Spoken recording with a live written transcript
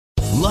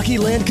Lucky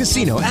Land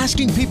Casino,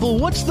 asking people,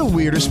 what's the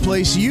weirdest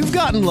place you've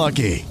gotten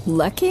lucky?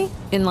 Lucky?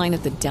 In line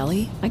at the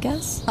deli, I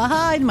guess?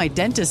 Aha, in my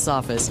dentist's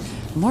office.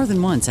 More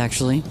than once,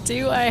 actually.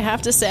 Do I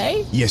have to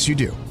say? Yes, you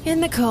do. In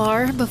the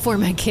car before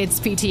my kids'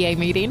 PTA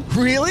meeting.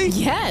 Really?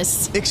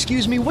 Yes.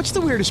 Excuse me, what's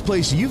the weirdest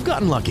place you've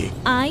gotten lucky?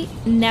 I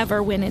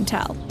never win and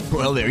tell.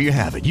 Well, there you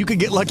have it. You can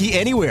get lucky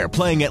anywhere,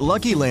 playing at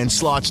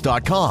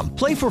LuckyLandSlots.com.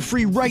 Play for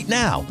free right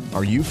now.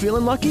 Are you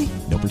feeling lucky?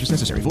 No purchase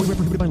necessary. Void where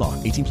prohibited by law.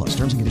 18 plus.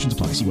 Terms and conditions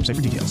apply. See website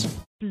for details.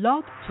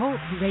 Blog Talk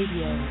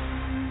Radio.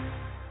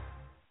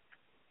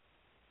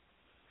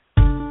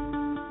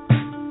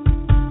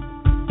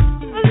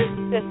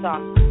 This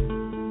song.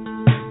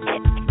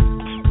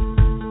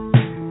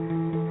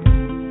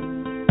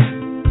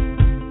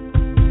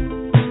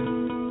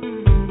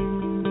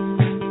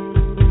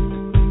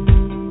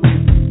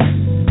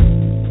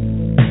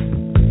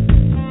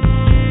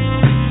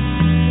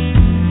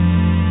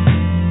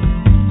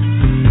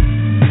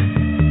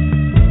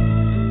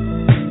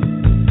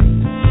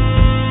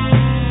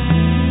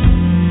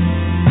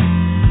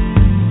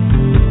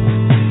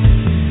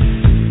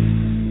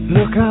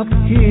 Look up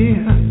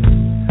here,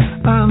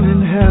 I'm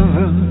in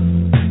heaven.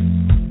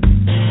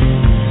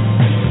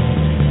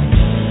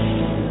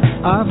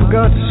 I've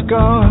got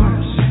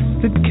scars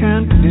that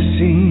can't be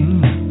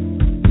seen.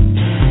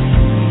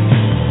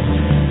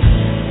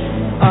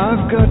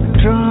 I've got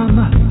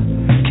drama,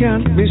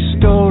 can't be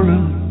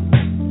stolen.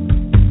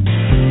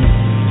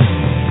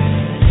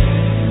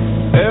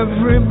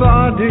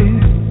 Everybody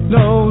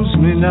knows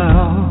me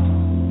now.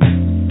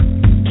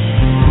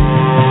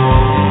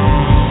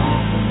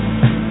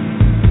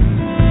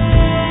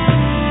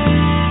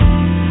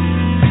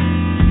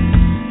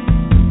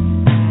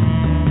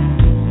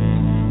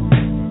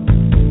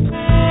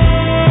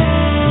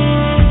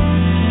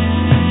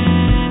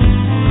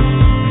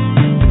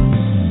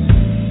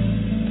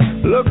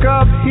 Look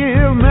up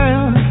here,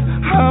 man,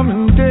 I'm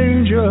in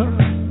danger.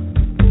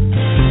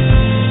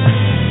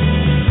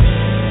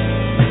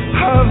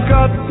 I've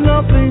got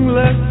nothing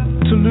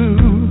left to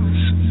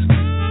lose.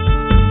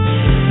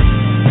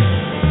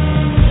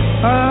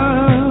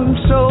 I'm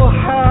so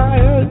high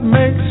it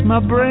makes my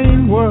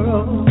brain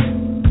whirl.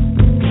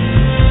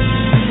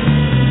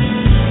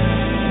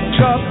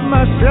 Drop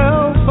my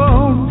cell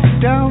phone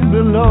down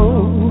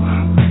below.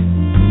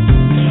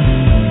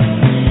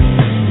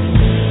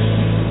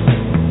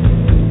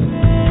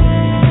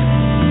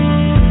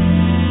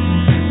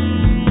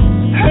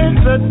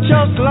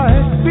 Just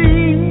like me.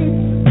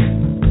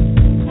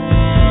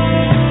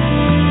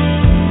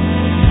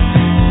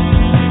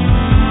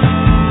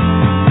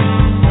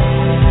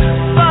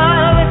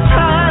 By the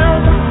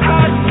time I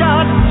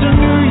got to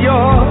New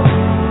York,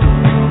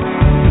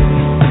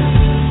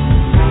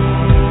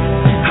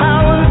 I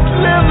was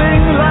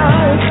living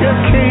like a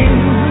king.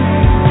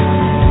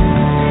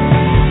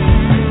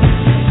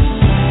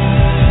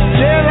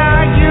 Then I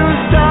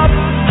used up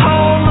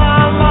all my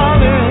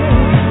money.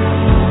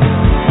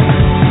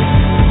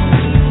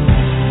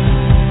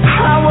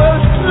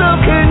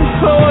 Looking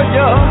for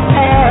your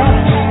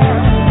ass.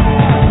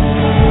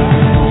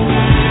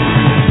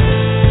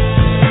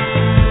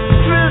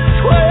 This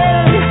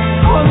way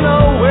or no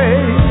way.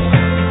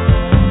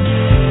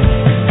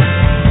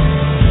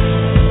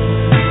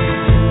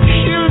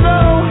 You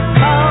know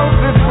I'll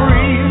be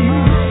free.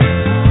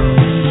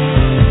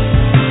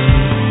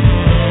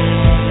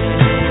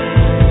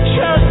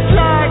 Just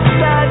like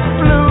that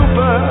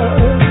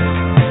bluebird.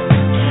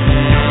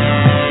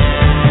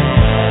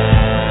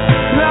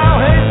 Now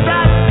ain't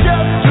that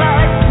just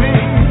like me?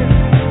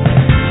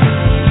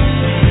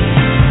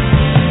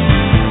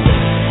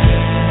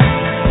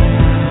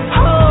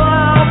 Oh,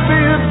 I'll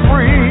be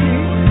free.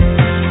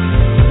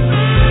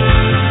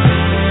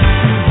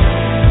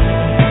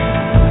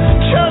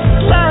 Just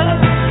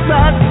like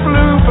that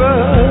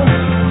bluebird.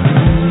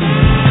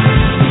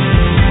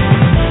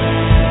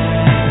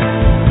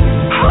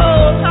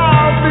 Oh,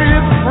 I'll be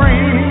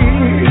free.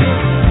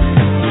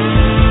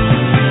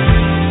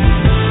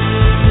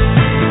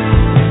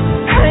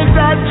 Ain't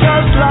that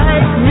just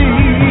like me?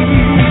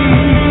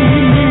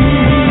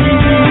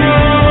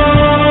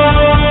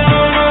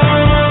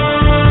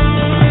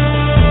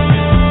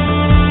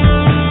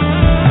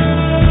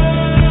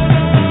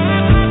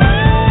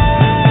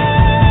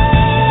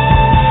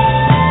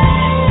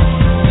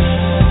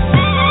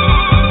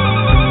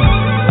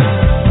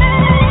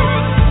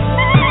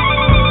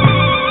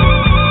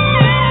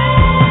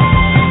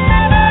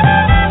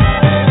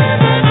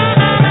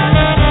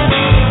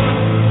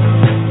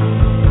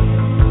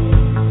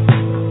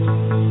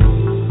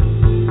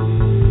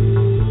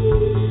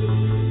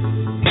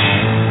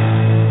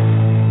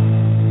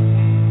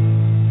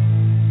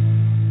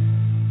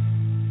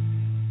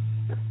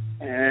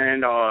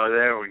 And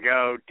there we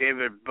go,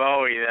 David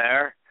Bowie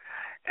there.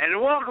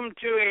 And welcome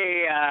to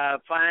a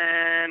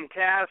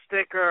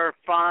fantastic or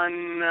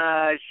fun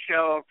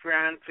show of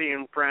Francie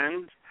and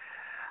Friends.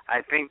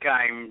 I think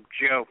I'm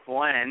Joe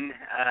Flynn,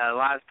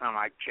 last time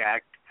I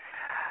checked.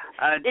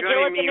 Did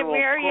you look in the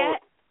mirror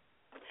yet?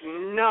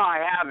 No, I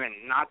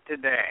haven't. Not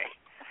today.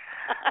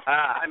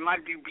 I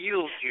might be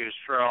Beetlejuice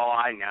for all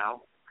I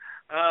know.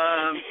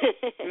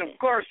 And of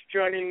course,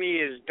 joining me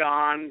is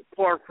Dawn.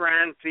 Poor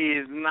Francie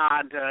is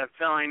not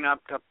filling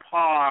up to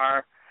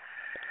par.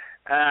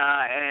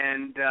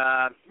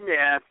 Yeah,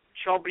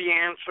 she'll be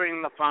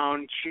answering the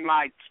phone. She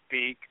might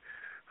speak.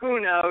 Who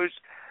knows?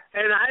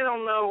 And I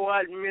don't know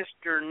what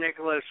Mr.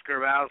 Nicholas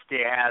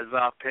Grabowski has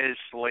up his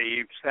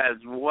sleeves as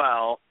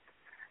well.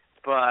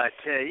 But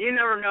you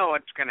never know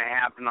what's going to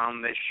happen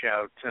on this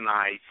show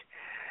tonight.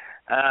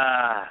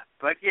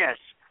 But yes,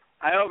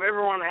 I hope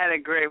everyone had a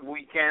great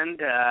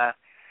weekend.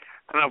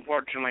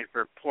 Unfortunately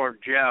for poor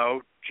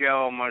Joe,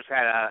 Joe almost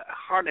had a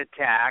heart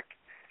attack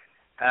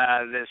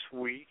this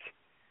week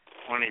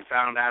when he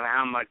found out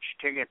how much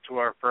tickets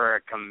were for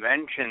a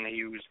convention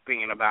he was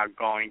thinking about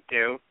going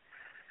to.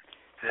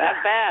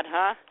 That bad,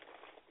 huh?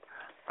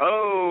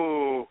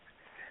 Oh,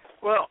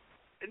 well,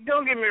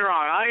 don't get me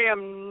wrong. I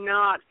am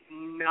not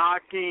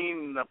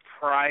knocking the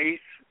price.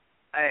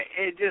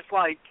 It just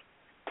like,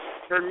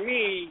 for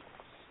me,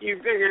 you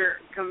figure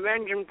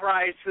convention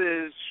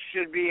prices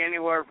should be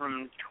anywhere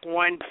from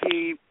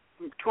 $20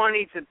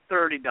 to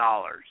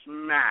 $30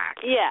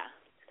 max. Yeah.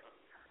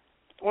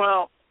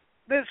 Well,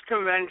 this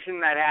convention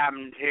that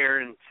happened here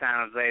in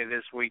San Jose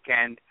this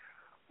weekend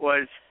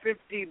was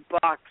 $50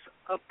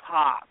 a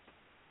pop.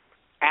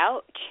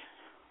 Ouch.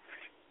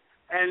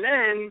 And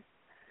then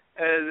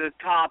to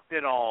top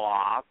it all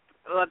off,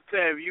 let's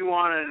say if you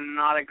wanted an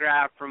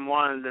autograph from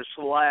one of the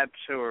celebs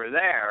who were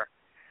there,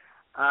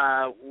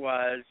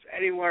 was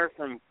anywhere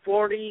from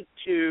 $40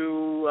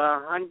 to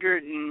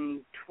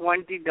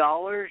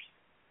 $120.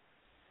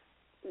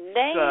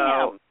 Damn.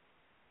 So,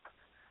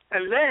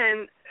 and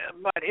then,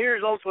 but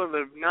here's also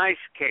the nice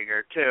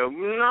kicker too.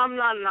 I'm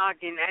not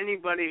knocking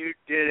anybody who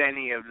did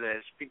any of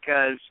this,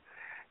 because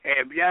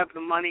if you have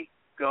the money,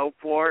 go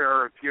for it.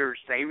 Or if you're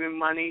saving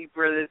money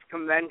for this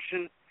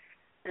convention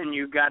and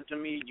you got to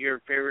meet your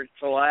favorite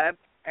celeb,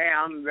 hey,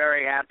 I'm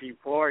very happy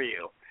for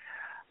you.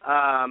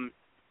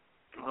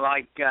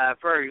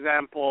 For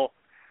example,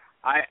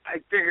 I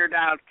figured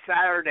out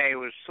Saturday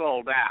was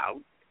sold out,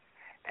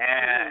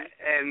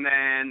 and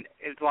then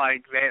it's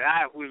like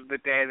that was the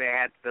day they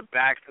had the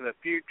Back to the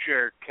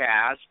Future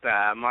cast,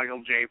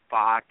 Michael J.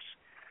 Fox,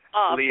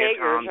 Leah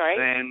Thompson,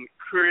 right?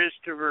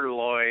 Christopher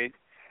Lloyd,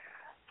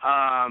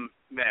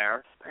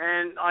 there.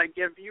 And, like,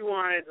 if you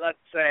wanted, let's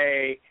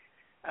say,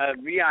 a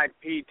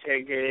VIP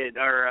ticket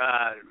or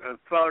a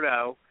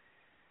photo,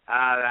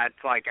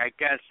 that's like, I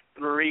guess,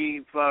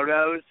 3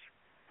 photos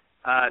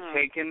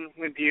taken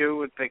with you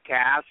with the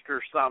cast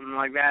or something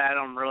like that. I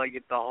don't really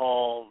get the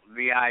whole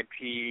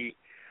VIP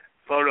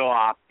photo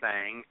op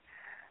thing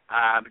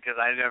because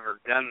I've never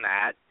done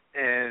that.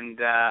 And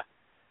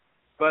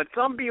but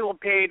some people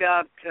paid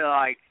up to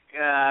like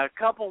a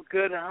couple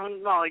good,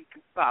 like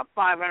about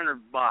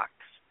 $500.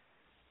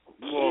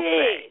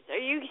 Jeez, are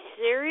you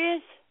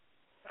serious?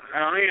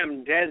 I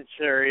am dead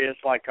serious,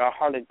 like a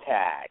heart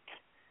attack.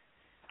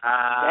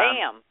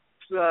 Damn.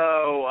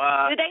 So,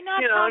 do they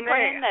not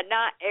comprehend that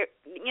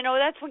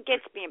that's what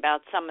gets me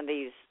about some of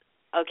these,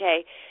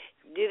 okay?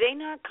 Do they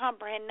not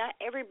comprehend not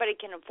everybody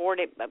can afford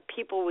it, but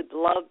people would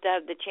love to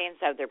have the chance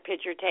to have their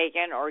picture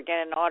taken or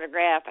get an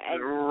autograph and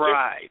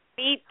just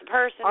meet the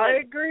person I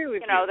agree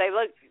with you. They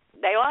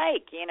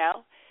like.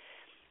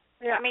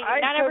 Yeah, I mean,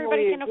 not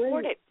everybody can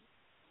afford it.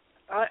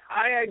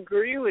 I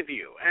agree with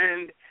you.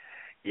 And,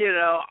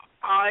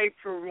 I,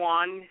 for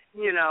one,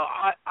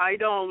 I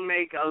don't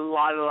make a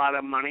lot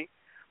of money.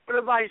 But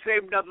if I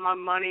saved up my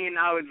money and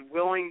I was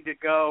willing to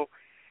go,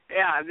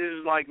 yeah, this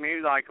is like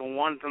maybe like a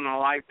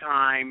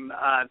once-in-a-lifetime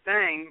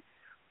thing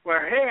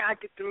where, hey, I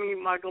get to meet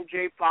Michael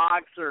J.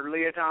 Fox or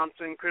Leah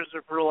Thompson,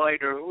 Christopher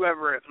Lloyd, or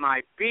whoever it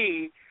might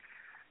be,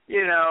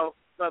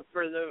 but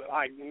for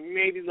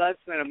maybe less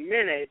than a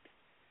minute,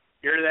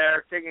 you're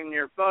there taking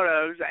your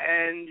photos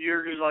and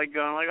you're just like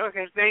going like,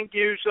 okay, thank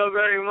you so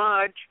very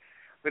much,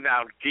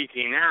 without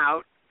geeking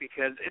out,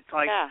 because it's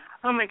like,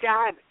 oh my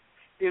God,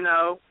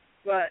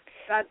 but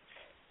that's,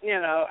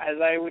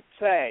 as I would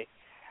say,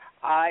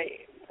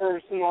 I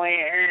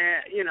personally,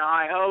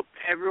 I hope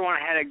everyone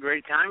had a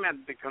great time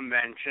at the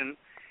convention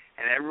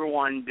and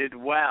everyone did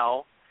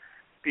well,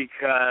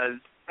 because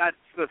that's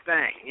the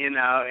thing,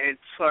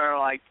 it's sort of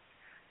like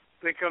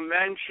the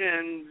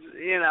conventions,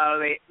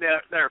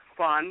 they're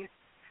fun.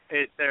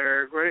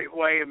 They're a great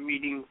way of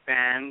meeting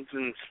fans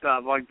and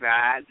stuff like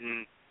that,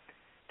 and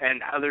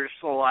other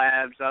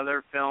celebs,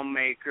 other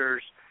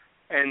filmmakers,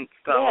 and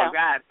stuff like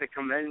that, the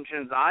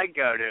conventions I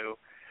go to.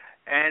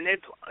 And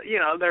it's,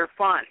 they're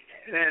fun.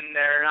 And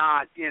they're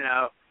not,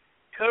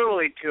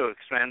 totally too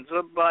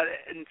expensive, but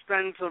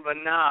expensive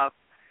enough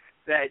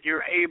that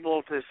you're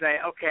able to say,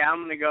 okay, I'm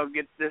going to go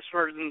get this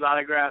person's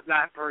autograph,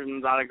 that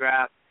person's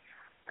autograph,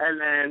 and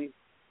then,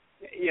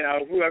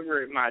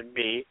 whoever it might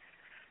be,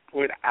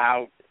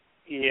 without,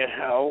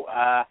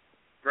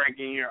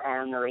 breaking your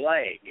arm or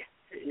leg,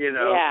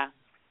 Yeah.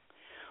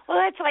 Well,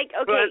 that's like,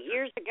 okay, but,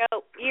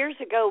 years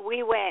ago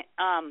we went,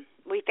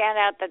 we found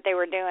out that they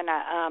were doing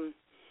a,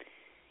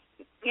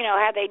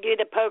 how they do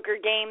the poker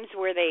games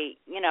where they,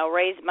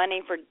 raise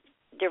money for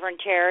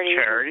different charities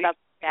and stuff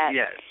like that.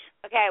 Yes.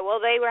 Okay, well,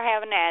 they were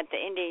having that at the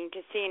Indian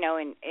Casino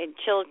in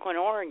Chiloquin,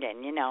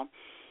 Oregon,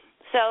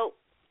 So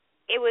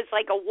it was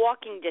like a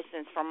walking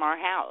distance from our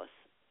house.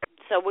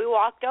 So we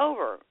walked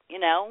over,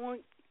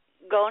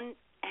 going,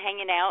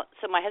 hanging out.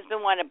 So my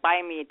husband wanted to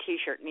buy me a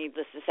T-shirt,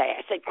 needless to say.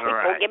 I said,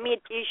 go get me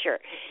a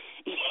T-shirt.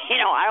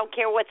 I don't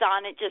care what's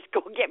on it, just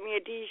go get me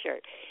a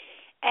T-shirt.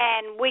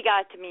 And we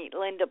got to meet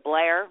Linda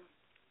Blair.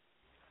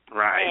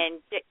 Right.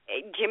 And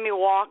Jimmy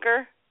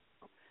Walker.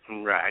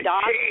 Right.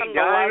 Doc from the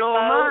Love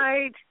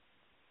Boat.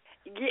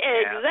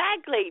 Yeah,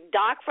 exactly.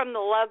 Doc from the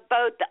Love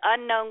Boat, the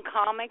Unknown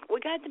Comic. We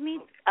got to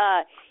meet,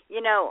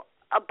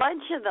 a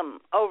bunch of them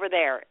over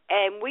there.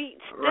 And we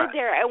stood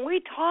there and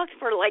we talked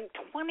for like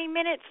 20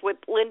 minutes with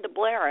Linda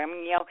Blair. I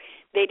mean,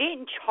 they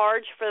didn't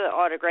charge for the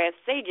autographs.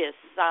 They just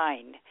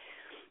signed,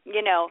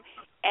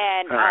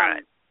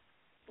 And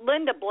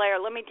Linda Blair,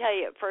 let me tell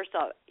you, first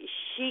off,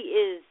 she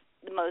is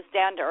the most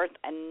down-to-earth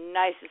and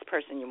nicest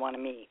person you want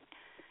to meet.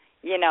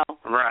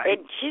 Right.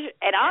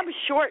 And I'm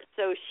short,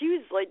 so she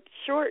was like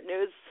short, and it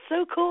was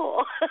so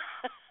cool.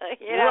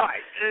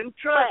 Right. And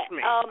trust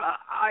me,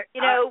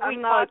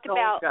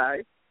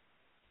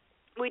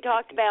 we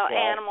talked about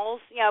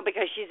animals,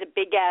 because she's a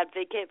big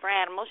advocate for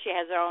animals. She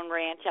has her own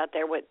ranch out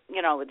there with,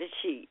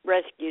 she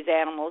rescues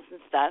animals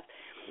and stuff.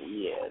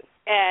 Yes.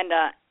 And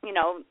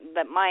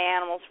that my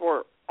animals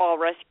were all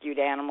rescued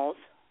animals,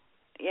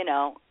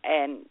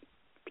 and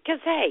because,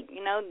 hey,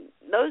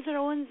 those are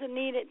the ones that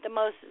need it the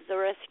most is the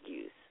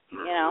rescues,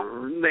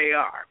 They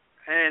are.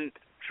 And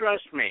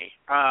trust me,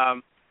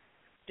 and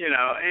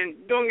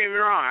don't get me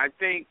wrong, I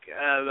think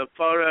the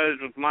photos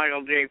with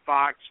Michael J.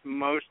 Fox,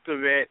 most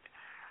of it,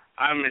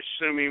 I'm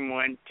assuming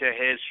went to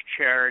his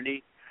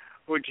charity,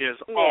 which is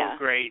all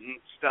great and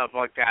stuff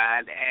like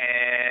that.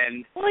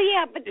 And but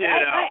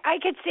I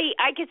could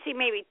see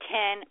maybe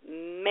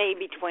 $10,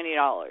 maybe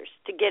 $20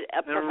 to get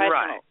a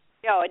professional,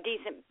 a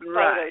decent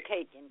photo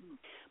taken.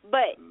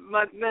 But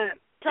then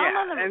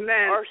some of them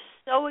are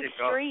so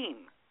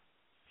extreme.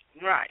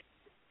 Right.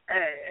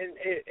 And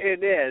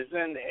it is.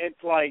 And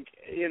it's like,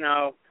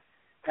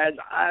 as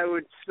I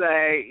would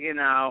say,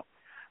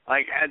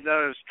 like as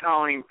I was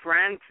telling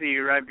Francie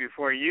right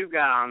before you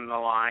got on the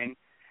line,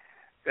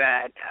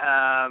 that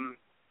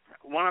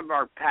one of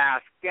our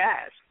past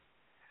guests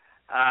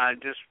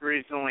just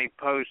recently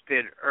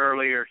posted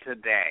earlier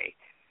today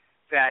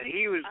that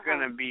he was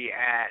going to be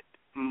at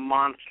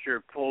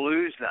Monster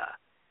Palooza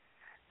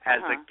as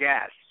a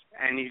guest,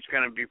 and he's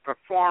going to be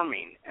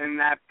performing, and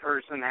that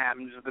person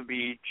happens to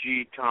be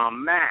G.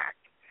 Tom Mack.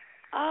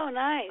 Oh,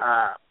 nice.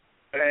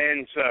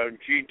 And so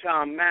G.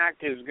 Tom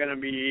Mack is going to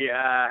be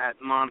at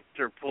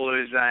Monster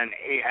Palooza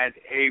at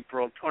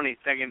April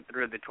 22nd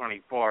through the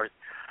 24th.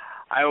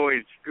 I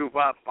always scoop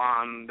up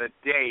on the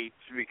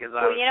dates because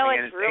I was thinking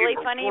what's really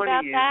April funny 20th.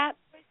 about that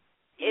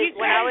is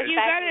when I was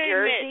back in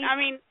Jersey. I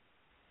mean,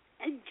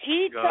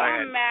 G.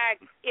 Tom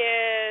Mack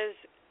is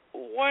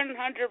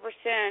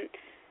 100%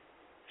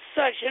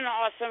 such an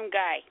awesome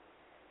guy.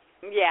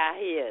 Yeah,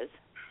 he is.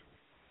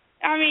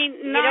 I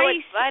mean, nice. You know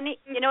what's funny?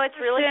 What's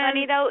really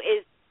funny though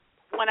is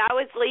when I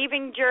was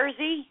leaving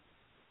Jersey.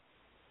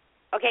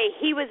 Okay,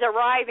 he was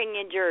arriving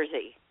in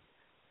Jersey.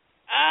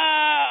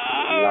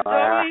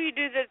 Don't you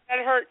do that? That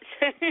hurts.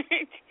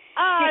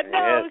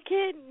 No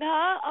kidding,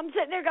 huh? I'm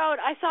sitting there going,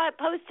 I saw it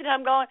posted.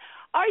 I'm going,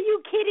 are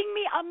you kidding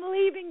me? I'm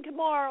leaving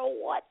tomorrow.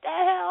 What the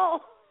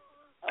hell?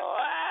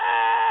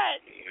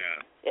 What?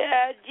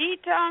 Yeah, G.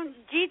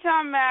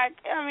 Tom Mack.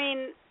 I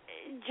mean,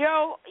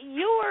 Joe,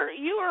 you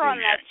were on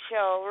that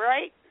show,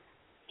 right?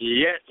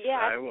 Yes,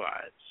 I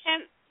was.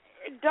 And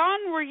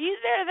Dawn, were you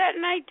there that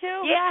night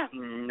too? Yeah.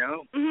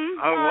 No. Mm-hmm.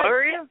 Oh,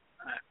 were you?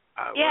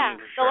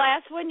 The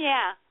last one,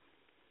 yeah.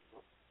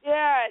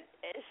 Yeah,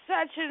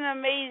 such an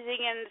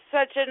amazing and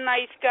such a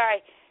nice guy,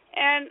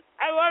 and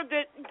I loved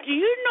it. Do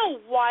you know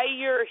why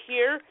you're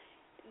here?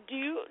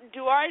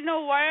 Do I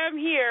know why I'm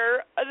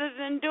here other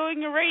than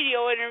doing a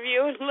radio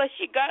interview, unless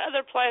you got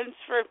other plans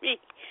for me?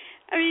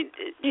 I mean,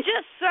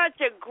 just such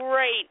a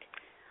great,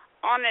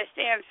 honest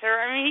answer.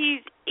 I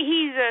mean,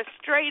 he's a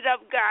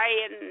straight-up guy,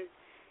 and,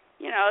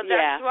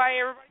 that's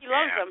why everybody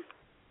loves him.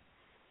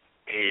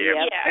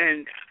 Yeah.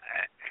 And,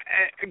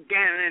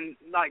 again, and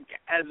like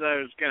as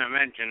I was going to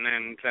mention,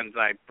 and since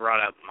I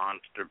brought up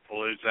Monster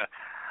Palooza,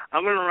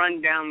 I'm going to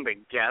run down the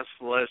guest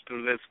list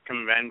of this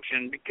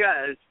convention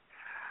because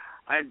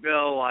I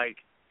feel like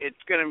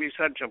it's going to be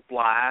such a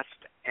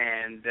blast,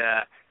 and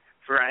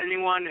for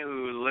anyone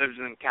who lives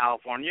in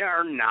California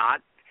or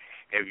not,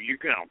 if you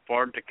can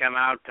afford to come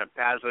out to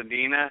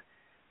Pasadena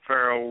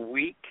for a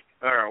week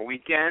or a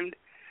weekend,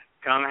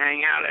 come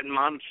hang out at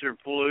Monster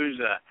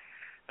Palooza.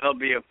 It'll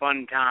be a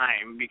fun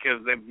time because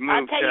they've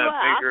moved to a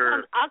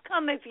bigger... I'll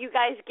come if you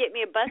guys get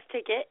me a bus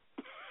ticket.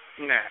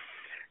 Nah,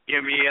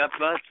 give me a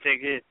bus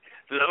ticket.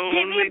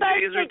 Give me a bus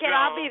ticket,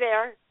 I'll be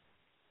there.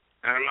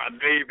 And my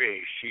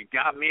baby, she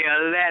got me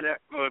a letter.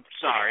 Oops,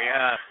 sorry.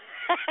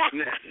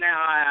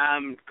 Now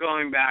I'm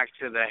going back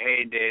to the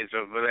heydays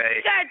of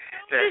the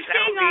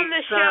sing on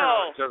the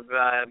show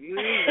of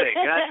music.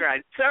 That's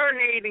right,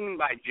 serenading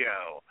by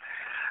Joe.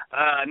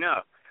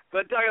 No,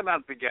 but talking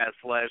about the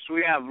guest list,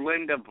 we have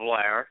Linda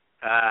Blair,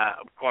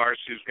 of course,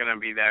 who's going to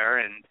be there,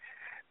 and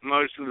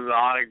most of the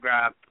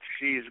autograph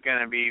she's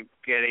going to be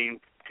getting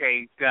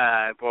cake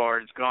for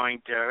is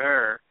going to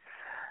her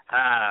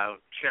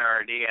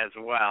charity as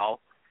well,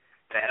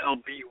 the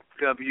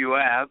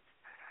LBWF.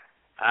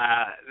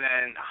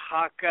 Then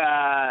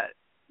Haka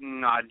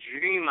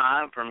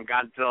Najima from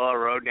Godzilla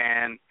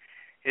Rodan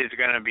is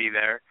going to be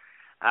there.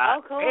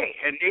 Cool. Hey,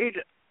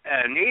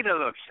 Anita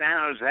of San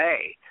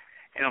Jose.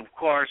 And, of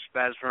course,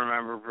 best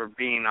remembered for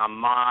being a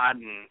mod.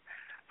 And,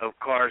 of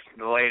course,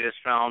 the latest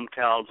film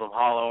tells of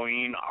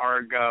Halloween,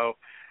 Argo,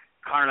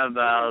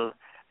 Carnival,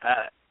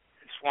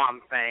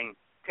 Swamp Thing.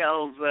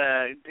 Tells,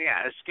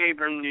 Escape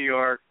from New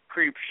York,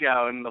 Creep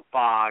Show in the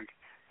Fog,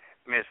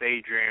 Miss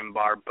Adrienne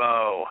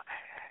Barbeau.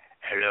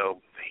 Hello,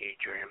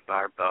 Adrienne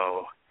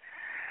Barbeau.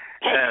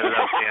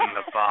 Look in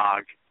the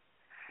Fog.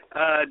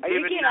 Are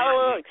you getting a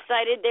little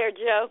excited there,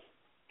 Joe?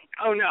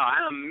 Oh, no,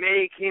 I'm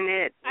making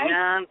it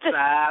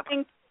nonstop.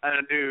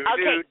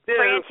 Okay,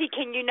 Francie,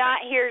 can you not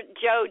hear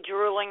Joe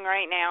drooling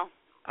right now?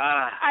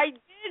 I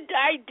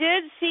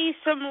did see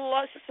some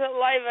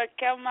saliva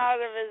come out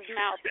of his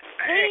mouth.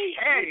 See,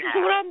 that's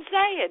what I'm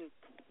saying.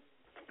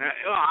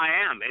 Well, I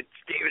am. It's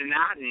David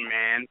Naughton,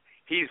 man.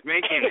 He's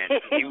making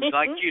it. He would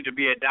like you to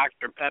be a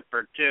Dr.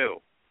 Pepper,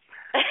 too.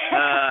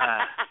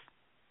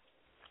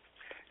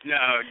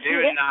 No,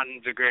 David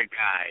Naughton's a great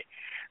guy.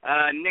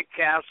 Nick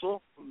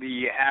Castle,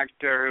 the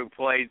actor who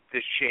played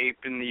the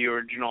Shape in the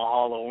original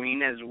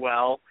Halloween as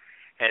well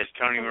as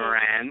Tony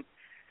Moran,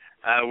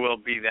 will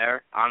be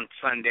there on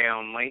Sunday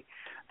only.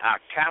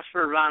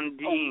 Casper Van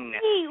Dien.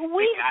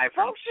 We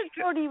spoke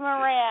to Tony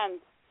Moran.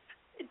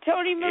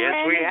 Tony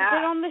Moran has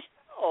been on the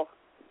show.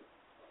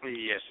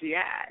 Yes, he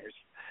has.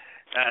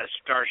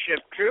 Starship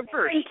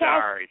Troopers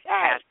star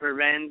Casper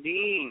Van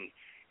Dien.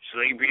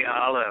 Sleepy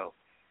Hollow.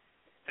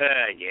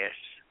 Yes.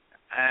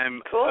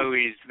 I'm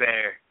always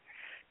there.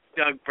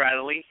 Doug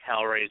Bradley,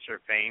 Hellraiser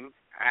fame.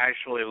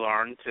 Ashley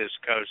Lawrence, his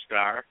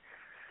co-star.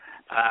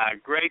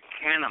 Greg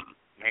Canham,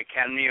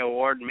 Academy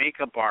Award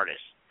makeup artist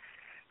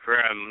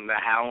from The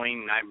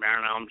Howling, Nightmare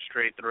on Elm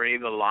Street 3,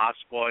 The Lost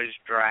Boys,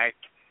 Drac,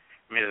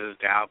 Mrs.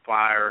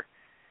 Doubtfire,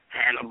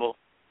 Hannibal.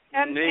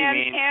 And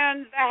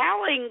The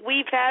Howling,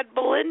 we've had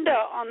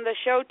Belinda on the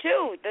show,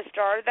 too, the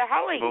star of The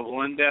Howling.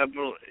 Belinda,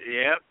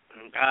 yep.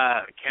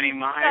 Kenny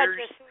Myers.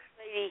 Such a sweet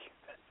lady.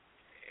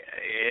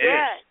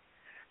 Yes.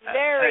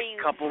 Very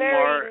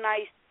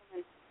nice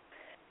woman.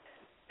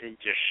 She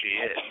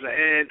is.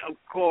 And, of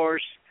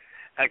course,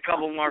 a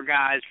couple more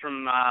guys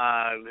from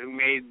who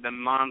made the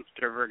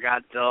monster for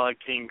Godzilla,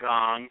 King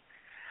Kong.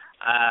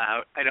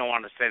 I don't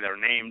want to say their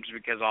names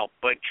because I'll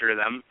butcher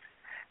them.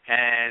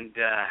 And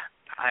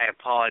I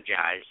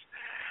apologize.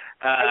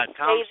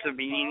 Tom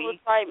Savini.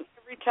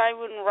 Every time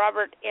when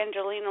Robert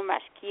Angelino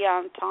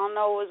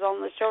Masciantano was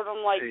on the show,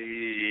 I'm like,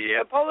 I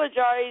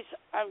apologize.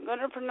 I'm going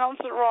to pronounce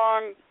it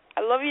wrong.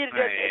 I love you to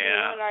death, and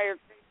you and I are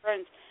great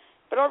friends.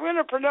 But I'm going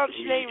to pronounce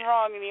your name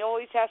wrong, and he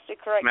always has to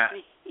correct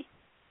me.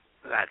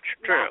 That's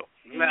true.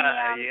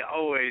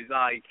 Always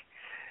like.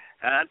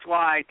 That's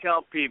why I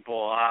tell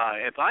people,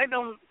 if I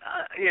don't,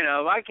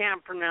 if I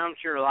can't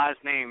pronounce your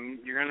last name,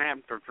 you're going to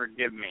have to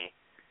forgive me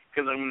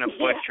because I'm going to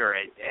butcher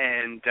it.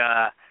 And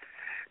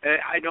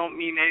I don't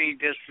mean any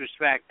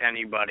disrespect to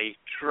anybody.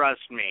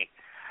 Trust me.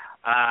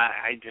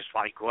 I just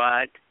like,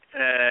 what?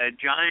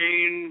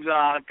 James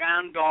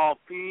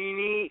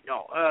Gandolfini?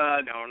 No,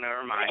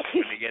 never mind.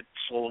 I'm going to get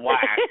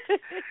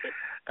slacked.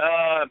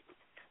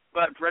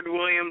 But Fred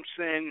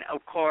Williamson,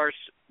 of course,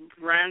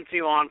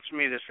 Francie wants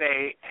me to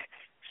say,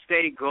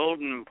 stay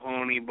golden,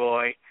 pony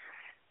boy,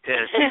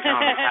 to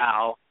Tom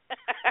Powell.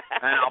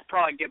 And I'll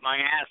probably get my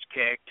ass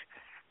kicked.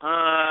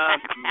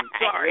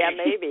 Sorry. Yeah,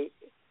 maybe.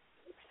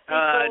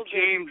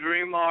 James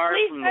Remar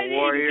from the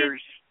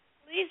Warriors.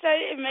 At least I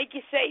didn't make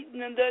you say,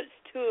 no, that's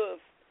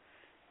tough.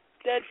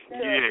 That's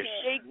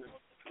big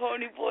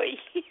pony boy.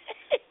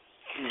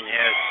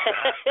 Yes.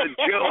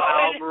 Joe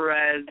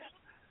Alvarez,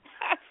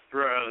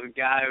 the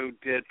guy who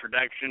did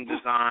production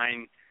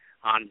design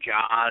on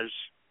Jaws,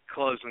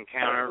 Close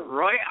Encounter.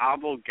 Roy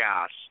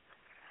Abelgas,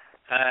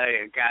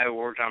 a guy who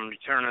worked on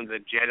Return of the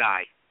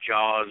Jedi,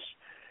 Jaws.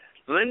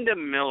 Linda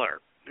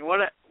Miller.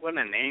 What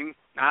a name.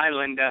 Hi,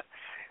 Linda.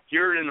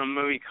 You're in a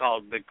movie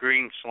called The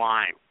Green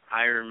Slime.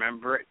 I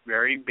remember it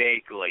very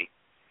vaguely.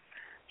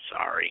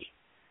 Sorry.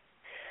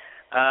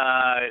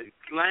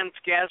 Lance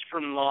Guest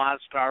from The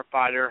Last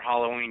Starfighter,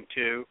 Halloween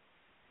 2.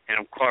 And,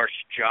 of course,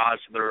 Jaws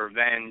The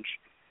Revenge.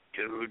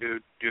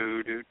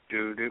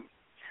 Do-do-do-do-do-do.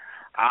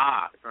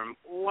 From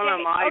one of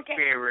my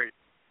favorite.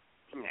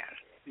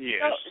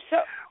 Yes. So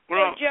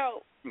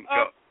Joe.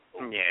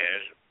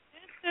 Yes.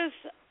 This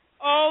is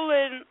all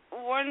in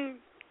one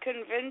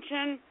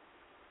convention?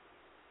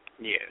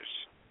 Yes.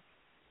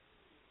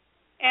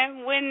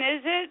 And when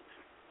is it?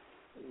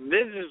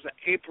 This is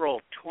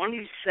April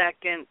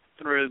 22nd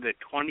through the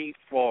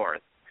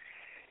 24th.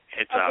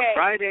 It's a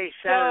Friday,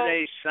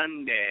 Saturday,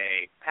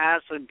 Sunday,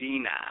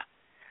 Pasadena.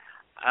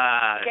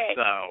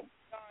 So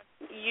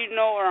you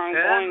know where I'm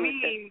going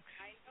with this.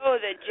 I know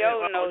that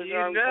Joe knows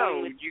where I'm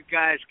going with it. You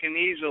guys can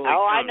easily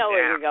I know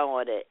where you're going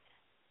with it.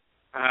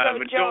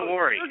 But Joe, don't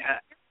worry.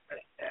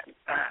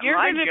 You're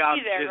my going to job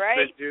be there, is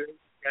right? to do,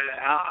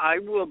 I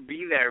will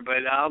be there,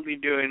 but I'll be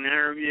doing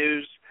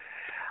interviews.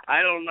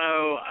 I don't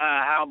know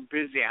how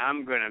busy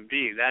I'm going to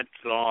be. That's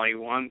the only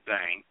one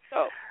thing.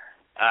 So,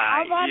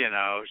 how about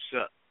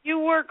you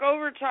work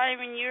overtime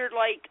and you're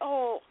like,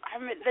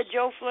 I'm at the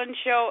Joe Flynn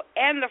show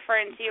and the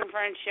Francie and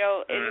Friends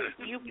show, and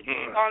you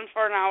put on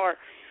for an hour.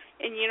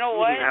 And you know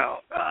what?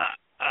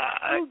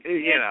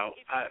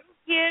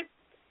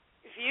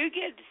 If you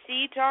get to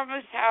see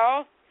Thomas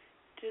Howell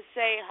to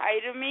say hi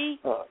to me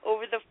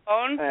over the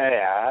phone,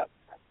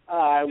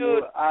 I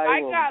will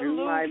got do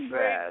Lou my Frigg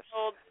best.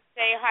 to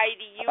say hi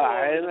to you.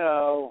 I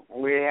know.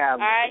 We have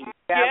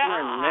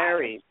Catherine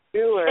Mary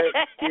Stewart.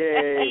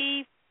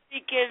 Yay.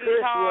 Freaking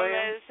Chris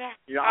Thomas.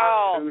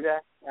 Williams,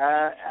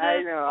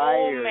 I know. I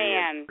hear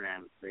man. You,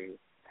 Francie.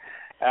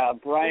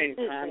 Brian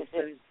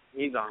Thompson.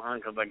 He's a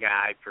hunk of a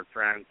guy for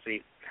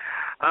Francie.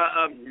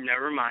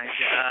 Never mind.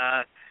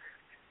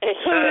 Let's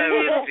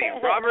see.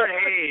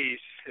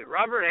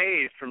 Robert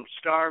Hayes from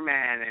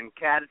Starman and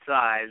Cat's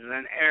Eyes and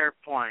an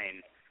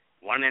Airplane.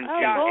 1 and 2,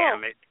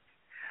 damn it.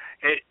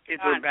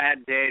 It's a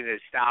bad day to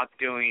stop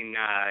doing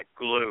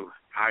glue.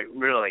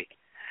 Really.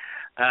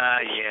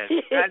 Yes.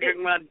 Patrick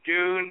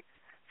Muldoon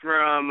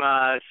from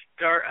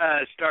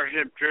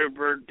Starship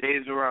Trooper,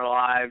 Days of Our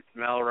Lives,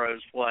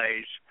 Melrose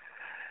Place.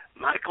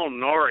 Michael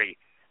Norrie.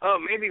 Oh,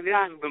 maybe this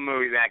is the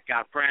movie that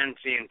got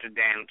Francie into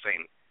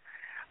dancing.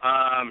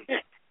 I'm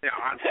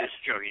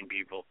just joking,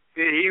 people.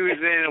 He was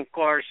in, of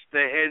course,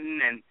 The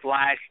Hidden and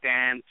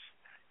Flashdance.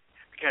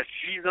 Because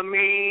she's a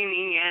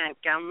maniac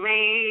on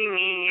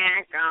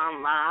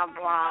my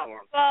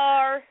flower.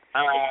 I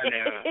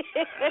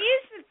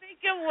used to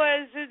think it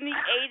was in the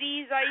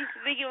 80s. I used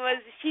to think it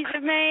was, she's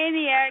a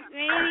maniac.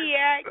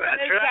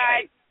 That's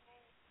right.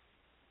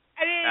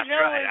 I didn't know.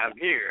 That's right, I'm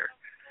here.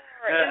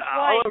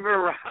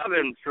 Oliver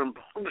Robbins from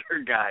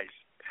Poltergeist.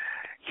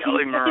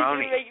 Kelly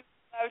Maroney. You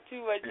laugh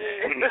too much.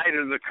 Night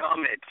of the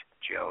Comet,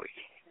 Joey.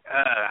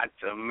 That's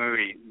a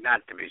movie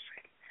not to be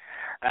seen.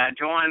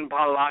 Joan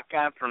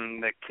Palaka from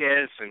The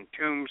Kiss and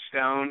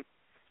Tombstone,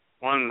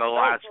 one of the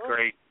last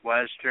great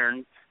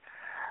westerns.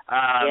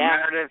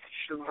 Meredith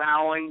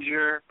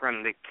Ballinger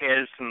from The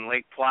Kiss and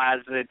Lake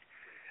Placid.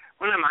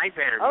 One of my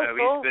favorite movies,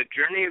 cool. The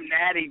Journey of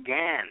Natty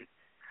Gann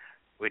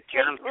with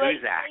John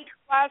Cusack. Lake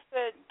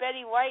Placid,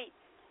 Betty White.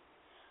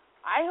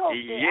 I hope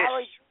that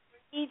Alex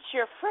eats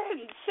your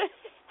friends.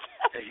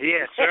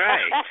 Yes,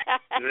 right.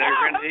 They're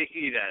going to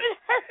eat us.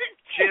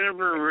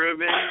 Jennifer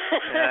Rubin.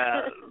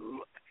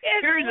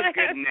 Here's a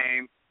good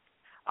name.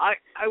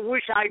 I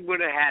wish I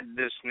would have had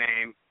this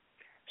name.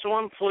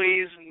 Someone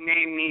please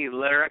name me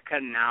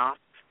Lyrica Knopf.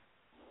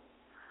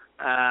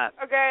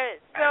 Okay,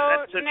 so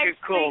that's such next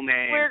a cool week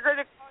name. We're going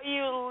to call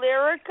you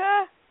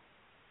Lyrica?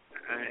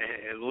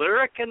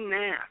 Lyrica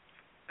Knopf.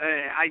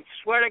 I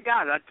swear to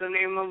God, that's the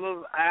name of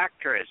an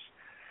actress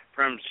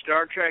from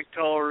Star Trek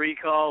Total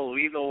Recall,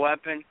 Lethal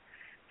Weapon,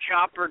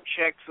 Chopper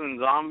Chicks in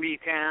Zombie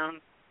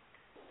Town,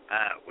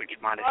 which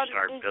might have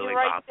starred Billy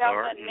Bob Thornton.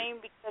 Write down that name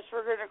because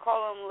we're going to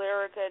call him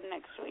Lyrica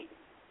next week.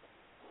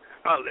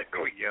 Oh,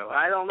 there we go.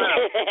 I don't know.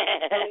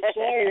 Tom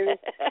Sawyer,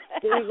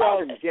 who's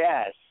our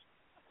guest?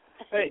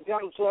 Hey,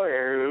 Tom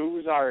Sawyer,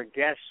 who's our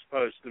guest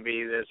supposed to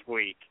be this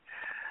week?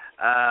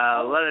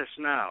 Let us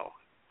know.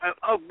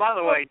 By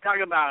the way, talk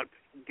about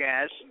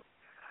guests.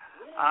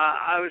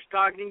 I was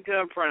talking to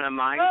a friend of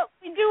mine. Oh,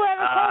 we do have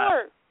a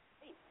caller.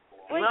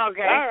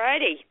 Okay. All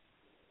righty.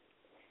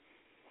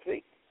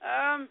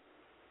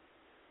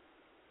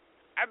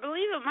 I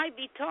believe it might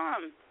be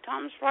Tom.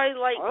 Tom's probably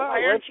like,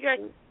 why aren't you guys...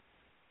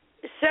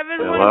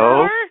 714?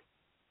 Hello?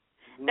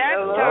 That's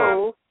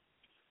Hello?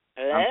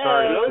 Tom. I'm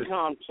sorry,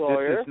 Tom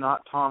Sawyer. This is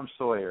not Tom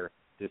Sawyer.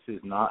 This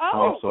is not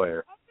Tom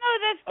Sawyer. Oh, no,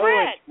 that's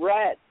Brett. It's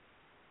Brett.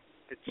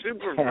 It's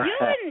super Brett. You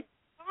and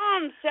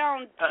Tom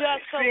sound just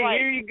alike. See,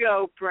 here you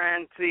go,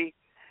 Francie.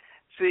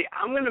 See,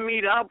 I'm going to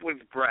meet up with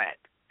Brett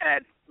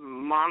at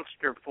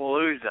Monster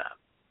Palooza.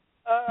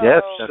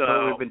 Yes, that's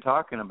what we've been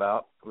talking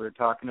about. We were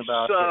talking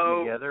about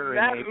getting together in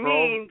April. That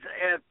means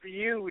if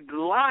you would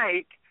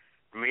like,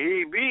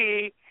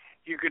 maybe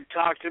you could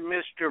talk to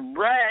Mr.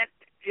 Brett,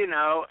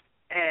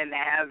 and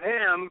have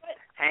him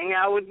hang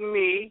out with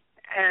me,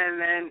 and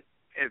then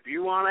if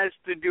you want us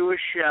to do a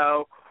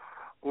show,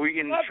 we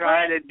can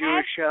try to do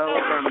a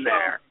show from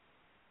there.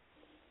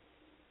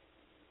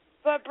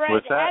 But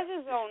Brett has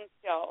his own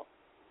show.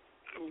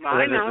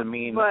 That doesn't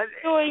mean...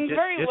 Doing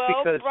very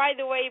well. Because... By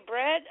the way,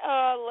 Brett,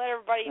 let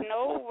everybody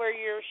know where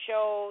your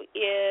show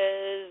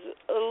is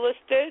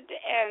listed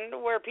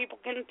and where people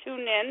can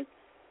tune in.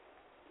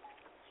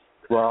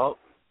 Well,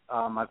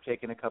 I've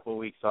taken a couple of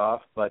weeks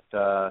off, but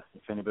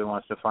if anybody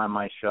wants to find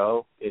my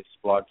show, it's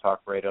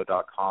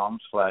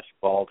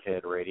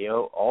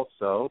blogtalkradio.com/baldheadradio.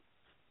 Also,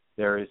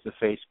 there is the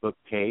Facebook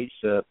page,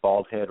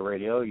 Baldhead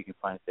Radio. You can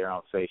find it there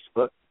on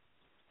Facebook.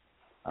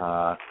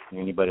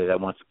 Anybody that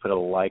wants to put a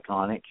like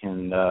on it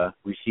can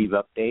receive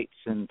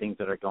updates and things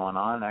that are going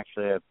on.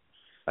 Actually,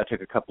 I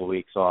took a couple of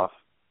weeks off,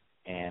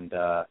 and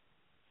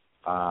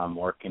I'm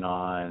working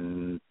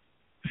on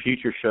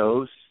future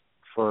shows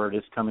for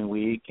this coming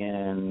week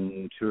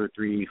and 2 or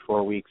 3,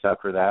 4 weeks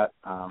after that.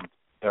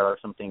 There are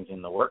some things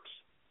in the works.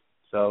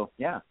 So,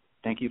 yeah,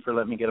 thank you for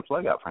letting me get a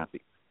plug out,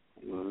 Francie.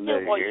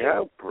 There you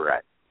go,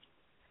 Brett.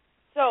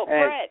 So,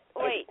 Brett,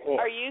 wait,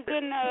 are you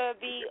going to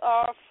be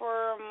off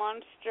for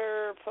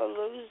Monster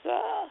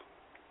Palooza?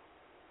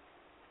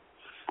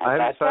 I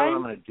haven't decided what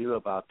I'm going to do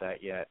about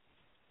that yet.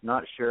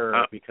 Not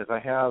sure, because I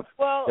have,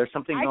 there's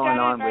something going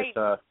on with...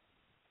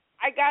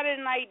 I got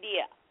an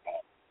idea.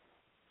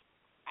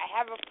 I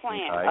have a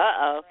plan. Okay.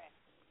 Uh-oh.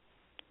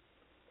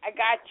 I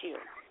got you.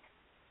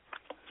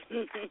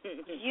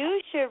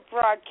 You should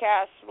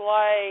broadcast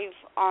live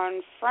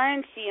on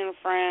Francie and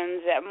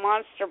Friends at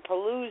Monster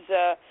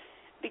Palooza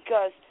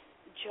because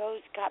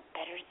Joe's got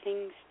better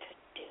things to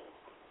do.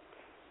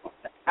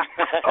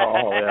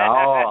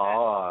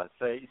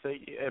 So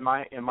am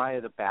I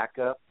the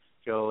backup?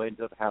 Joe ends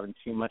up having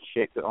too much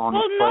shit on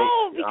his plate.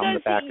 Well, no,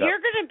 because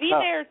you're going to be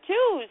there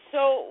too,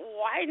 so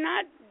why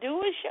not do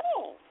a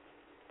show?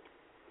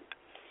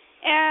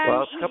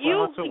 And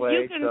you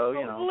can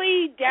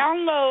fully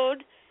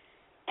download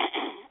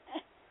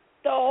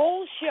the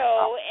whole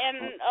show and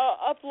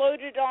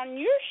upload it on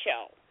your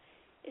show.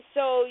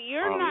 So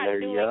you're not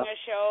doing a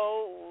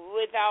show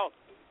without...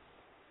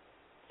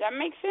 Does that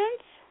make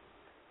sense?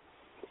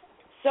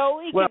 So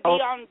it could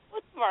be on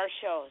both of our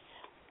shows.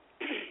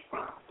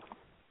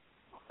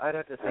 I'd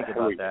have to think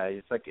about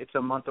that. It's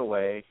a month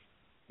away,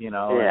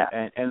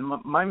 and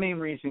my main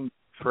reason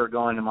for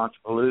going to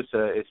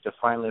Monsterpalooza is to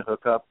finally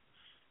hook up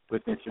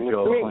with Mr.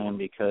 Joe Flynn,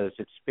 because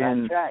it's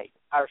been... That's right.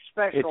 Our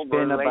special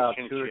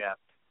relationship.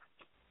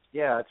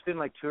 It's been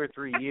like 2 or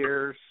 3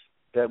 years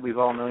that we've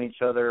all known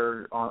each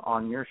other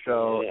on your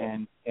show,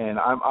 and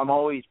I'm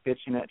always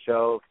bitching at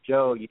Joe.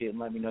 Joe, you didn't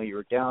let me know you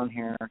were down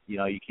here.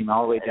 You came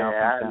all the way down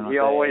from San Jose. He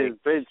always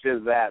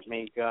bitches at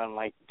me, going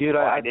like, dude,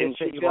 I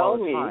bitch at you all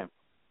the time.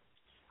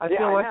 I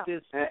feel like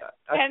this. And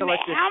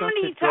how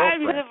many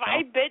times have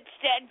I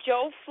bitched at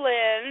Joe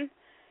Flynn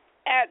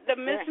at the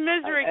Miss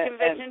Misery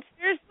convention?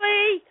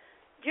 Seriously,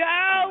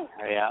 Joe?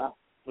 Yeah.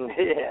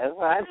 Yes,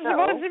 I know.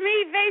 We're supposed to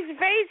meet face to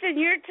face, and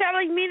you're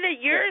telling me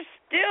that you're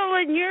still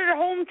in your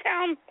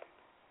hometown.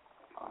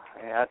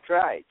 Yeah, that's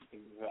right.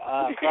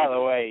 By the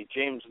way,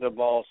 James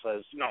DeBall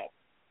says, no,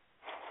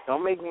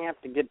 don't make me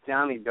have to get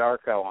Johnny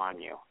Darko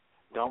on you.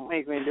 Don't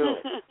make me do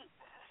it.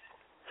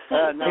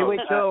 No, hey, wait,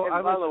 Joe,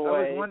 I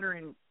was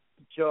wondering,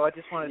 Joe, I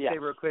just wanted to say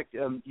real quick,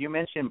 you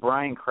mentioned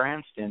Bryan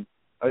Cranston.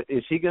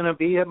 Is he going to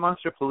be at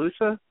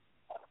Monsterpalooza?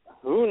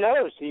 Who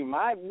knows? He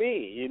might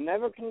be. You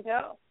never can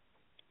tell.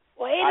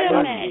 Wait a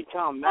minute.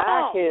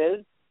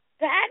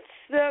 That's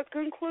the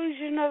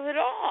conclusion of it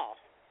all.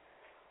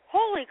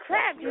 Holy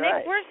crap, That's Nick,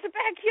 right. where's the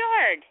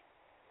backyard?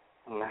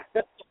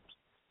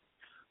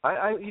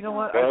 You know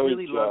what? I'd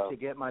really love to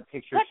get my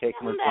picture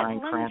taken with Bryan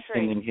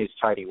Cranston in his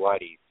tighty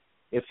whities.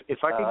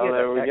 If I could get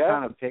that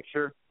kind of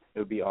picture, it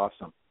would be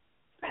awesome.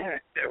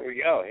 There we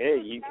go. Hey,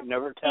 you can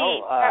never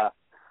tell.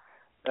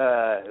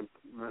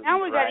 Now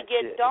we got to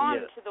get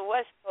Dawn to the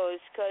West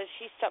Coast because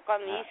she's stuck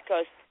on the East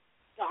Coast.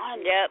 Dawn.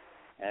 Yep.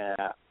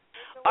 Yeah.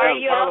 Or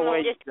you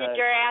almost just get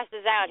your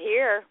asses out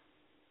here.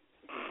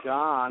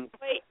 Don.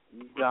 Wait.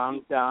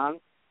 Don. Joe.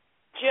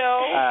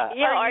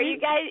 Are you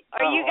guys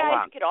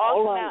could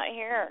all come out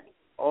here.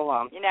 Hold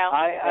on. We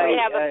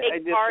have a big party. I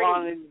just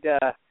wanted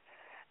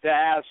to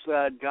ask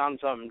John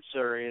something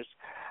serious.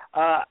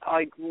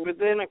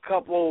 Within a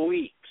couple of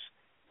weeks,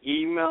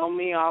 email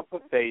me off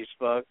of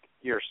Facebook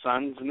your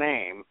son's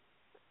name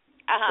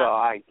so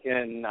I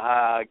can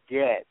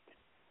get,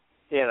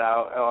 when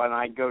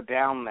I go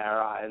down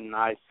there and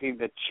I see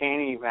the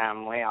Cheney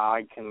family,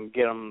 I can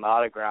get them to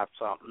autograph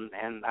something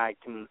and I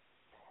can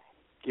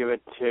give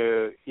it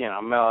to,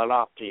 mail it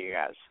off to you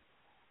guys.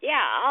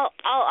 Yeah,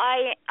 I'll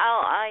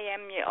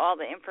IM you all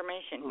the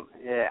information.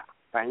 Yeah,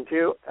 thank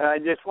you. I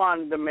just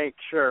wanted to make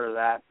sure of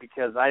that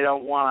because I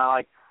don't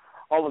want to,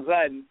 all of a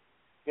sudden,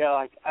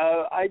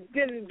 I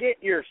didn't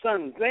get your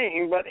son's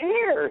name, but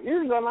here's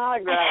an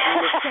autograph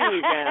from the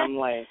Cheney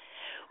family.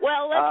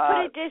 Well, let's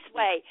put it this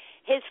way.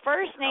 His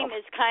first name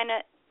is kind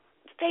of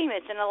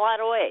famous in a lot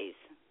of ways.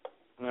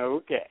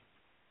 Okay.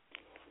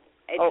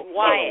 It's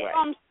Wyatt.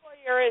 Tom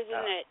Sawyer,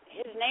 isn't it?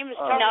 His name is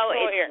Tom Sawyer. No,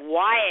 it's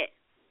Wyatt.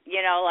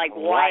 Like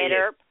Wyatt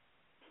Earp.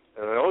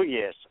 Oh,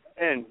 yes.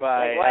 And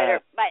by...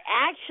 But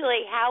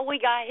actually, how we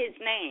got his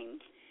name...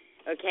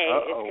 Okay,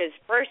 is because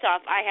first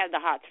off, I have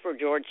the hots for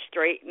George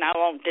Strait, and I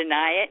won't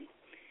deny it.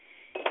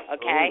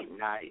 Okay? Oh,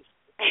 nice.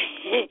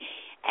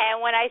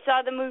 And when I saw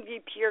the movie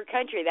Pure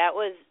Country, that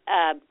was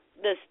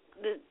the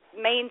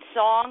main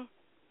song.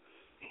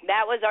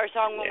 That was our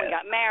song when we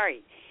got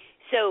married.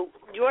 So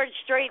George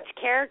Strait's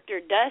character,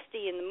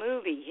 Dusty, in the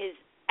movie, his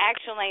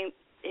show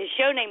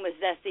name was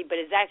Dusty, but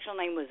his actual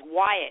name was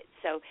Wyatt.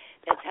 So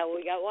that's how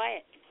we got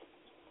Wyatt.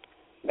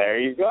 There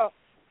you go.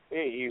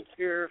 You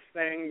hear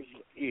things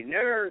you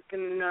never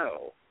can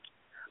know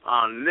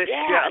on this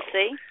show. Yeah,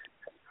 see?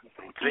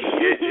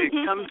 It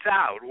comes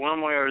out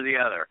one way or the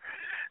other.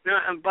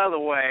 Now, and by the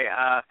way,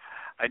 I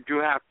do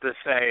have to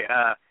say,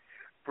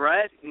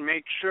 Brett,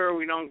 make sure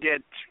we don't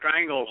get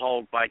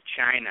stranglehold by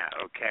China,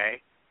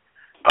 okay?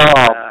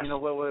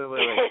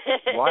 Wait.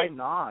 Why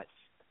not?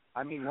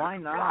 I mean, why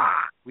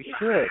not? We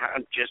should.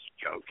 I'm just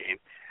joking.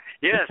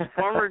 Yes,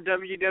 former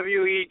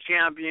WWE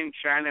champion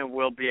China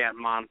will be at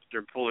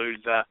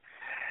Monsterpalooza.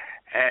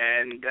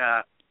 And,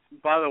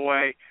 by the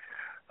way,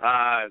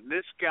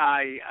 this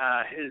guy,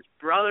 his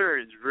brother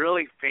is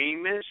really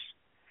famous.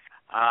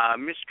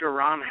 Mr.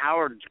 Ron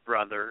Howard's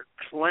brother,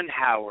 Clint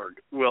Howard,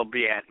 will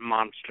be at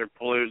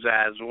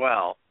Monsterpalooza as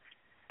well.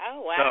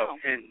 Oh, wow.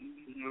 So, and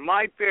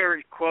my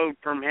favorite quote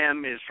from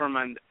him is from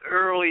an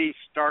early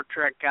Star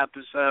Trek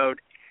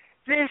episode.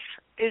 This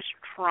is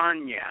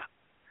Tranya.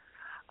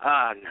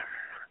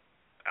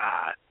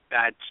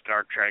 That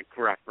Star Trek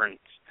reference.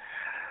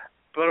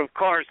 But, of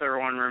course,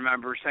 everyone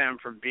remembers him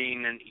for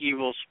being an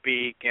evil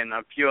speak and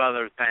a few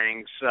other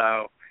things.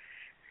 So,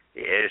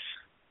 yes,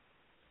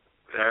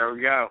 there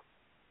we go.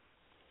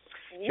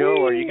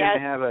 Joe, are you going to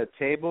have a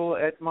table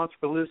at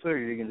Monsterpalooza, or are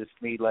you going to just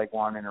be, like,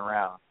 wandering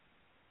around?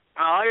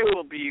 I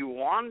will be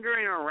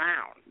wandering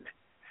around.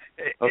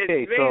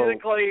 Okay, it's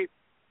basically,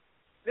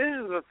 this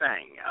is the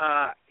thing.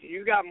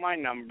 You got my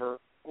number.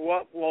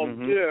 What we'll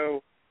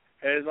do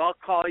is I'll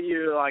call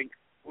you, like,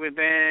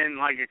 within,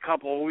 like, a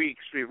couple of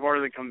weeks before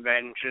the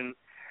convention,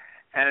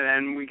 and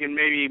then we can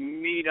maybe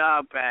meet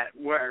up at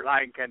where,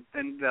 like, at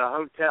the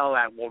hotel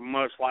that we're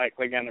most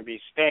likely going to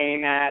be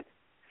staying at,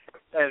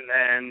 and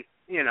then,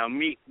 you know,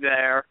 meet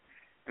there,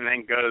 and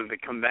then go to the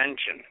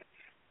convention.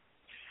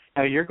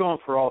 Now, you're going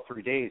for all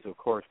 3 days, of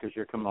course, because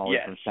you're coming all the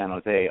way from San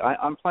Jose.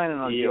 I'm planning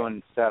on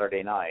doing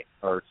Saturday night,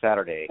 or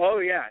Saturday. Oh,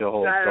 yeah. The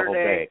whole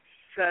day.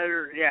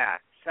 Saturday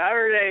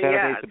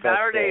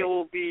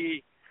will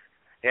be...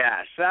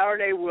 Yeah,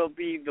 Saturday will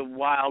be the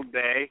wild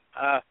day.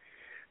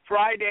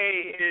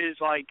 Friday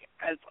is like,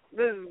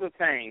 this is the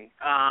thing.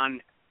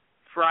 On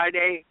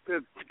Friday,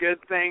 the good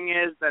thing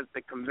is that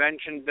the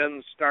convention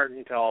doesn't start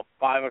until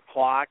 5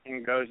 o'clock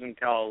and goes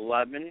until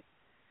 11.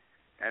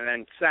 And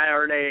then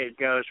Saturday it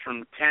goes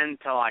from 10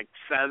 to like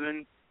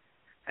 7.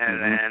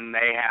 And then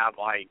they have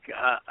like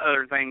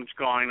other things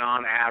going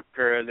on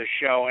after the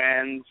show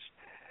ends,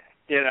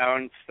 you know,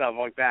 and stuff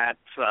like that.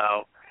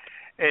 So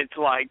it's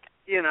like,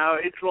 you know,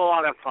 it's a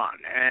lot of fun.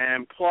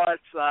 And plus,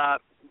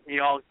 if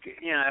you're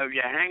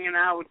hanging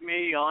out with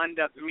me, you'll end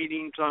up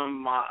meeting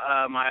some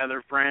of my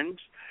other friends,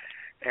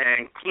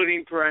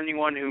 including for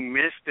anyone who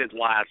missed it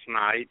last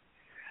night.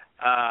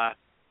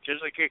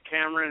 Jessica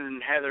Cameron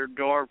and Heather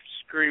Dorf's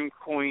Scream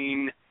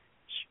Queen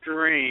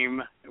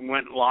stream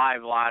went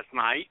live last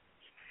night.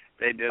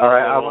 They did. All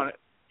right,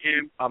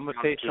 I'm gonna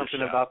say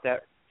something about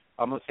that.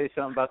 I'm gonna say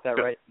something about that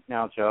right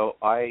now, Joe.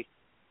 I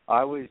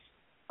was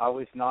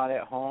not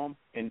at home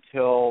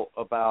until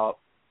about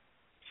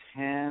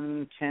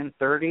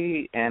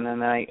 10:30, and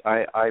then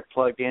I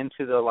plugged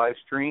into the live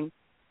stream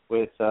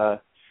with the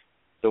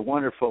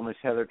wonderful Miss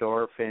Heather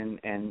Dorf and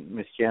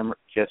Miss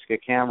Jessica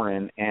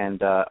Cameron,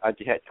 and I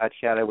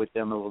chatted with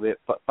them a little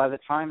bit. But by the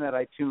time that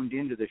I tuned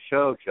into the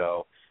show,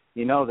 Joe,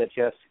 you know that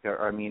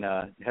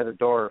Heather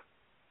Dorf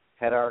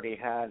had already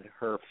had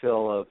her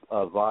fill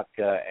of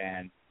vodka,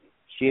 and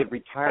she had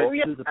retired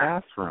to the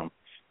bathroom.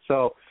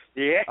 So,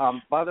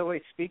 by the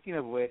way, speaking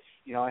of which,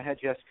 you know, I had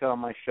Jessica on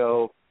my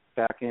show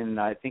back in,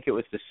 I think it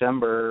was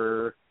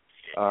December.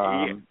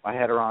 I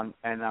had her on,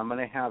 and I'm going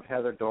to have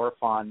Heather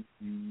Dorf on,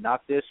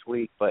 not this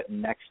week, but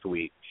next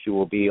week. She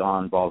will be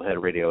on Bald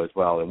Head Radio as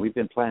well. And we've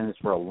been planning this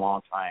for a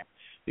long time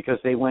because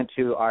they went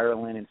to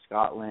Ireland and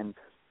Scotland,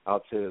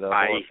 out to the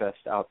Horror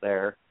Fest out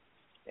there.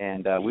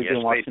 And we've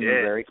been watching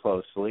them very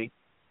closely.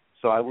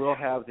 So I will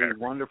have the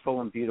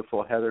wonderful and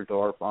beautiful Heather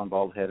Dorf on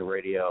Bald Head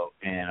Radio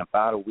in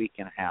about a week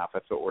and a half.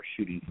 That's what we're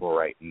shooting for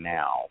right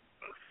now.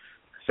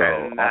 So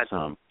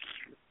awesome.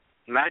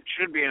 That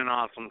should be an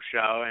awesome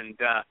show. And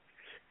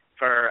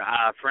for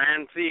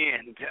Francie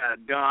and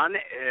Dawn,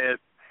 if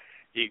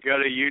you go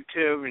to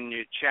YouTube and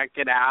you check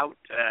it out,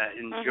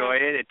 enjoy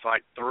it. It's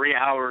like 3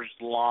 hours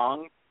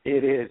long.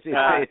 It is.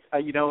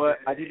 You know what?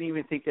 I didn't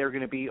even think they were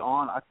going to be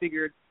on. I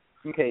figured,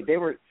 okay, they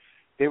were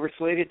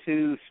slated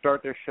to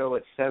start their show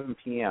at 7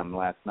 p.m.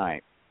 last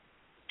night,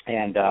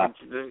 and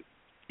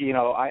you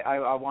know,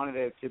 I wanted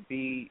it to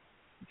be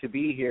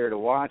here to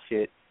watch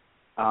it.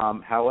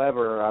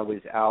 However, I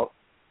was out,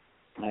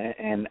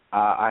 and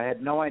I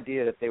had no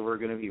idea that they were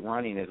going to be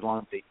running as long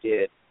as they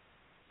did.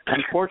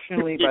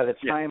 Unfortunately, by the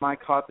time I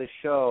caught the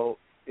show,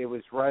 it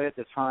was right at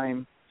the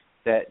time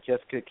that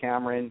Jessica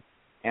Cameron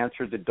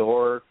answered the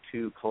door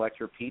to collect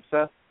her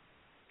pizza,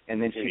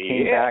 and then she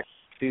came back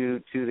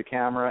to the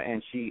camera,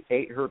 and she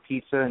ate her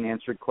pizza and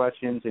answered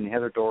questions, and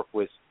Heather Dorf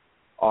was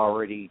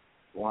already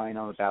lying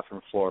on the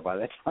bathroom floor by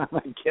that time,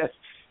 I guess.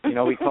 You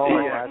know, we call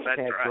it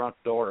hashtag drunk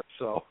door,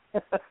 so.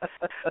 Yeah,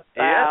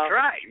 that's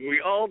right.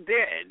 We all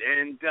did.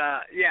 And,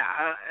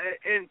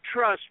 and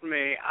trust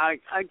me, I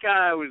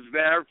was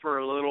there for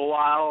a little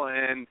while,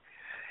 and,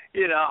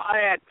 you know, I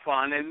had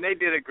fun, and they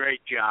did a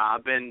great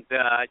job. And,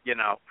 you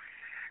know,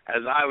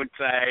 as I would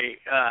say,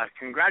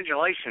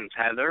 congratulations,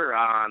 Heather,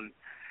 on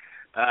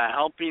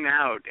helping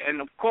out.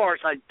 And, of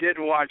course, I did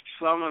watch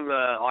some of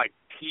the, like,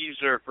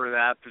 teaser for the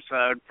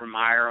episode from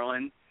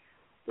Ireland,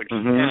 which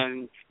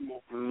and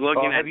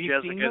looking at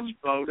Jessica's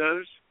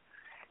photos.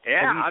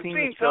 Yeah, I've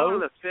seen some of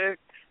the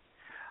pics.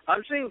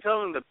 I've seen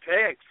some of the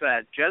pics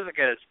that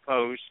Jessica has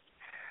posted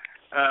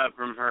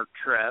from her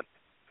trip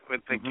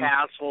with the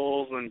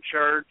castles and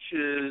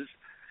churches.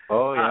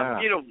 Oh yeah,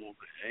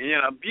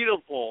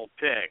 beautiful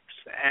pics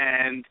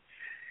and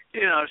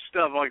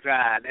stuff like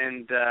that.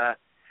 And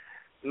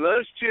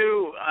those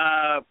two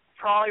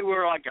probably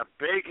were like a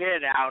big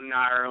hit out in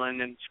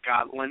Ireland and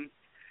Scotland.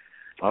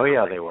 Oh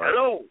yeah, they were.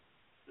 Hello.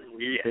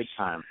 Yes. Big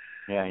time.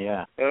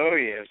 Yeah. Oh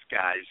yes,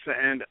 guys.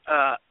 And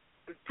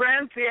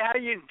Francie, how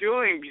you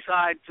doing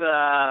besides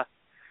that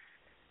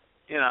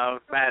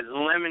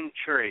lemon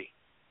tree?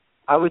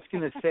 I was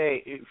going to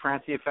say,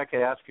 Francie, if I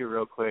could ask you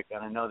real quick,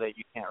 and I know that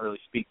you can't really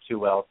speak too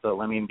well, so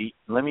let me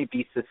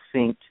be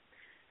succinct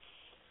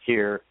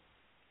here.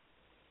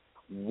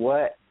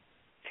 What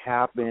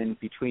happened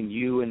between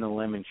you and the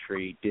lemon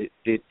tree? Did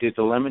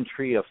the lemon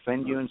tree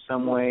offend you in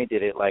some way?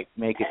 Did it like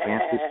make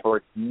advances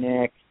towards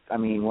Nick? I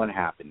mean, what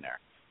happened there?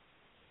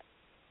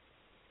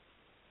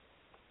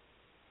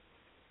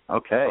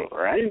 Okay. All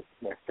right,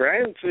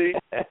 Francie.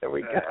 There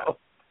we go.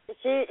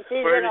 She's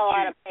in a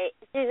lot of pain.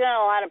 She's in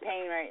a lot of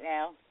pain right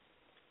now.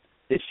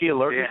 Is she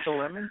allergic to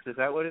lemons? Is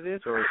that what it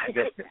is, or is she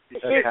just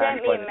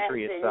attacked by the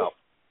tree itself?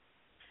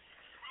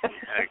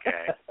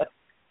 Okay.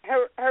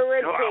 Her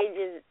rib cage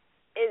is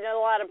in a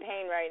lot of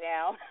pain right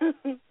now.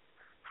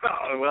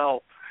 Oh,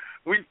 well,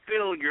 we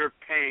feel your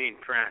pain,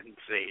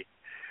 Francie.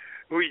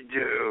 We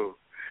do.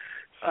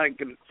 I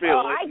can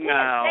feel it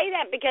now. I can't say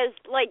that because,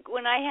 like,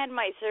 when I had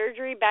my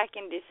surgery back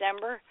in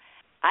December,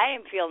 I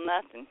didn't feel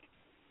nothing.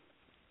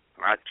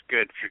 That's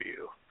good for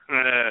you.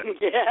 Yeah,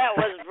 it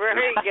was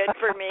very good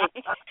for me.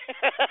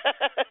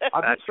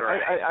 That's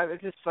right. I was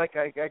just like,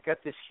 I got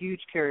this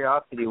huge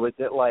curiosity. Was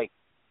it like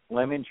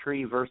Lemon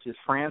Tree versus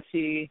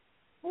Francie?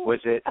 Was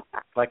it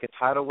like a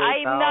tidal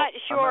wave? I'm not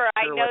sure.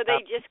 I know they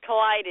just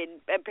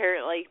collided,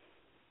 apparently.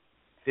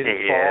 Did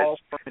it fall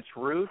from its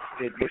roots?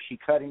 Was she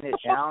cutting it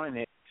down and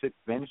it took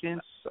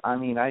vengeance? I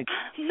mean, I'm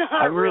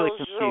really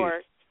confused.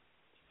 Sure.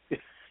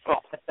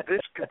 Well,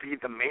 this could be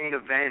the main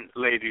event,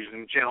 ladies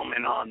and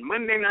gentlemen, on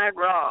Monday Night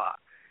Raw.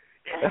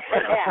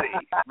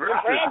 Francie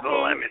versus the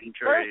Lemon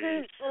Tree.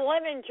 Versus the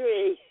Lemon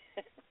Tree.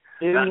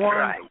 In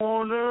one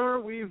corner,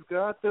 we've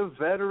got the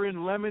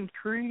veteran Lemon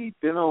Tree,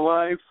 been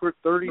alive for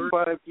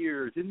 35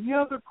 years. In the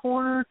other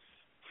corner,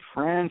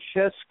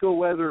 Francesca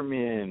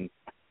Weatherman.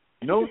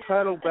 No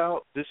title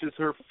bout. This is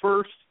her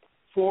first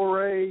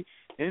foray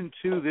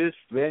into this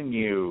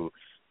venue.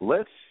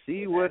 Let's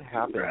see what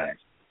happens.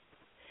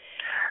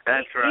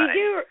 That's right.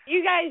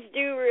 You guys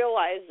do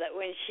realize that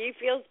when she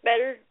feels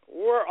better,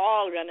 we're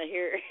all going to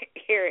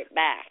hear it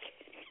back.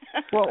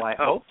 Well, I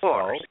hope so.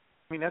 I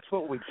mean, that's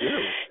what we do.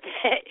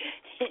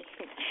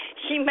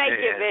 She may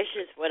get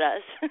vicious with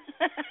us.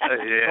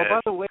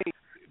 Oh,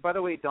 by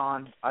the way,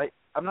 Dawn,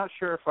 I'm not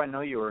sure if I know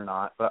you or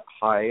not, but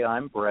hi,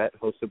 I'm Brett,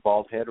 host of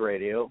Bald Head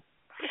Radio.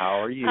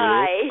 How are you?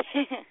 Hi.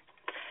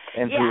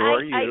 And who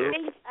are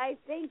you? I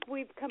think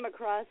we've come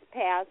across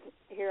paths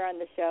here on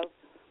the show.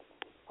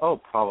 Oh,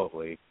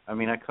 probably. I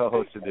mean, I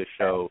co-hosted this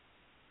show,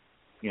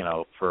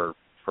 for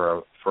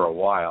a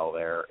while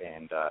there,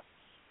 and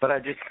but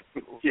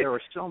there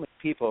were so many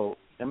people.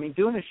 I mean,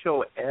 doing a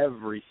show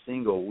every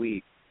single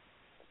week,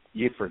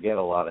 you forget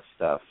a lot of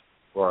stuff,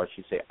 or I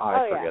should say,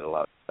 I forget a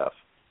lot of stuff.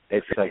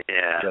 It's like,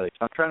 really,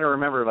 I'm trying to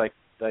remember, like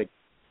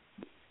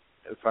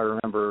if I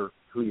remember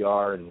who you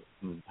are and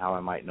how I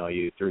might know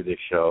you through this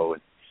show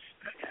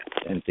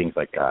and things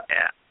like that.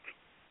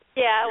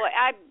 Yeah, well,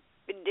 I've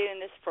been doing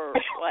this for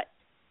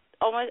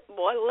a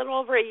little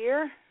over a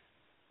year.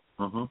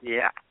 Mm-hmm.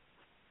 Yeah.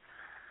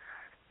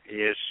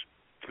 Yes.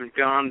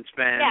 John's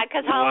been. Yeah,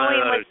 because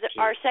Halloween was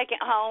our second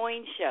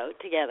Halloween show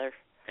together.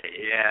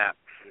 Yeah.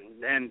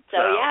 And so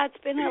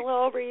it's been a little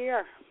over a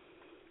year.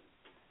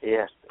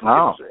 Yes.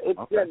 Oh,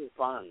 it's been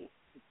fun.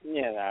 Oh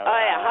yeah,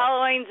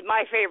 Halloween's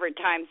my favorite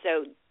time.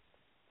 So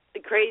the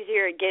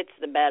crazier it gets,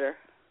 the better.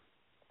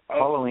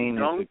 Halloween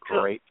is a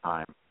great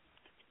time.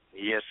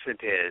 Yes,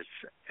 it is.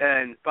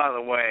 And by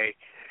the way,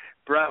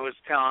 Brett was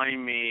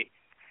telling me,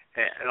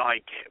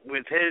 like,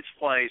 with his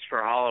place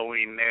for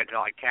Halloween, they'd,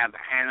 like, have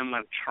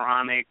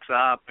animatronics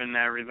up and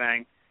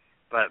everything.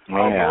 But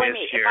believe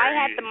me, if I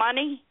had the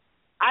money,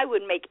 I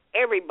would make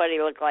everybody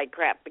look like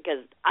crap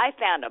because I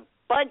found a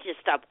bunch of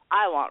stuff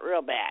I want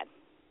real bad.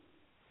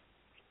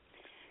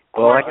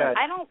 Well,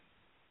 I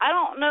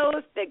don't know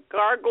if the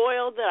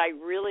gargoyle that I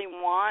really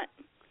want,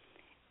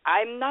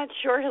 I'm not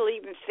sure he'll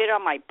even fit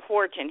on my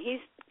porch, and he's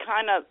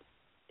kind of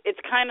it's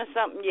kind of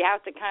something you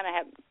have to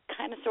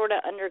kind of sort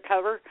of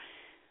undercover.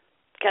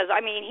 Because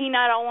I mean, he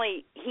not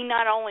only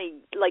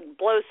like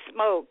blows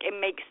smoke and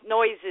makes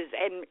noises,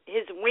 and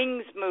his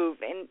wings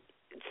move, and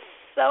it's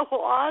so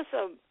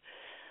awesome.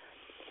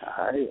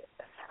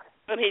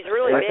 And he's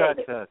really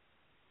big.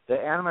 The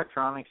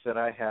animatronics that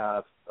I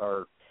have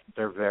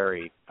they're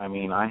varied. I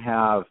mean,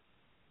 I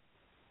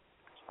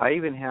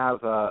even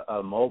have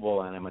a mobile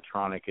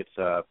animatronic. It's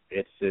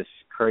this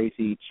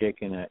crazy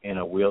chick in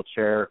a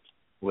wheelchair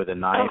with a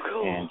knife,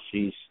 and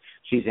she's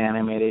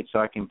animated.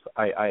 So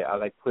I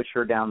like push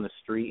her down the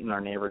street in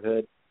our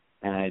neighborhood,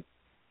 and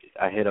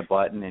I hit a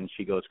button and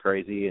she goes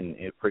crazy and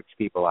it freaks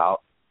people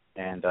out.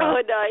 And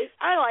nice!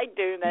 I like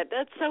doing that.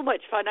 That's so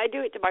much fun. I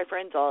do it to my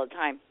friends all the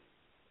time.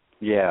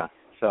 Yeah.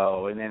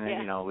 So and then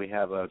we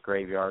have a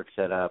graveyard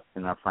set up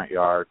in our front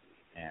yard,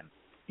 and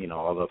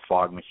all the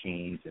fog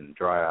machines and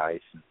dry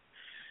ice and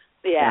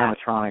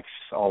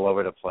animatronics all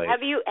over the place.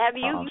 Have you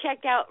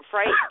checked out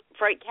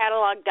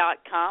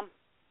frightcatalog.com?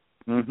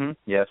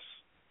 Yes.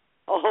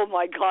 Oh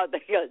my God, they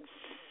got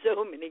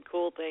so many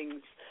cool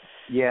things.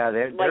 Yeah,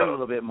 they're a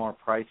little bit more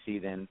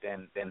pricey than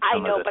some I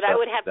know, of the but stuff I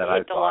would have that to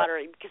hit the bought.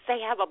 lottery because they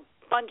have a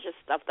bunch of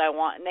stuff that I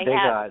want, and they're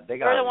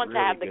the ones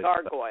really that have the good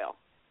gargoyle. Stuff.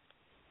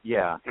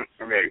 Yeah.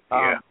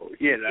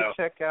 You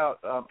check out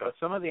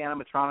some of the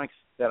animatronics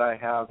that I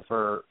have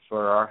for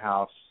our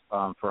house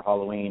for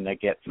Halloween. I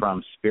get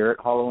from Spirit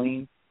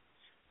Halloween.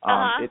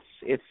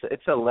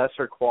 It's a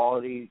lesser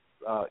quality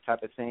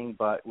type of thing,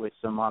 but with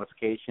some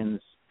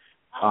modifications.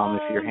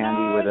 If you're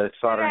handy with a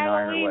soldering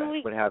iron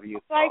or what have you.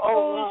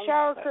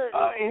 Shower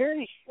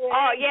curtain.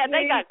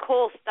 They got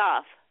cool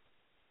stuff.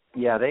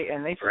 Yeah,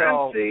 they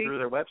sell through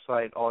their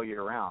website all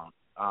year round.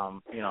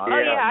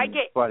 I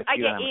get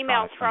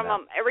emails from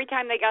them every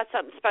time they got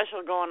something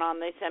special going on.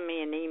 They send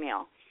me an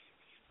email.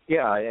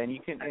 Yeah, and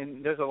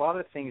there's a lot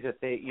of things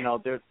that they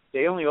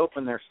only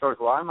open their stores.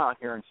 Well, I'm out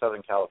here in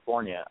Southern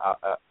California.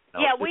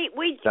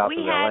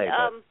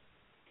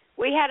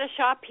 We had a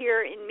shop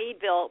here in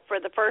Meadville for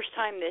the first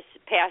time this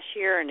past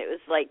year, and it was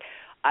like,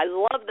 I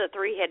love the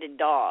three-headed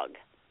dog.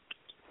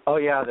 Oh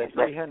yeah, the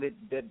three-headed.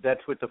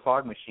 That's with the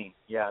fog machine.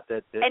 Yeah,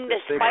 and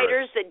the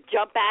spiders that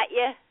jump at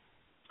you.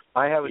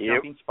 I have a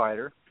jumping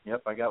spider.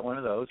 Yep, I got one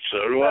of those.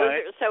 So do I. Those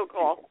are so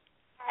cool.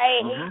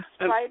 I hate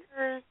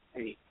spiders.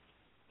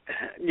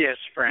 Yes,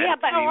 friend. Yeah,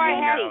 but I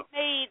have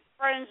made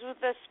friends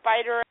with a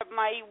spider at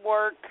my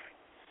work.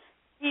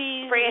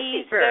 He's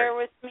there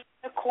with me in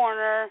the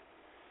corner,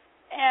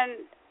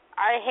 and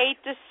I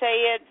hate to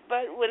say it,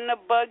 but when the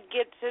bug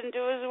gets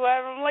into his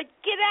web, I'm like,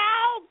 get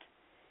out!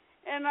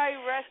 And I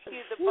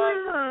rescue the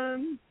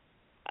bug.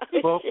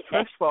 Well,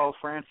 first of all,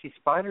 Francie,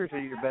 spiders are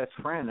your best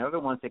friend. They're the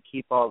ones that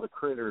keep all the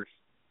critters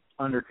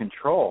under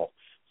control.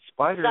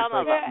 Spiders,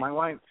 my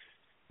wife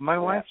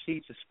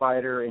sees a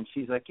spider and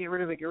she's like, get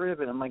rid of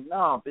it. I'm like,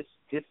 no, this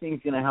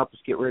thing's going to help us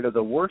get rid of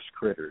the worst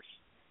critters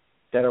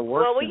that are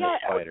worse than the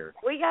spider.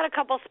 We got a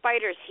couple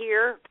spiders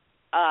here.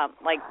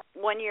 Like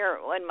 1 year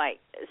when my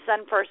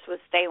son first was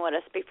staying with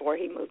us before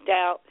he moved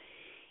out,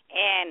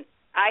 and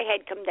I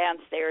had come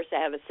downstairs to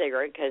have a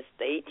cigarette because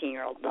the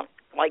 18-year-old don't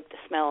like the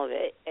smell of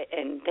it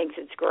and thinks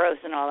it's gross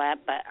and all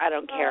that, but I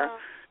don't care.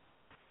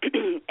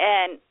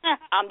 And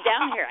I'm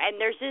down here,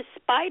 and there's this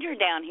spider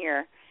down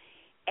here,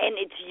 and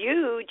it's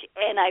huge,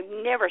 and I've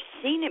never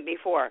seen it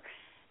before.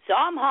 So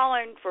I'm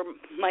hollering for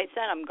my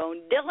son. I'm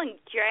going, Dylan,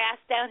 get your ass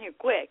down here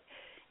quick.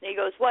 And he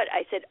goes, what?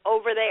 I said,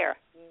 over there.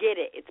 Get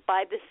it. It's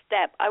by the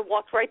step. I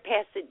walked right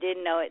past it,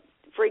 didn't know it.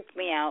 Freaked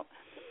me out.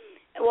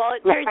 Well,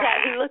 it turns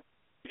out he looked,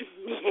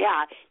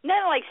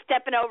 not like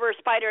stepping over a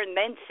spider and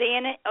then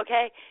seeing it,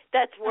 okay?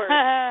 That's worse.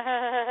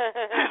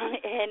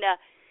 And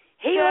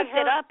he looked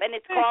it up, and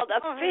it's called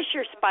a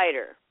Fisher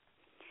spider.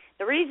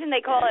 The reason they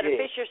call it a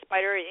Fisher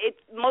spider,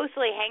 it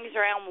mostly hangs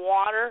around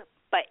water,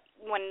 but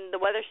when the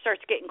weather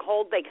starts getting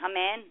cold, they come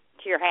in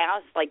to your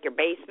house, like your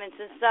basements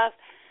and stuff.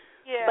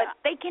 Yeah. But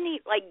they can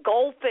eat like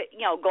goldfish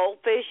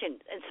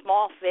and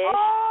small fish.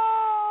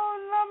 Oh,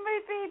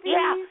 lovely babies.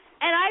 Yeah.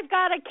 And I've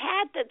got a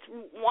cat that's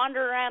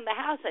wandering around the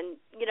house, and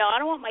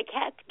I don't want my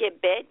cat to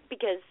get bit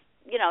because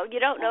you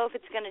don't know if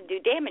it's going to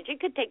do damage.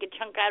 It could take a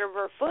chunk out of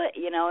her foot,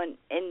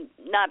 and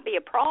not be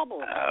a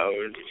problem. Oh.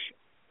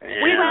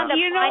 Yeah. We wound up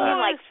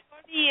finding what's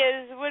funny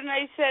is when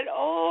I said,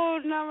 "Oh,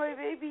 not my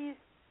babies,"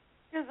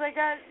 because I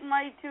got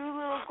my two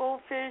little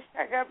goldfish.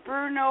 I got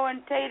Bruno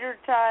and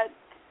Tater Tot.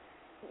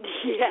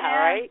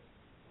 Yeah, right.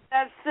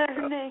 That's their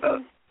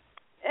names.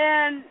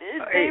 And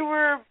they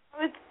were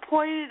both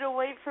pointed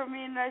away from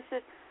me, and I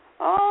said,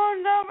 "Oh,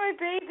 not my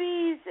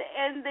babies!"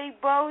 And they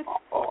both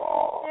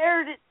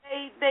stared at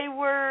me. They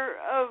were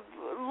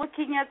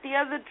looking at the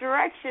other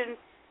direction,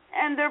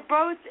 and they're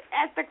both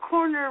at the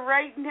corner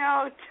right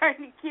now trying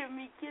to give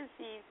me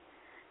kissies.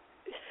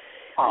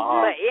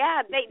 But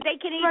yeah, they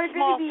can eat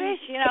small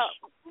fish.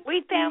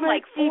 We found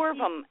like 4 of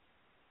them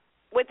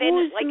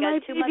within like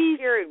a 2-month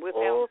period. We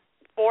found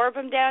 4 of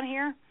them down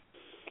here.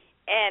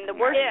 And the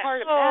worst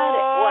part about it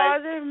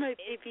was they're my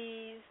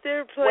babies.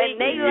 They're when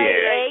they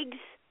lay eggs.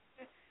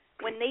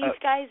 When these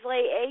guys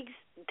lay eggs,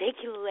 they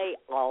can lay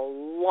a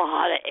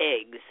lot of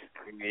eggs.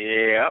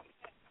 Yep.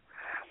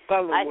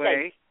 By the way,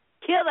 say,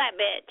 kill that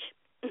bitch.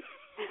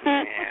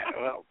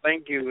 Yeah, well,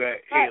 thank you,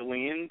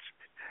 aliens.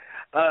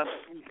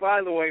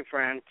 By the way,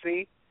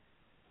 Francie,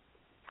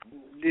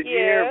 did you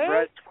hear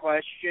Brett's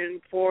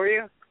question for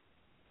you?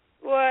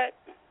 What?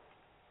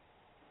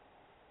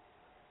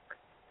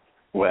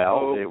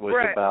 Well, it was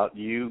Brett. About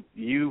you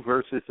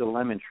versus the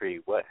lemon tree.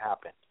 What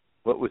happened?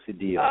 What was the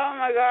deal? Oh,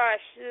 my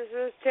gosh, this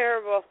is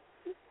terrible.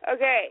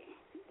 Okay,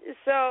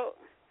 so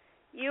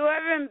you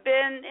haven't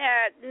been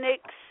at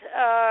Nick's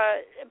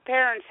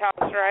parents'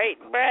 house, right,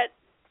 Brett?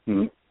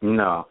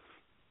 No.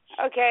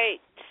 Okay,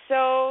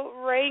 so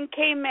rain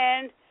came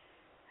in.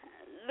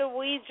 The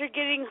weeds are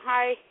getting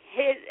high.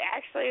 It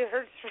actually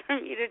hurts for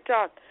me to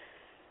talk.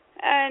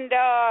 And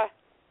I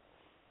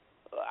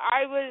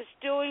was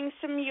doing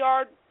some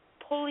yard,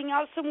 pulling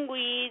out some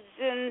weeds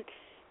and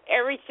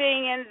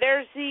everything. And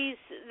there's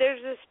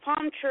this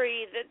palm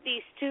tree that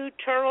these two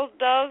turtle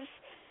doves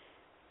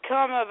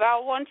come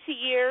about once a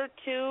year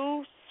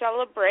to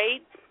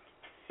celebrate.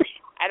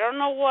 I don't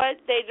know what.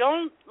 They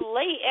don't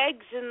lay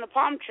eggs in the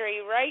palm tree,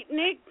 right,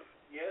 Nick?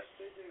 Yes,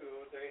 they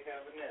do. They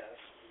have a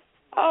nest.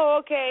 Oh,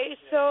 okay.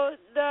 So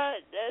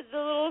the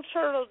little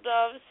turtle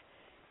doves,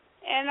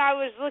 and I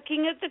was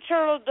looking at the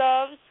turtle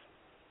doves,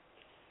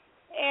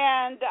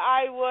 and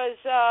I was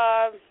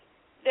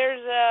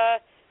there's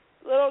a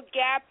little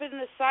gap in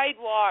the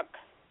sidewalk,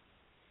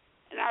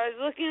 and I was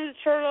looking at the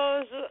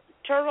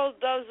turtle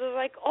doves. I was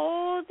like,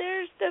 oh,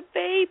 there's the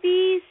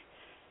babies.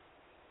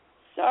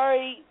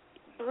 Sorry,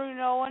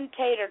 Bruno and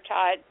Tater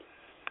Tot.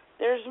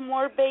 There's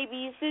more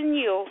babies than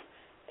you.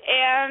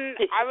 And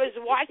I was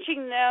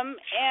watching them,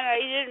 and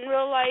I didn't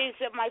realize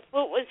that my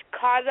foot was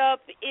caught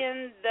up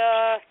in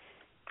the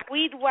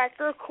weed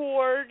whacker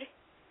cord,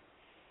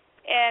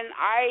 and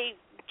I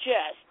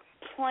just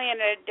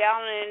planted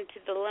down into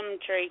the lemon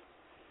tree.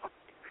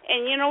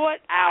 And you know what?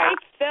 I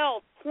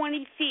fell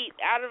 20 feet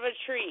out of a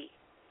tree.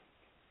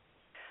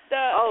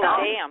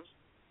 Damn.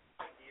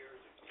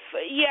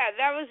 Yeah,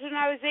 that was when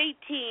I was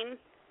 18.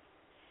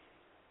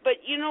 But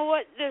you know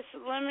what? This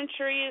lemon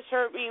tree has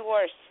hurt me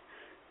worse.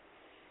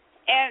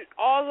 And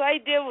all I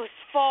did was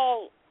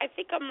fall. I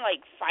think I'm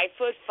like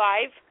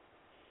 5'5",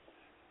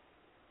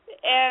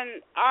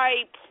 and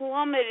I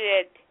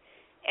plummeted.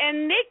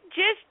 And Nick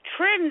just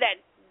trimmed that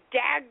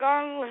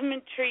daggone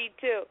lemon tree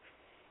too.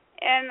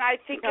 And I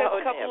think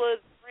a couple of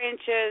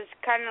branches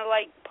kind of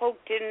like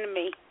poked into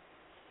me.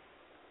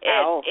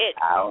 Ouch.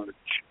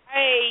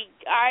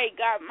 I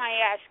got my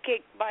ass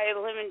kicked by a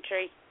lemon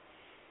tree.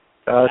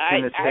 I was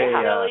going to say,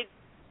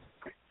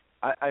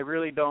 I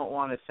really don't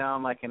want to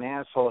sound like an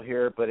asshole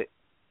here, but it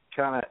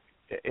kind of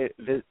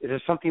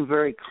there's something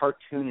very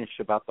cartoonish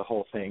about the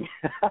whole thing.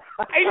 I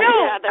know.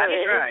 Yeah,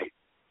 that's right.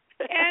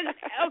 And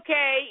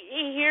okay,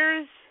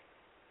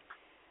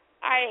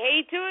 I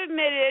hate to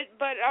admit it,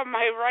 but on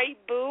my right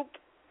boob,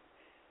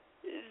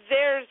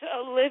 there's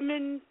a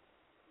lemon-sized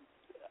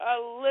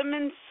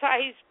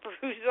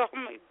bruise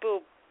on my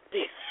boob.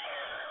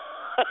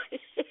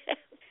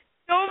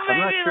 Don't make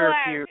me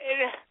laugh.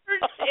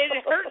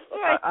 It hurts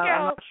like hell.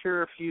 I'm not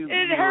sure if you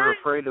were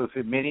afraid of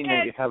admitting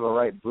that you have a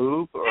right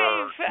boob, or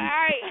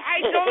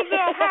I don't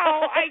know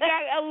how I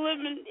got a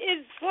lemon.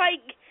 It's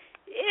like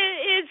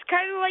it's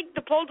kind of like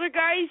the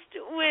poltergeist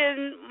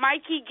when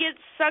Mikey gets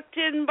sucked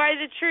in by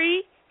the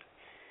tree.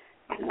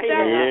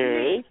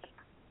 Yeah.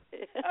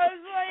 I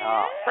was like,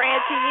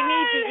 Francie, you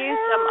need to use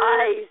some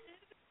ice.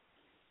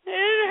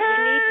 It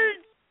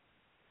hurts.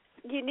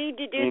 You need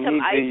to do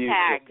some ice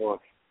packs.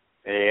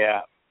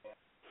 Yeah.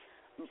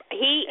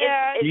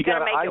 He's going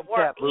to make it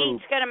worse.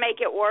 He's going to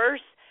make it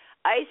worse.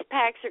 Ice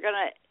packs are going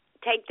to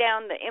take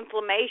down the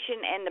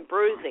inflammation and the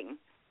bruising.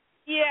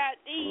 Yeah.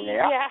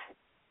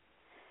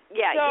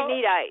 Yeah, so, you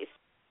need ice.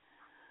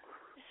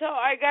 So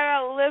I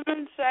got a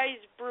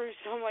lemon-sized bruise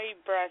on my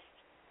breast.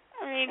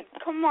 I mean,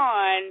 come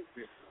on.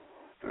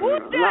 Who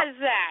does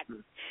that?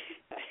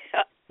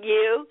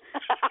 You.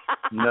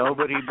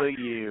 Nobody but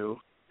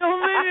you.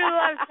 Nobody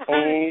loves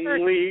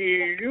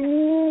Only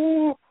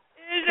you.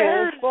 It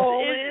hurts. It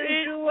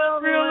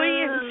really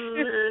is.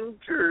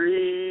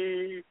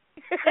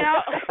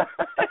 Now,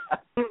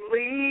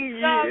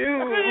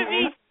 I'm going to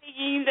be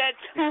singing that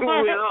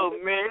tomorrow.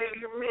 will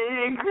make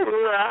me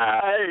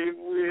cry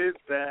with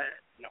that.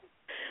 No.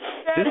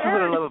 This is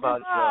what I love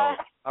about Joe.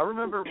 I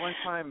remember one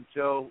time,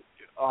 Joe,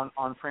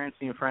 on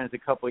Francie and Friends a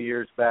couple of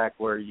years back,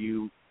 where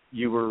you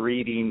were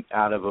reading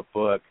out of a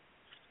book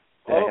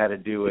that had to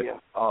do with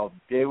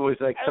it was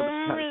like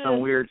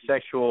some weird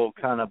sexual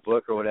kind of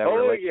book or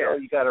whatever.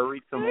 You got to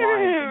read some lines. I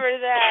remember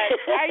that.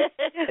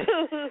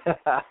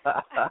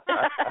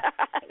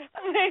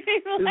 This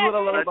is what I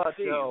love about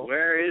Joe.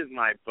 Where is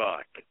my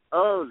book?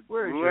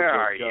 Where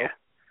are you?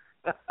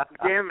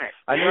 Damn it!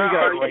 I know you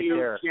got it right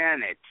there.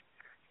 Janet.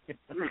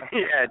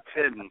 Yeah, it's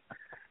hidden.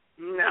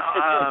 No,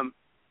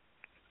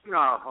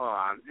 hold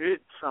on.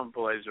 It's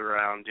someplace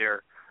around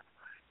here.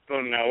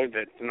 Oh no,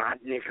 that's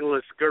not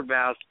Nicholas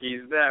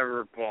Grabowski's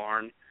Never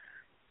Born.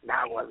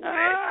 That wasn't it.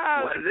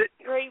 Was it?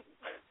 Great.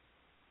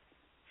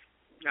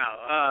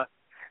 No,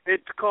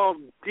 it's called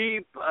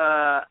Deep.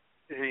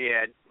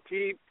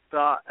 Deep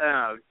Thought.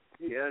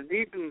 Deep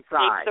Inside.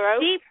 Deep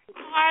Throat. Deep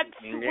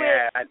Thoughts.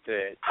 Yeah, that's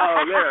it.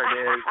 Oh, there it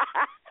is.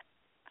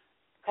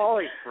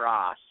 Holy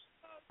Frost.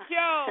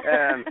 Joe,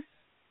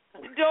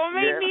 don't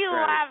make me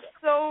laugh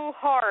so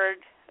hard.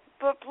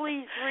 But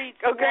please read.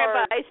 Go grab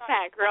an ice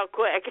pack real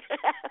quick.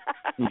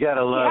 You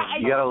gotta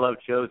love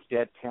Joe's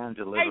deadpan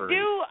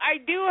delivery. I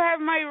do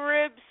have my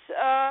ribs.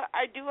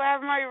 I do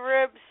have my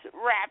ribs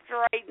wrapped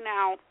right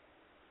now.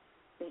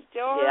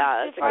 Still,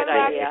 yeah, that's a good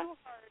idea.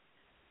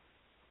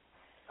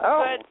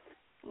 But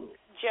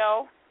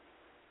Joe,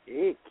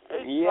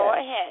 go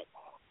ahead.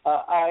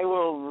 I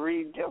will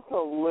read just a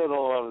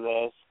little of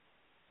this.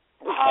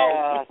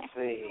 Let's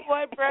see.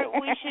 What, Brett?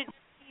 We should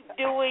keep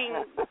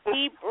doing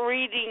deep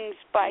readings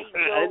by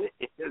Joe.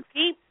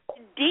 Deep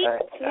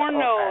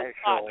porno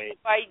thoughts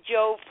by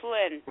Joe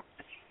Flynn.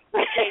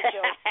 Okay,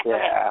 Joe.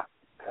 Yeah,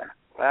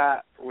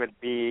 that would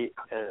be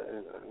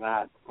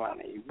not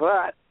funny,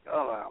 but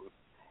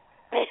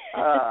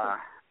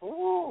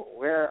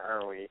where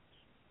are we?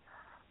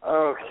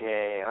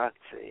 Okay, let's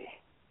see.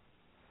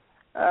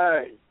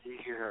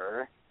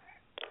 Sure.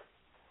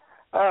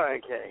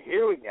 Okay,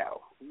 here we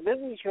go. This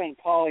is from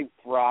Polly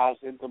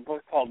Frost. It's a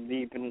book called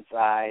Deep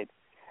Inside.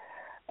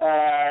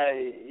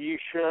 You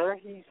sure?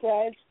 He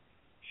says.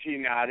 She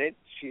nodded.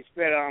 She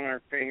spit on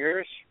her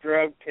finger,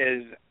 stroked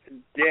his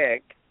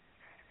dick.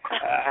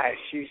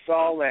 She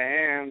saw the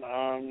hand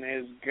on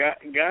his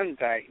gun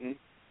tighten.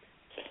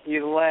 He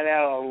let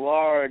out a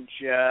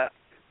large,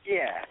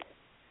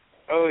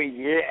 oh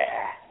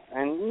yeah,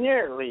 and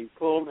nearly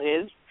pulled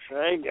his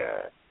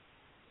trigger.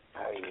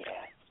 Oh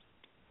yeah.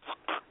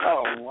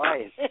 Oh, why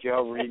is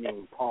Joe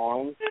reading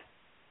poems?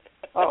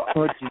 Oh,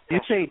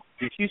 did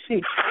you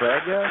say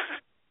trigger?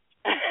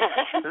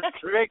 The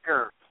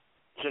trigger.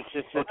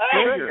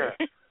 Trigger.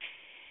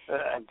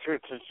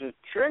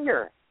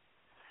 Trigger.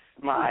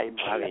 My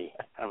buddy.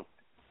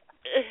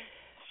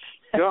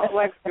 Don't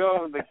let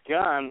go of the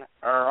gun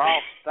or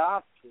I'll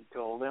stop, he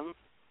told him.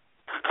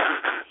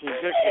 He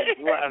took his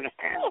left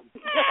hand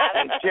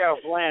and Joe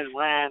Flynn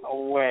ran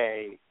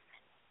away.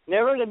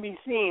 Never to be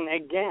seen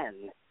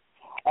again.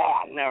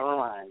 Oh, never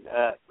mind.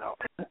 No.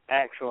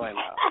 Actually,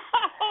 no.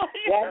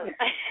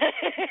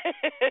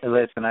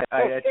 Listen,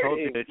 I told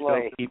you that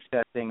Joe keeps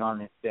that thing on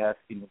his desk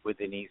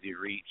within easy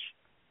reach.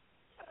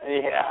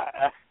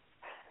 Yeah.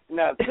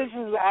 No, this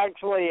is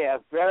actually a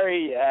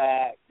very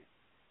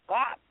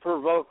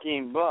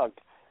thought-provoking book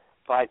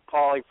by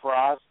Polly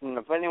Frost, and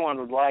if anyone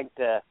would like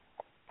to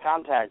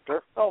contact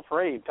her, feel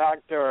free.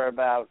 Talk to her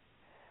about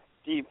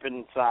Deep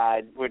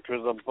Inside, which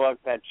was a book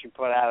that she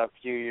put out a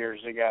few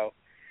years ago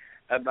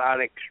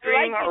about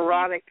extreme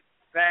erotic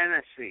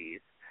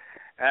fantasies.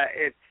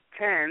 It's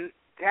 10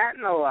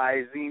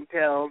 tantalizing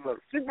tales of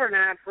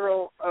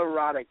supernatural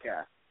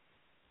erotica.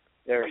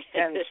 There's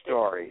 10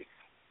 stories,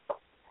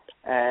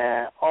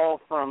 all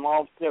from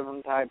all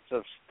different types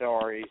of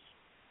stories.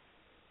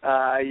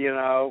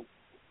 It's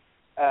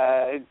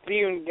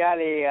even got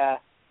a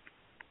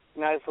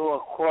nice little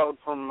quote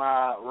from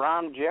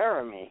Ron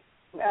Jeremy.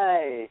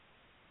 Hey.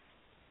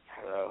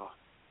 So,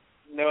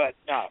 no.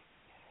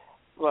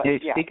 But, hey,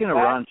 speaking of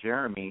Ron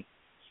Jeremy,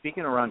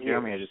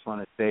 I just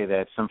want to say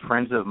that some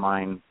friends of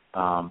mine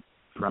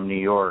from New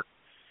York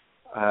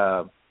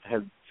have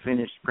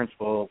finished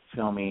principal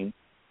filming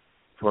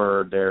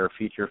for their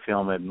feature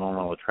film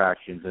Abnormal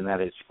Attractions, and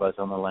that is Fuzz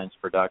on the Lens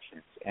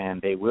Productions.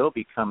 And they will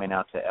be coming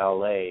out to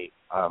L.A.,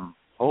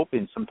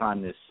 hoping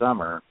sometime this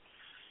summer.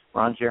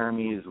 Ron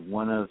Jeremy is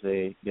one of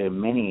the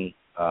many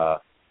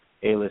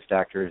A-list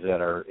actors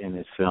that are in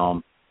this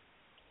film.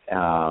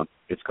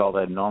 It's called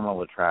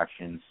Abnormal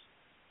Attractions,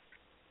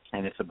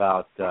 and it's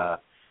about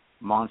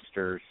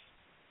monsters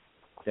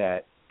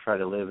that try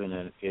to live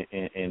in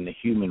the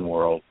human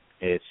world.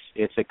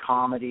 It's a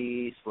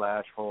comedy /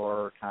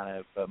 horror, kind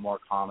of, but more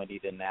comedy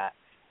than that.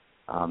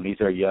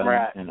 These are young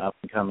and up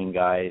and coming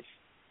guys.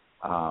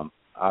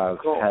 I've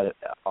had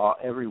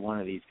every one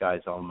of these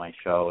guys on my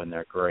show, and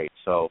they're great.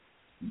 So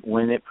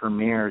when it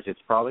premieres,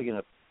 it's probably going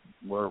to.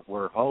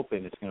 We're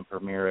hoping it's going to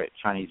premiere at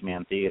Chinese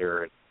Man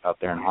Theater out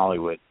there in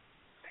Hollywood,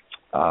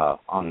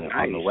 on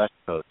the West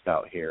Coast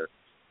out here,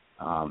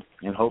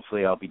 and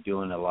hopefully I'll be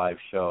doing a live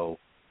show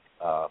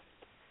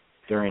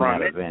during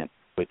that event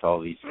with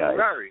all these guys.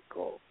 Very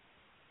cool.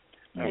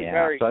 Yeah.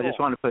 Very so cool. I just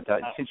want to put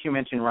that, since you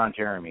mentioned Ron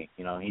Jeremy,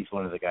 he's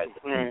one of the guys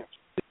that made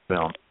this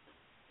film.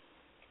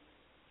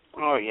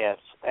 Oh yes,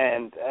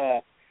 and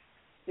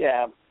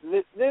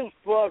this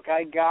book,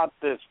 I got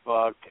this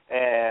book,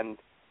 and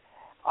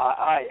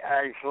I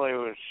actually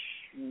was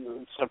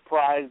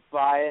surprised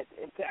by it.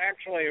 It's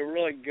actually a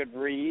really good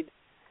read,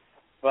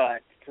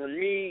 but for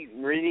me,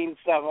 reading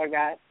stuff like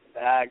that,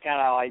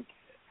 kind of like,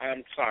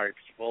 I'm sorry,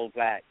 suppose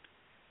that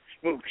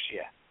spooks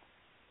you.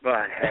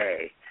 But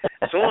hey,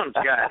 someone's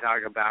got to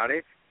talk about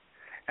it.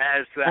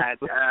 As that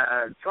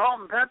Salt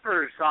and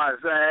Pepper saw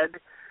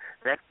said,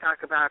 let's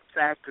talk about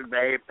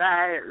Saturday.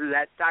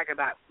 Let's talk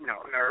about,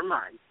 no, never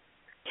mind.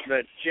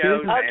 the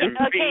shows and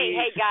okay,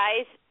 hey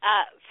guys,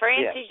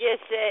 Francie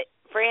just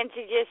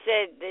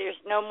said there's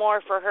no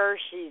more for her.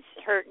 She's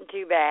hurting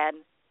too bad.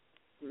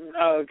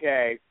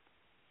 Okay.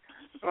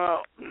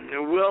 Well,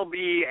 we'll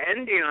be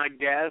ending, I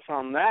guess,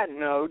 on that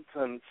note,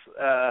 since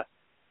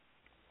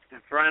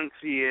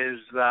Francie is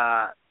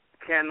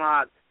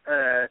cannot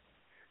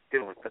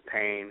deal with the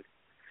pain,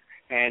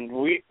 and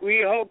we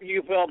hope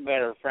you feel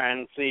better,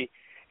 Francie.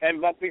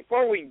 But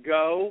before we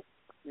go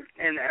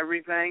and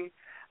everything,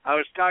 I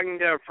was talking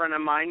to a friend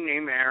of mine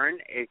named Aaron,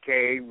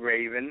 a.k.a.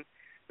 Raven,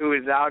 who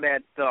is out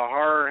at the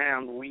Horror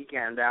Hound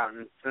weekend out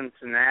in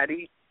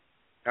Cincinnati,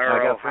 or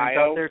I got Ohio. friends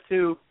out there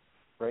too,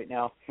 right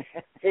now.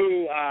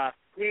 Who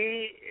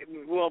he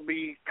will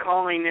be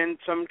calling in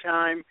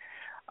sometime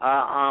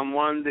on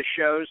one of the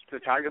shows to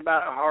talk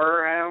about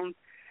Horror Hound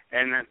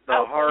and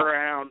the Horror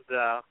Hound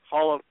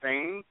Hall of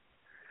Fame,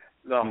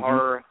 the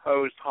Horror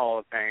Host Hall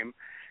of Fame,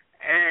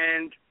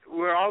 and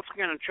we're also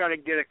going to try to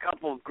get a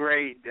couple of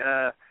great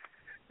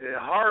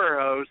horror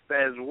hosts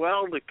as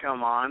well to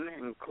come on,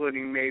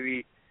 including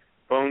maybe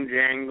Bone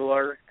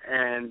Jangler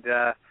and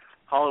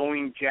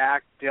Halloween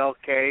Jack, Del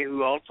K,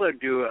 who also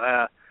do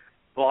a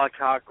Blog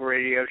Talk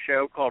radio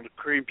show called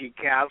Creepy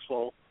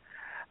Castle,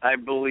 I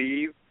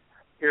believe,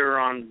 here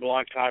on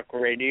Blog Talk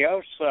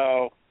Radio.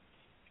 So,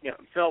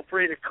 feel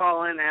free to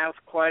call in, ask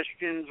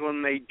questions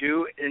when they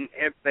do, and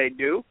if they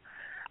do.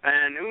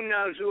 And who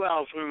knows who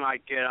else we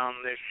might get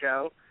on this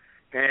show.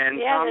 And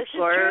Tom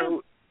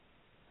Sawyer,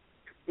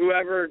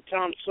 whoever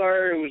Tom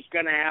Sawyer was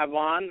going to have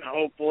on,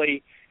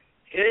 hopefully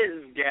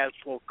his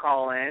guests will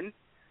call in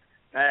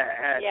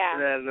at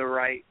the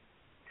right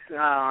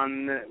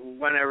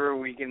whenever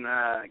we can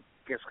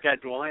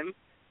schedule him,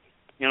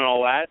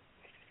 all that.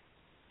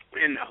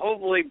 And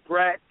hopefully,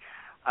 Brett,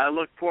 I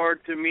look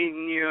forward to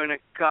meeting you in a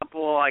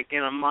couple,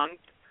 in a month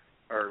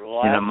or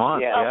less. In a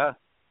month, yeah.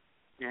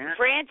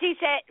 Francie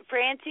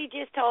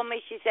just told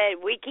me, she said,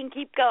 we can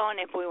keep going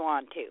if we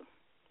want to.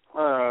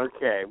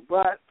 Okay,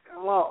 but,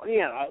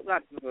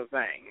 that's the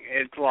thing.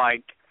 It's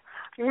like,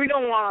 we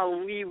don't want to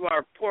leave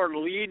our poor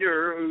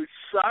leader who's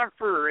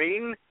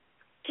suffering.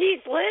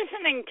 She's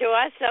listening to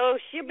us, so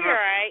she'll be all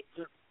right.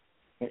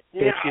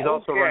 Yeah, she's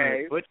also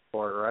running the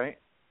switchboard, right?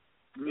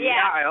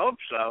 Yeah, I hope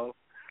so.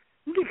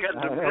 Because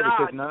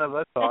none of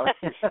us are.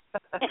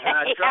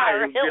 That's right.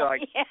 Really? Be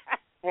like,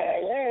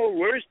 oh,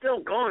 we're still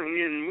going,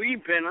 and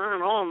we've been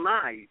on all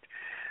night.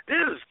 This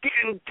is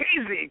getting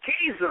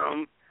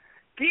Kasem.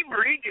 Keep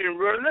reaching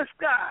for the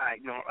sky.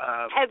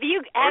 Have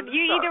you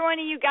either one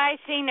of you guys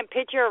seen a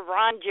picture of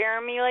Ron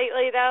Jeremy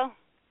lately, though?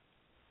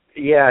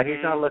 Yeah,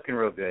 he's not looking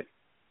real good.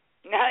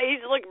 No,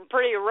 he's looking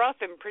pretty rough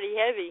and pretty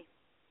heavy.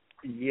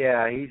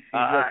 Yeah, he's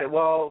looking,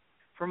 well,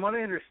 from what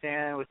I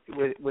understand,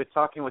 with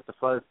talking with the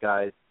Fuzz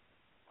guys,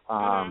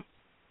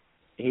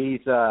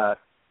 he's not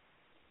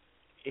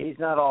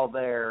all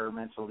there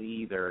mentally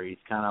either. He's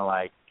kind of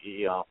like,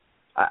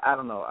 I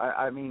don't know.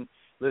 I mean,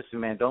 listen,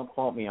 man, don't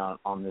quote me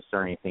on this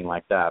or anything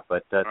like that,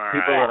 but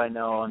people that I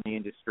know in the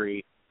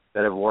industry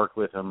that have worked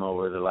with him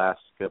over the last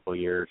couple of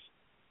years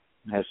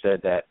have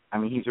said that, I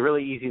mean, he's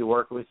really easy to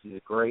work with. He's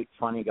a great,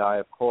 funny guy,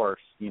 of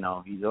course. He's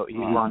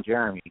Ron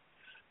Jeremy.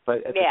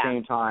 But at the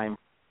same time,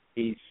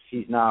 he's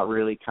not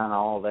really kind of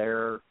all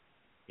there.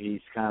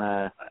 He's kind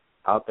of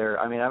out there.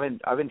 I mean,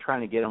 I've been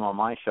trying to get him on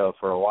my show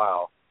for a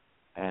while,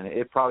 and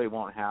it probably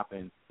won't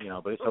happen,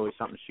 but it's always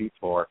something to shoot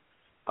for.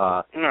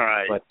 All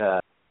right. But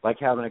like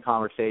having a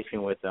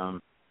conversation with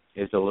him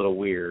is a little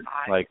weird.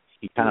 Like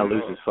he kind of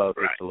loses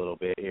focus a little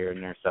bit here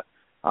and there. So,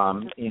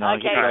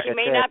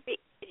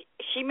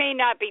 she may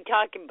not be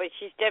talking, but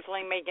she's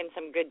definitely making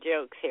some good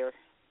jokes here.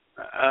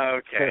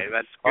 Okay,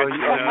 that's good to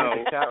know.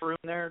 In the chat room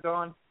there,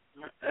 Dawn?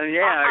 Are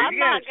you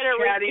guys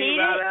chatting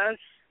about us?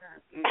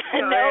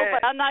 No,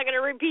 but I'm not going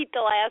to repeat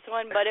the last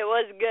one, but it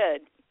was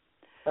good.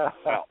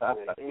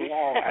 We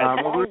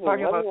were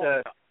talking about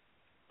the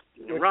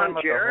Ron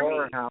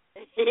Jeremy.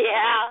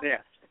 Yeah.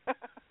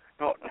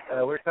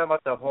 We're talking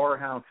about the Horror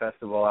Hound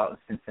Festival out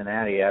in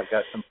Cincinnati. I've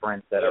got some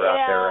friends that are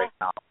out there right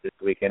now this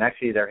weekend.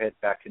 Actually, they're headed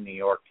back to New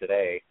York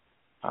today,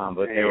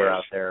 but they were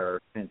out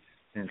there since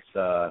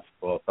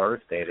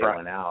Thursday. They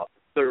went out.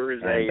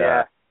 Thursday,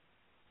 and,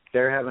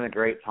 they're having a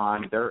great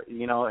time. They're,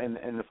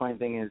 and the funny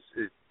thing is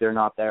they're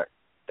not there.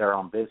 They're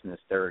on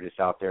business. They're just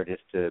out there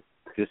just to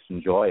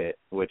enjoy it,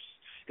 which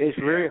is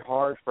really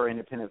hard for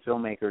independent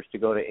filmmakers to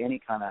go to any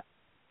kind of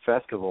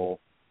festival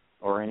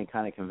or any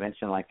kind of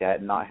convention like that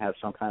and not have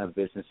some kind of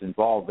business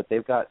involved. But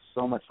they've got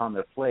so much on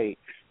their plate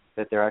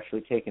that they're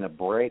actually taking a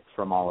break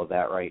from all of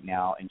that right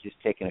now and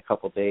just taking a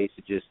couple of days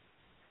to just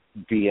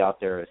be out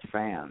there as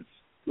fans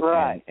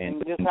and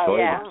enjoy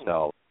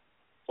themselves.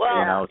 Well, so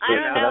I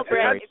don't know,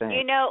 Brett,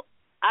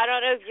 I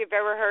don't know if you've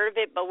ever heard of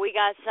it, but we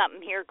got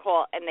something here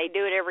called, and they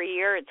do it every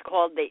year, it's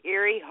called the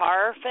Erie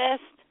Horror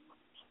Fest.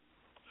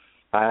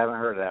 I haven't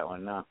heard of that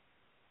one, no.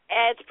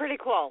 It's pretty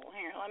cool.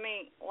 Here, let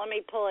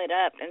me pull it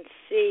up and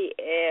see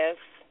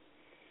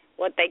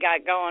what they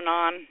got going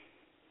on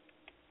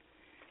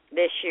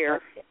this year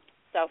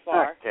so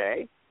far.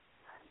 Okay.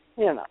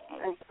 You know,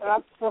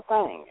 that's the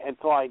thing.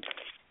 It's like.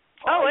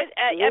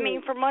 I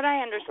mean, from what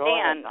I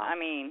understand, I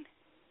mean,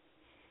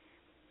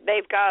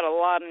 they've got a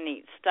lot of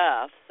neat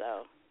stuff.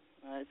 So,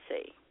 let's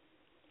see.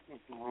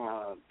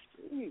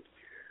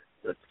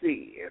 Let's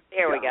see.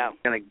 Here we go.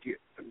 Gonna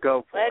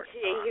go for Let's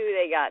see who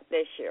they got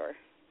this year.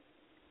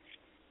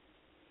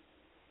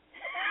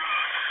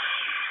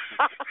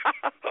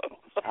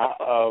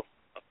 Uh-oh.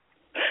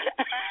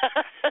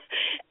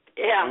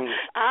 Yeah,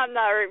 I'm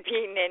not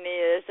repeating any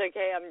of this,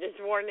 okay? I'm just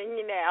warning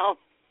you now.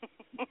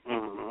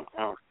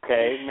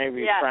 Okay,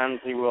 maybe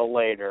Frenzy will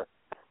later.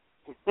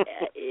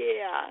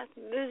 Yeah,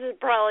 this is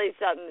probably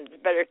something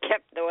that's better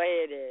kept the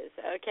way it is.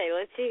 Okay,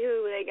 let's see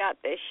who they got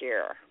this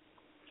year.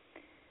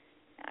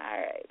 All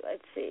right,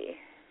 let's see.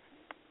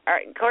 All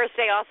right, of course,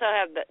 they also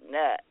have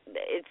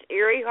it's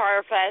Erie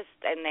Horror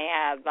Fest, and they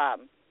have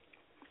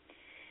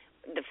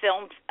the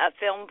film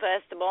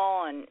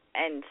festival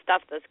and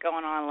stuff that's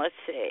going on. Let's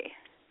see.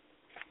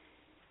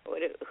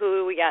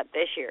 Who we got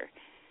this year?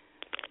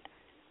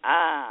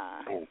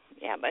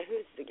 Yeah, but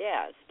who's the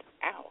guest?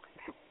 Ow.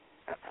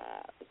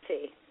 Let's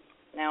see.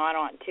 No, I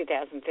don't want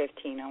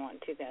 2015. I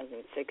want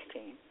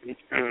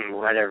 2016.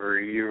 Whatever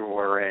you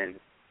were in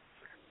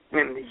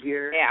the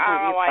year. Yeah, I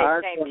don't know why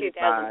you're saying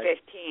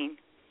 2015.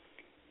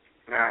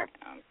 All right.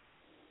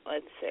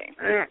 Let's see.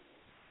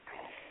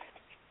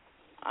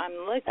 I'm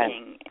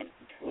looking.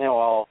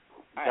 All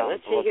right,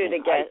 let's see who the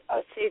guest.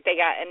 Let's see if they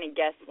got any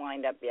guests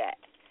lined up yet.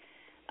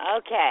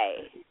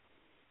 Okay.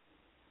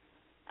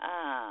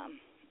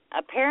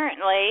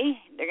 Apparently,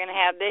 they're going to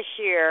have this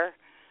year.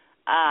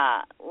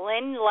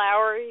 Lynn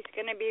Lowry's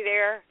going to be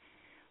there.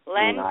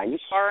 Len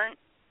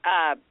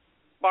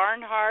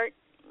Barnhart,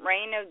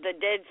 Reign of the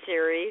Dead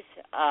series.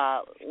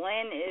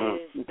 Lynn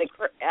is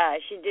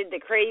she did the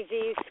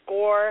Crazy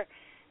Score,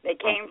 They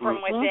Came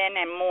From Within,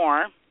 and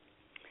more.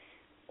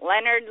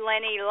 Leonard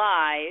Lenny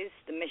Lies,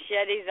 the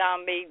Machete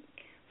Zombie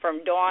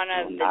from Dawn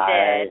of the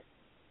Dead.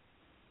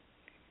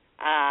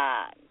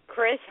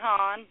 Chris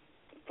Hahn,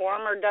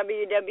 former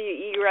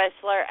WWE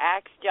wrestler,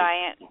 Axe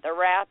Giant, The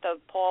Wrath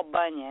of Paul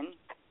Bunyan,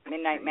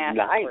 Midnight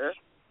Massacre.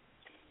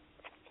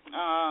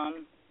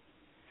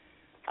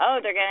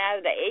 They're going to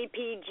have the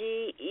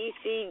APG,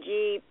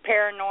 ECG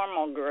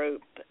Paranormal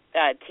Group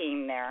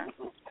team there.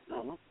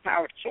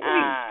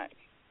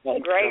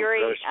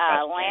 Gregory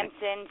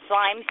Lamson,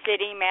 Slime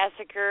City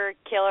Massacre,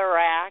 Killer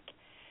Rack.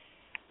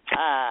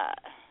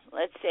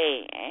 Let's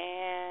see.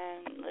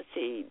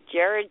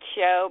 Jared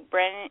Show,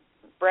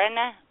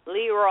 Brenna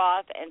Lee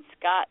Roth, and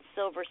Scott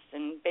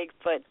Silverstone,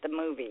 Bigfoot the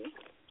movie.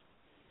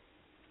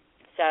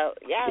 So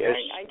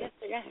I guess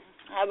they're gonna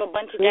have a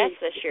bunch of guests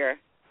this year.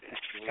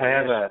 I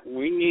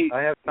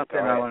have something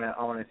I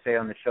want to say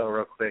on the show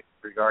real quick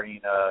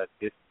regarding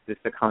this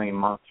upcoming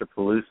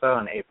Monsterpalooza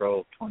on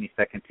April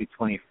 22nd to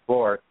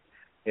 24th.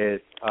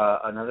 Is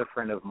another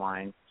friend of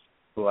mine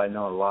who I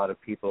know a lot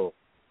of people,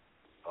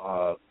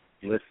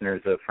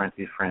 listeners of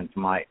Frenzy's Friends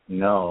might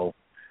know,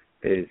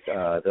 is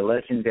the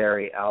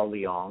legendary Al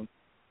Leong.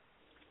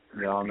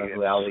 We all know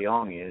who Al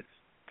Leong is.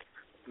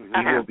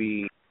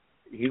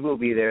 He will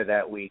be there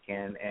that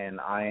weekend, and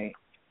Al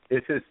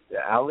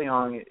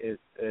Leong is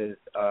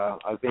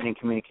I've been in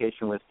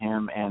communication with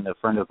him and a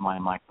friend of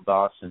mine, Michael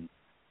Dawson,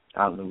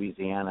 out in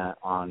Louisiana,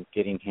 on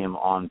getting him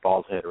on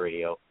Baldhead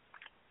Radio,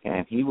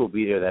 and he will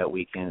be there that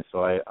weekend.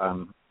 So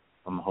I'm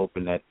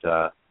hoping that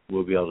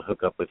we'll be able to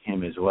hook up with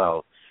him as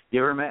well.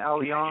 You ever met Al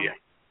Leong?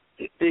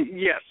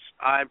 Yes,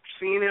 I've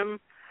seen him.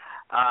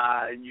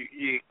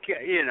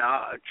 You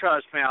know,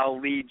 trust me, I'll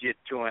lead you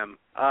to him.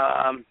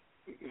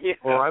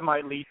 Well, I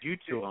might lead you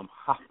to him.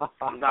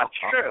 That's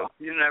true.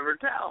 You never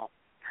tell.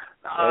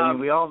 I mean,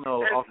 we all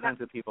know all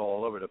kinds of people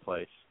all over the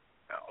place.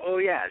 Oh,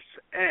 yes,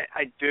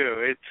 I do.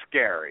 It's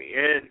scary.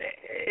 And,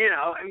 you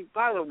know, and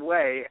by the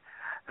way,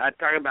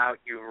 talk about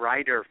you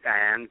writer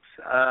fans,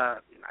 I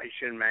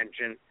should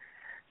mention,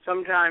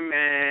 sometime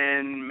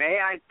in May,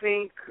 I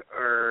think,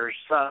 or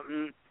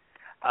something,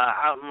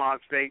 out in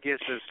Las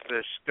Vegas is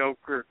the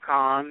Stoker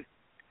Con.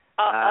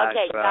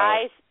 Okay,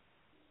 guys.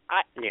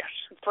 Yes.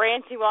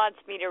 Francie wants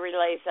me to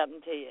relay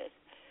something to you.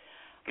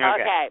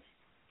 Okay.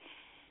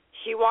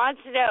 She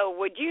wants to know,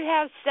 would you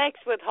have sex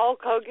with Hulk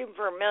Hogan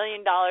for $1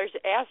 million?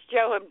 Ask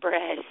Joe and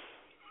Brett.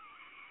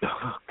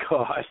 Oh,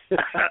 God.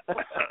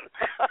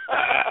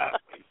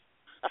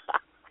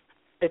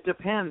 It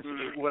depends.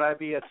 Would I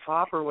be a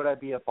top or would I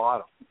be a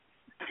bottom?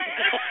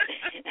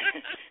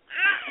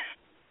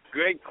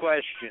 Great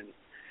question.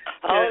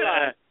 Hold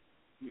on.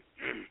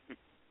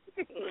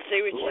 Let's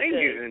see what you think.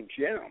 Ladies and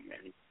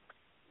gentlemen.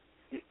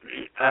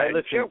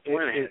 Listen,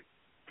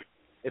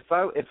 if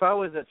I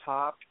was a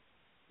top,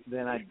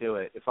 then I'd do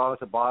it. If I was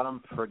a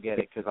bottom, forget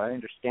it, because I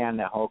understand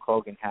that Hulk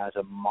Hogan has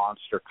a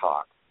monster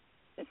cock.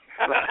 This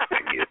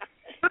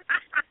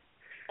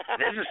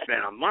has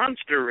been a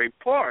monster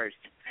report.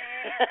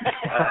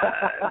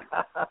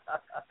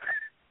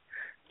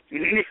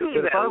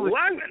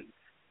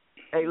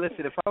 Hey,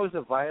 listen, if I was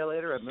a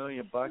violator, $1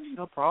 million,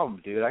 no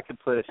problem, dude. I could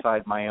put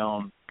aside my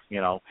own,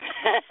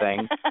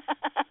 thing.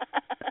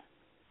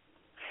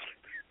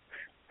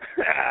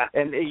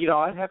 And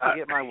I'd have to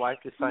get my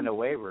wife to sign a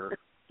waiver,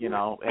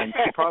 and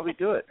she'd probably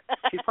do it.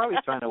 She'd probably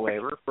sign a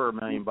waiver for $1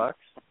 million.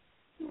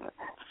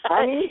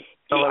 Honey,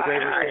 she's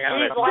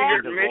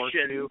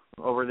laughing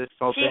over this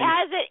whole thing. She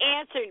hasn't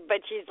answered,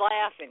 but she's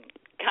laughing,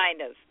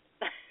 kind of.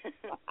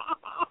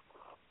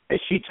 Is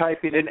she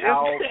typing in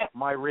 "Ow,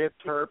 my ribs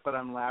hurt, but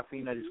I'm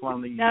laughing"? I just want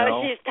to let you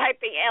know. No, she's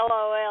typing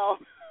LOL.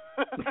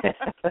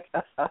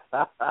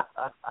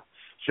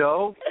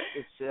 Joe,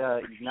 it's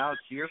now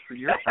it's your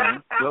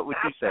turn. What would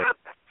you say?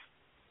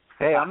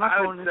 Hey, I'm not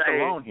going this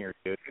alone here,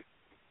 dude.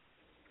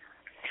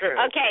 True.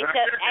 Okay, so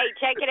hey,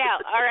 check it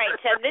out. All right,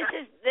 so this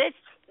is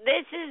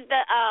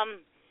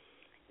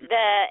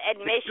the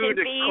admission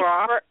fees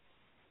for.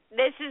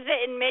 This is the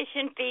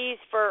admission fees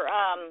for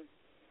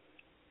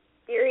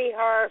Erie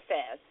Horror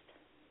Fest.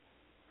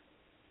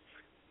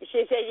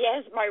 She said,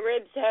 "Yes, my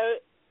ribs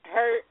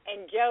hurt,"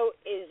 and Joe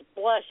is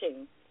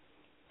blushing.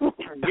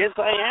 Yes,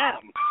 I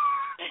am.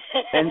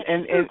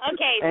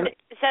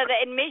 So the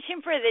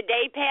admission for the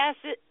day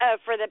passes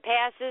for the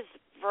passes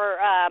for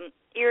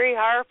Erie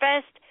Horror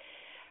Fest.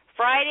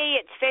 Friday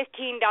it's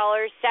 $15,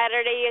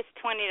 Saturday is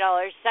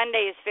 $20,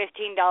 Sunday is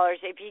 $15.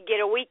 If you get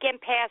a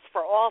weekend pass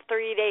for all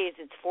 3 days,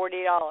 it's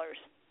 $40.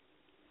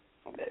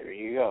 There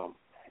you go.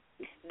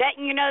 That's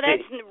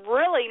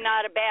really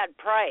not a bad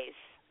price.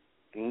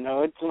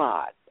 No, it's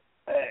not.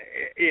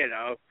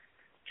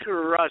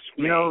 Trust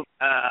me. Joe,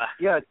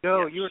 yes.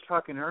 you were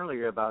talking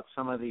earlier about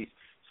some of these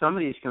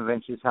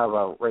conventions have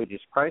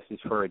outrageous prices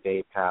for a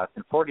day pass,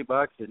 and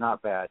 $40 is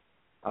not bad.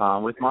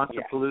 With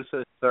Monsterpalooza,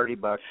 it's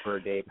 $30 for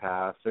a day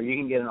pass, or you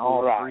can get an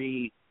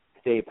all-free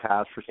day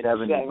pass for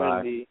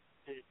 $70.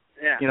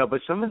 Yeah.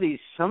 But some of these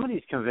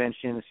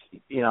conventions,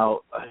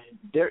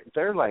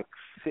 they're like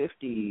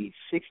 $50,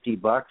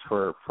 $60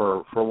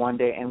 for 1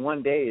 day, and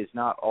 1 day is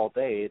not all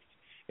day.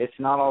 It's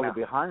not all the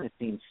behind the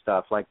scenes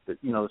stuff, like the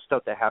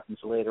stuff that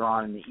happens later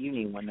on in the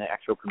evening when the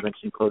actual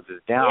convention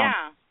closes down.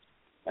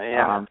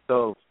 Yeah.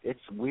 So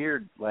it's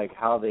weird, like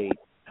how they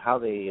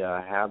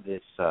have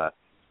this.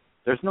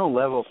 There's no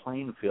level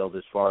playing field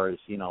as far as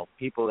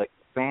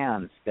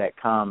fans that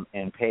come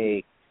and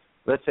pay.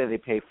 Let's say they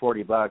pay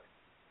 $40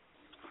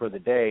 for the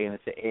day, and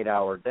it's an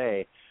 8-hour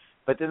day,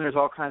 but then there's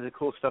all kinds of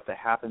cool stuff that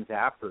happens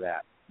after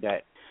that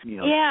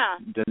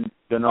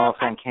the normal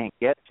fan can't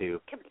get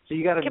to. So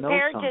you got to know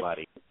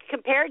somebody.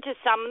 Compared to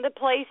some of the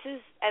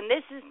places, and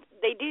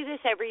they do this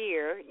every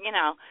year.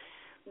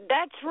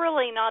 That's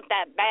really not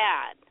that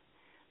bad.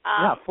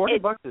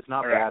 $40 is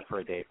not bad for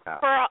a day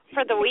pass.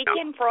 For the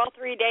weekend, for all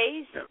 3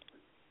 days.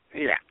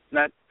 Yeah,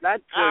 that's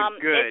a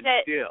good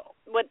deal.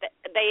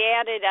 They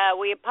added,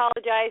 we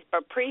apologize,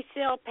 but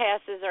pre-sale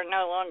passes are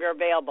no longer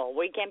available.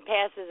 Weekend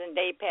passes and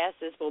day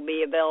passes will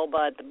be available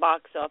at the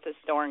box office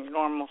during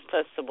normal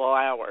festival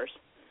hours.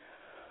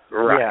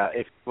 Right. Yeah,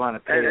 if you want to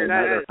pay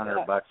another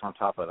 $100 on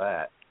top of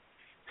that.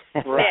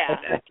 Right.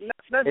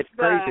 That's it's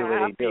crazy the way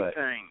they do it.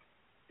 Thing.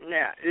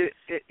 Yeah,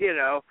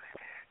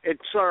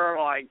 it's sort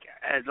of like,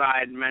 as I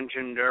had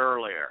mentioned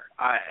earlier,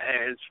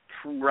 as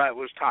Brett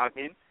was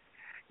talking,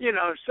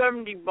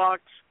 $70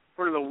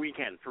 for the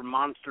weekend for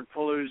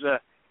Monsterpalooza.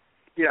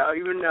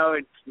 Even though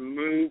it's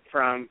moved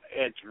from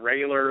its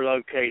regular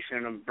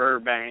location of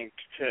Burbank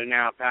to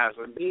now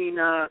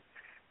Pasadena,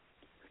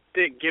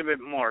 to give it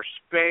more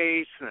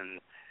space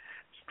and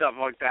stuff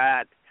like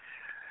that,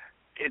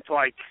 it's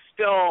like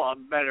still a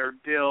better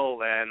deal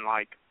than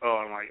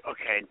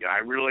okay, do I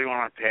really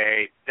want to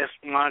pay this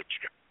much?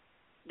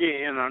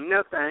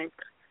 No thanks.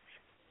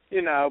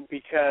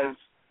 Because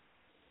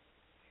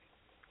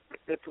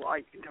it's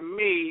like, to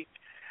me,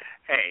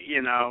 hey,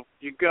 you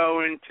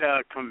go into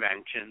a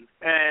convention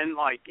and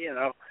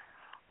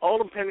all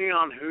depending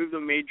on who the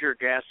major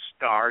guest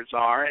stars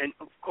are, and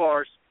of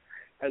course,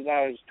 as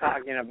I was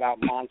talking about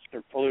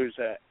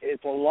Monsterpalooza,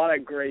 it's a lot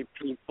of great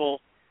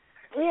people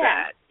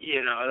that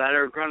that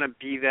are going to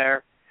be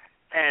there,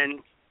 and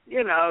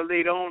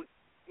they don't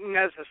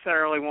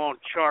necessarily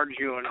won't charge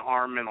you an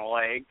arm and a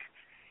leg,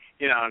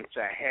 and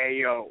say,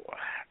 hey,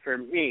 for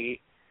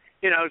me,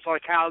 it's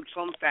like how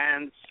some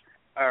fans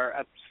are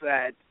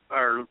upset,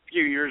 or a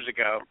few years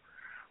ago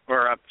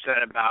were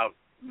upset about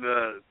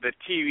the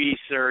TV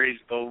series,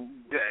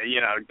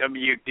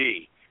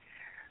 WD.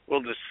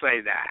 We'll just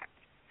say that,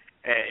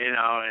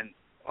 and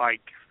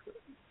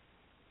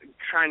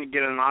trying to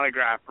get an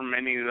autograph from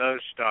any of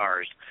those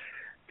stars,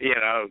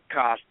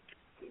 cost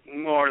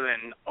more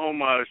than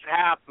almost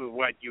half of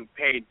what you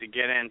paid to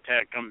get into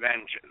a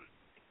convention.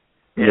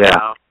 You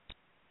know?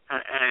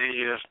 And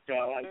you just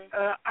go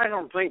I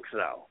don't think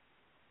so.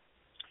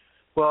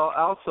 Well,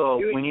 also,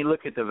 when you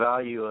look at the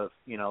value of,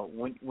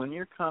 when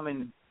you're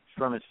coming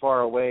from as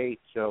far away,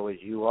 Joe,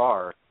 as you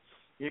are,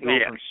 you're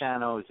going from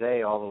San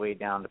Jose all the way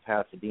down to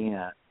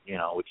Pasadena,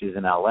 which is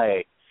in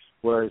L.A.,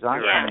 whereas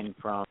I'm coming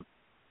from,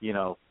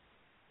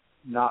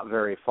 not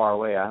very far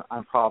away.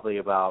 I'm probably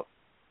about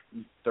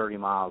 30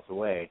 miles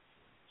away.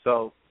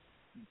 So,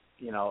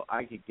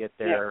 I could get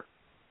there,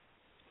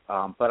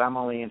 but I'm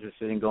only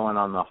interested in going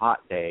on the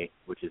hot day,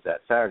 which is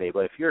that Saturday.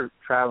 But if you're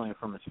traveling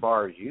from as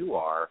far as you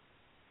are,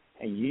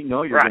 and you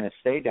know you're going to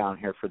stay down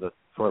here for the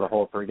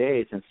whole 3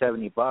 days, and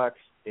 $70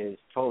 is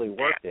totally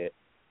worth it.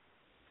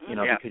 You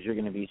know, because you're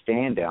going to be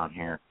staying down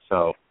here.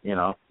 So, you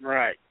know.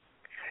 Right.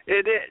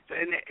 It is,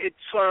 and it's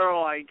sort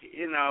of like,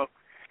 you know,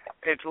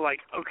 it's like,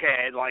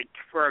 okay, like,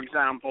 for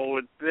example,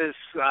 with this,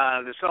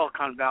 the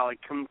Silicon Valley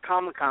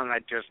Comic-Con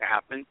that just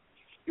happened,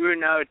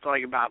 even though it's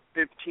like about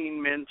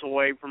 15 minutes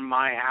away from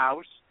my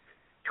house,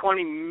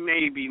 20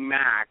 maybe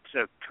max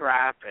of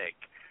traffic,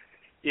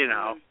 you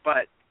know,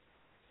 but,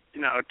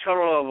 you know, a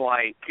total of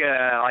like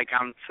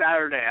on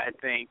Saturday, I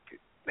think,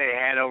 they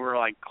had over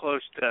like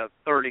close to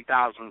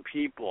 30,000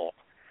 people,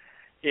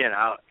 you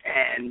know,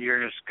 and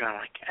you're just kind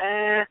of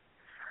like,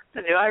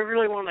 do I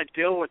really want to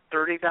deal with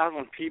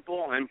 30,000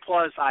 people? And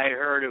plus, I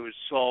heard it was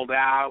sold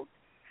out,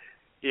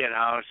 you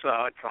know,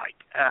 so it's like,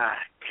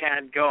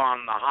 can't go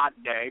on the hot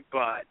day,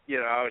 but, you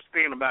know, I was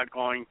thinking about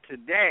going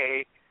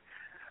today,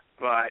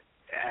 but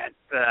at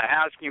the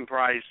asking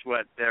price,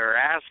 what they're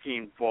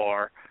asking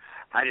for,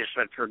 I just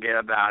said forget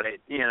about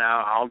it, you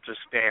know, I'll just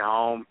stay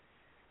home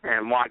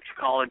and watch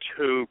college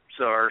hoops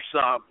or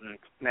something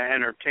to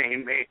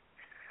entertain me.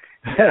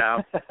 You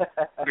know,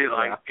 be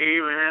like, hey,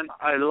 man,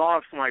 I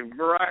lost my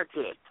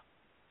bracket.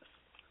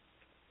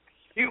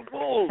 You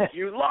fools,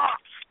 you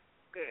lost.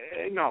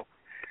 You know,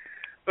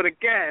 but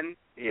again,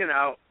 you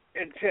know,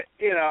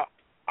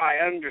 I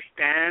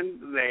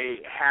understand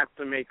they have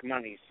to make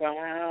money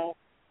somehow,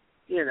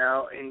 you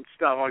know, and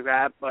stuff like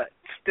that, but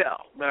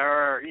still, there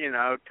are, you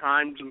know,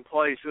 times and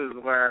places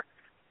where,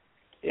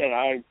 you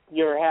know,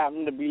 you're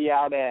having to be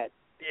out at,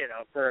 you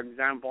know, for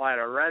example, at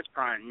a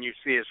restaurant and you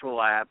see a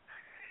celeb,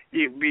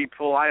 you be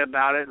polite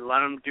about it and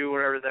let them do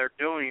whatever they're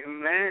doing.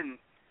 And then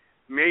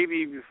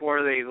maybe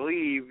before they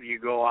leave, you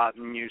go out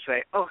and you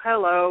say, oh,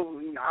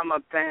 hello, I'm a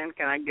fan.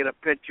 Can I get a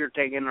picture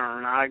taken or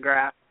an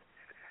autograph?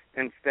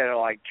 Instead of,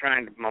 like,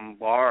 trying to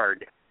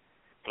bombard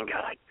and go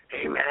like,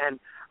 hey, man,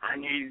 I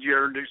need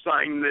you to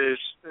sign this.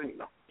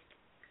 And,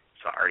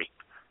 sorry.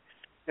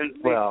 And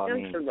well, I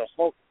mean, the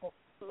whole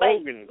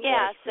Hogan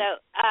question. So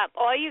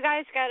all you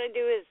guys got to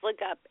do is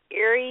look up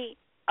Erie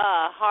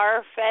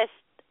Horror Fest,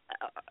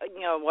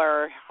 you know,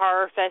 or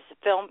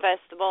Film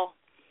Festival.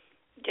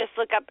 Just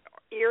look up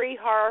Erie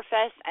Horror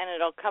Fest, and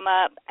it'll come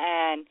up.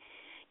 And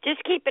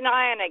just keep an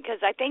eye on it,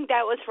 because I think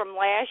that was from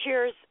last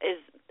year's is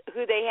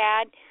who they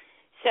had.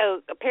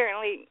 So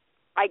apparently,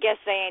 I guess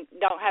they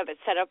don't have it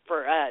set up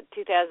for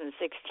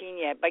 2016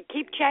 yet. But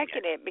keep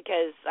checking it,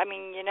 because, I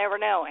mean, you never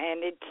know,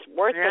 and it's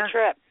worth the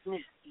trip.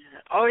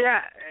 Oh,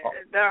 yeah.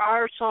 There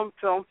are some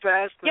film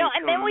fests. You know,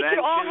 and then we could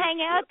all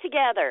hang out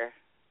together.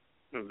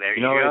 There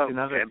you go.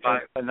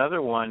 It's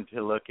another one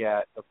to look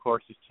at, of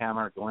course, is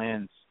Tamara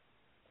Glenn's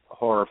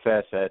Horror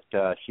Fest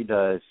that she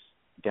does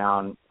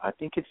down, I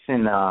think it's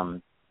in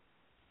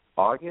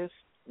August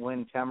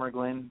when Tamara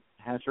Glenn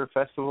has her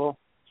festival.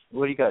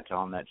 What do you got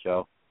on that,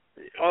 Joe?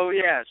 Oh,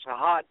 yeah, it's a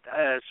hot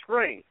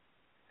spring.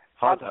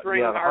 Hot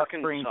Spring, the Arkansas. Hot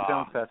Spring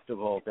Film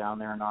Festival down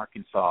there in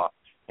Arkansas.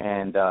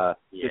 And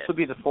this will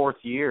be the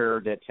 4th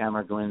year that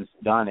Tamara Glenn's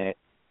done it.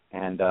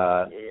 And,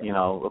 you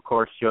know, of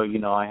course, Joe, you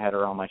know, I had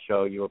her on my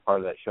show. You were part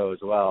of that show as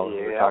well.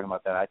 We were talking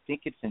about that. I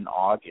think it's in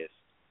August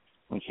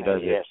when she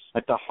does it.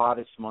 Like the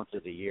hottest month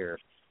of the year.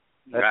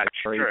 That's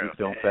a crazy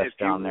film fest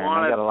down there.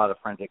 And I got a lot of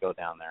friends that go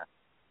down there.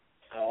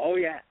 Oh,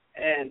 yeah.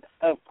 And,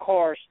 of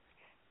course,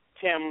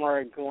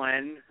 Tamara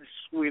Glenn,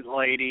 sweet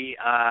lady.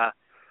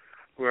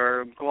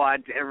 We're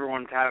glad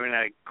everyone's having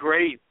a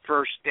great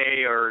first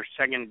day or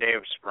second day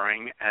of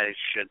spring, I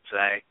should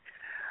say.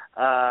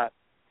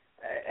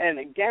 And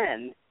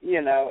again,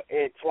 you know,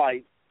 it's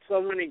like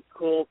so many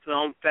cool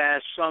film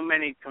fests, so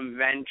many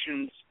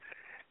conventions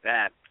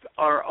that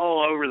are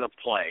all over the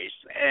place.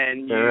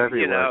 And they're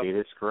everywhere, you know, dude.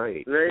 It's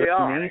great. They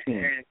are.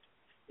 Amazing.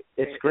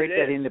 It's great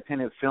that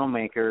independent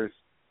filmmakers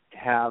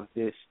have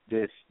this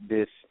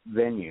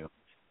venue,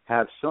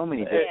 have so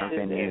many different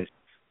venues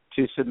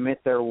to submit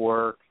their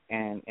work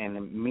and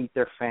meet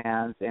their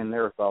fans. And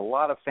there's a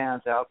lot of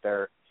fans out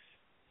there.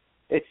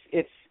 It's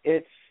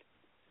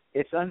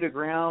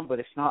underground, but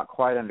it's not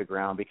quite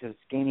underground because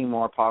it's gaining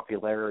more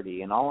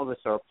popularity, and all of us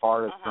are a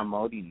part of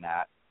promoting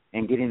that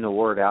and getting the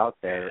word out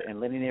there and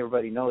letting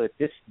everybody know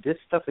that this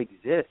stuff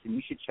exists and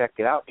you should check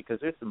it out, because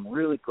there's some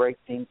really great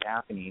things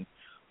happening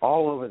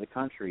all over the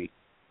country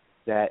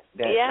that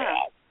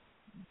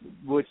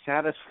would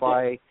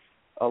satisfy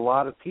a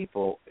lot of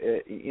people.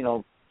 You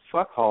know,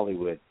 fuck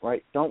Hollywood,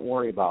 right? Don't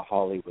worry about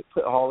Hollywood.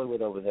 Put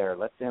Hollywood over there.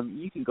 Let them.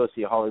 You can go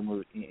see a Hollywood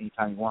movie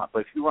anytime you want, but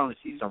if you want to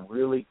see some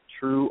really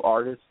true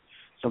artists,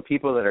 some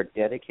people that are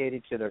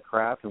dedicated to their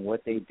craft and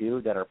what they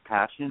do, that are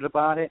passionate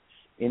about it,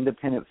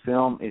 independent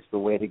film is the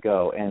way to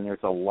go. And there's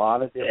a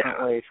lot of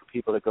different ways for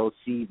people to go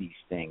see these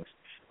things.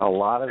 A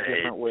lot of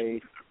different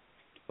ways,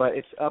 but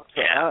it's up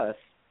to us.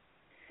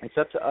 It's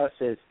up to us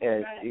as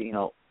you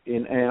know,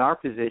 in our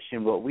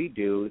position. What we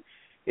do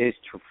is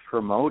to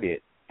promote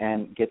it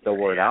and get the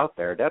word out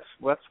there. That's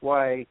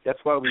why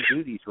we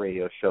do these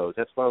radio shows.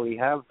 That's why we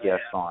have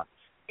guests on.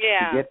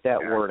 To get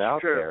that word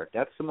out there.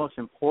 That's the most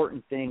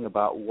important thing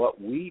about what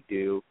we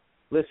do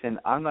listen,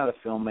 I'm not a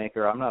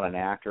filmmaker, I'm not an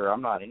actor,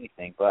 I'm not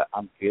anything, but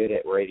I'm good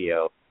at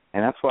radio.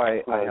 And that's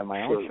why I have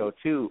my own show,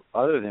 too,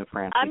 other than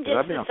Francie, because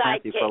I've been on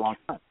Francie for a long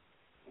time.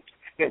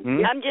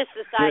 I'm just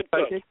the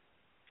sidekick.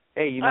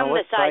 Hey, you know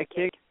what,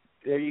 sidekick?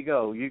 There you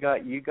go. You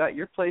got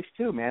your place,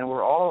 too, man.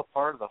 We're all a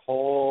part of the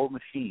whole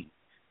machine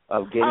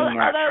of getting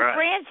that. Although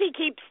Francie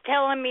keeps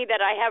telling me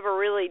that I have a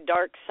really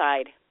dark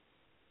side.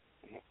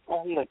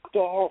 On the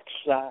dark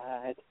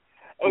side.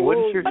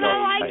 What's your but dark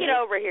I like side? it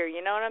over here.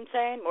 You know what I'm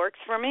saying? Works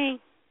for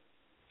me.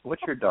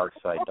 What's your dark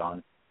side,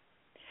 Dawn?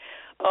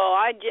 Oh,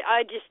 I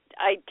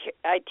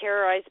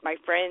terrorize my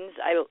friends.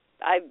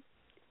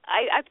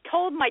 I've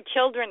told my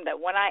children that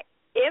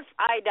if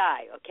I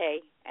die,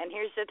 okay, and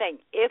here's the thing,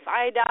 if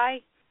I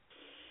die,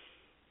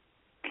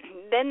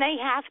 then they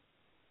have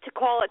to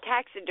call a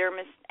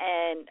taxidermist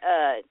and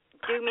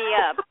do me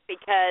up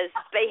because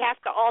they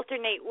have to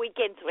alternate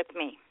weekends with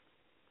me.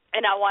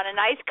 And I want a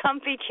nice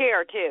comfy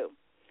chair too.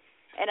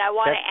 And I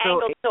want it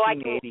angled so I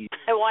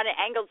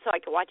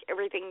can watch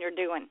everything they're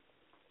doing.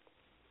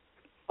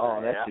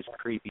 Oh, that's just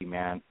creepy,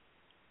 man.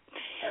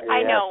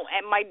 I know,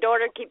 and my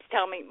daughter keeps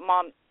telling me,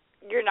 Mom,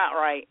 you're not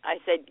right. I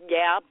said,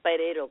 yeah, but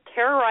it'll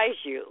terrorize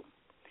you.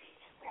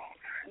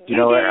 You did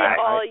it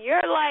all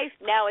your life.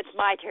 Now it's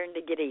my turn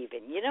to get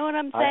even. You know what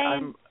I'm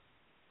saying?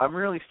 I'm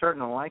really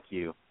starting to like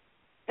you.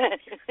 There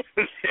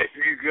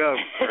you go.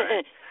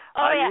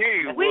 I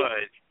knew you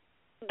would.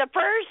 The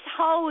first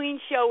Halloween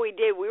show we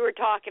did, we were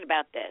talking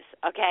about this,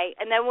 okay?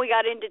 And then we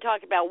got into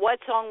talking about what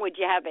song would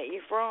you have at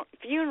your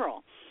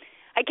funeral.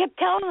 I kept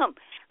telling them,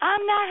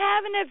 I'm not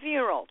having a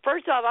funeral.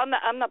 First off,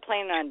 I'm not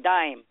planning on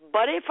dying.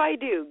 But if I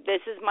do,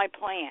 this is my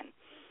plan.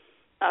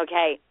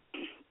 Okay?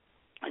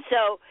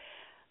 So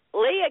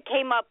Leah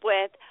came up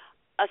with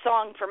a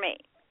song for me.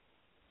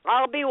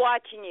 I'll be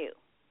watching you.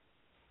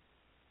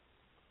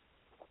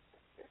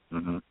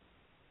 Mm-hmm.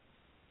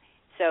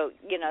 So,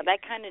 that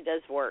kind of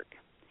does work.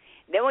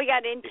 Then we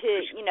got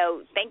into,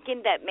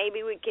 thinking that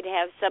maybe we could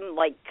have some,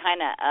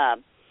 kind of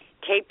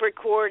tape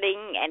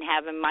recording and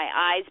having my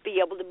eyes be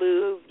able to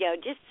move,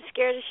 just to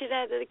scare the shit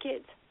out of the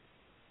kids.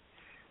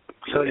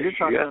 So you're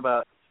talking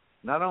about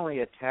not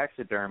only a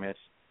taxidermist,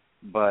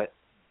 but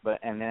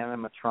an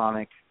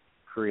animatronic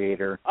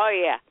creator. Oh,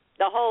 yeah,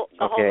 the whole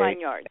 9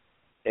 yards.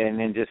 And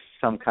then just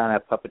some kind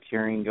of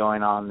puppeteering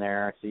going on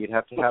there. So you'd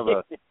have to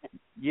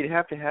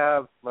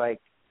have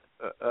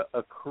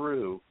a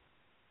crew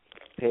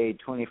paid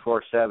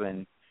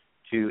 24/7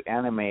 to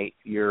animate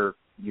your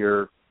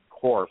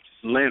corpse,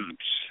 limbs,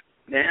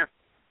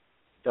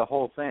 the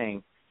whole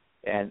thing,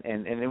 and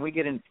then we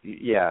get in.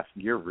 Yeah,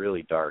 you're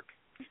really dark.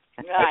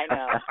 I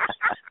know.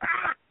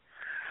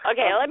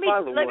 Okay, let me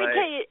tell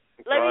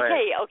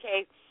you.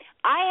 Okay,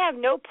 I have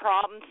no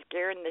problem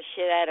scaring the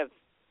shit out of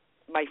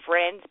my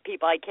friends,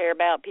 people I care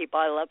about, people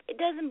I love. It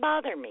doesn't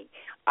bother me.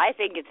 I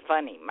think it's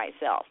funny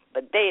myself,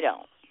 but they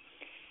don't.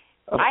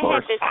 I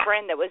had this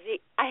friend that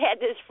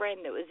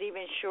was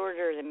even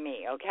shorter than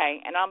me,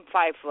 okay? And I'm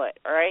 5 foot,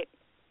 all right?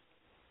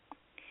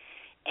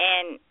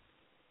 And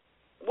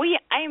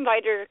I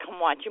invited her to come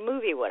watch a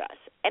movie with us.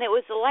 And it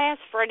was the last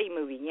Freddy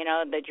movie,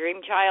 the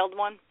Dream Child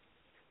one.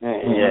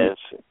 Yes.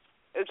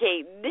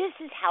 Okay, this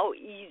is how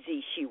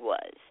easy she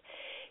was.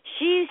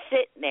 She's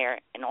sitting there,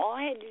 and all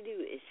I had to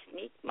do is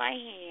sneak my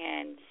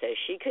hand so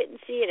she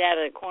couldn't see it out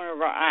of the corner of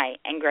her eye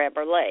and grab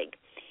her leg.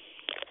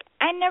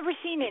 I'd never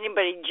seen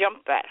anybody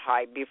jump that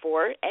high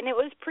before, and it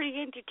was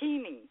pretty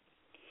entertaining.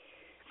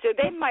 So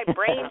then my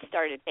brain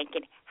started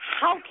thinking,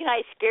 how can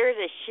I scare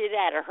the shit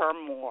out of her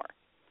more?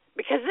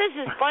 Because this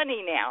is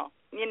funny now,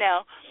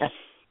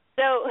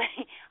 So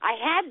I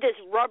had this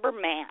rubber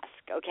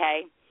mask,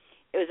 okay?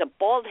 It was a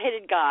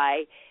bald-headed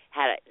guy,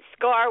 had a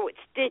scar with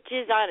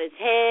stitches on his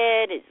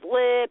head, his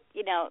lip,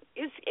 it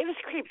was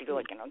creepy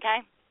looking, okay?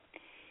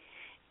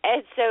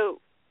 And so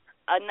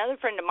another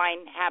friend of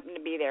mine happened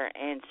to be there,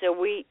 and so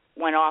we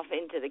went off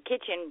into the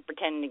kitchen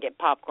pretending to get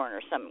popcorn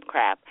or some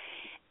crap,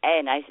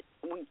 and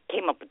we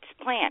came up with this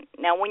plan.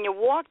 Now, when you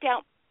walked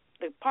out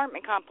the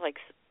apartment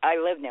complex I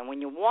lived in,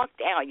 when you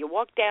walked out, you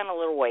walked down a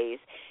little ways.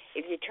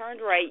 If you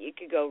turned right, you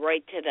could go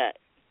right to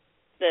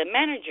the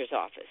manager's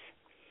office.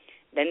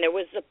 Then there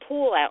was the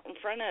pool out in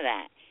front of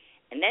that.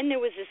 And then there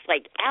was this,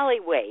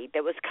 alleyway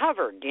that was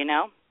covered,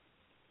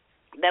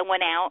 that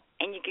went out,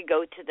 and you could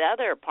go to the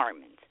other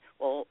apartments.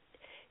 Well,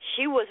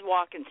 she was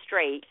walking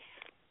straight.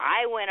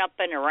 I went up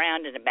and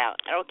around and about.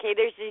 Okay,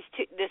 there's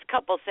this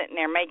couple sitting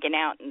there making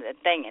out in the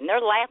thing, and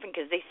they're laughing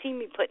because they see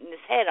me putting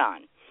this head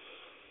on.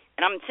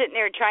 And I'm sitting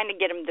there trying to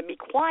get them to be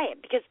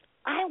quiet because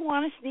I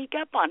want to sneak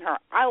up on her.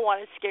 I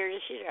want to scare the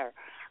shit out of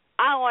her.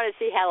 I want to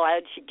see how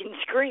loud she can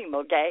scream,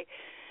 okay?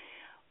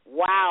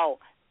 Wow,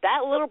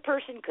 that little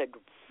person could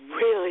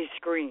really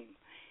scream.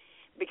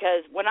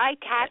 Because when I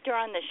tapped her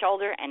on the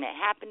shoulder, and it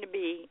happened to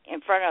be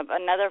in front of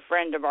another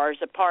friend of ours'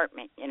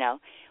 apartment,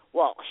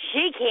 well,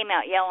 she came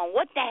out yelling,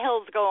 what the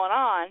hell's going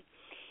on?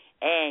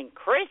 And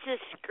Chris is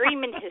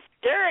screaming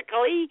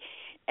hysterically,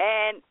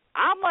 and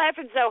I'm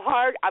laughing so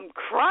hard, I'm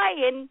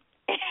crying.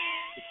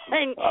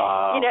 And,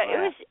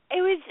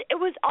 it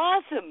was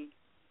awesome.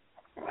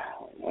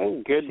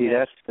 Oh, goodness. See,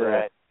 that's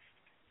Brett.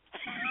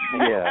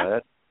 yeah,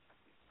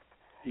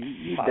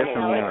 you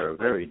definitely are a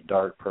very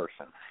dark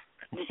person.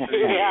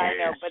 Yeah, I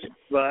know,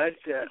 But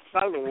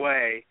by the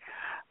way,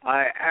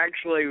 I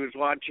actually was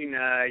watching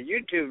a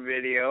YouTube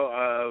video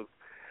of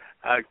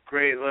a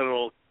great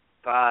little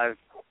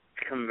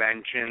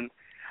convention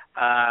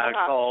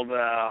called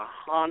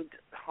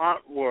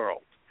Haunt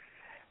World,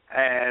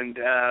 and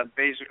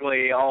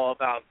basically all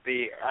about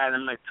the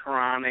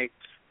animatronics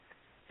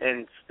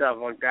and stuff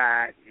like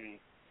that. And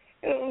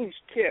it was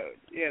cute,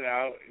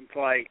 It's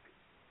like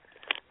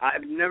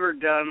I've never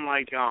done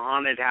like a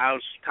haunted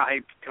house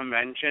type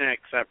convention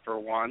except for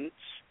once,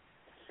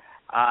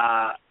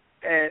 and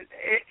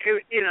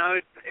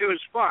it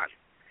was fun,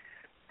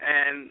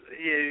 and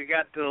you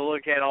got to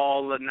look at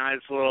all the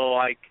nice little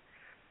like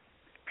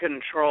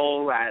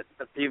control that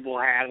the people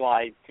had,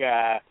 like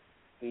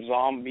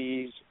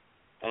zombies,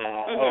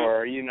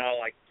 or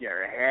like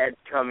your head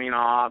coming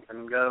off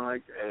and going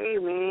like, "Hey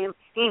man."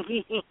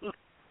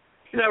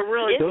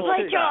 Really. Just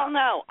let y'all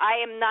know, I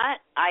am not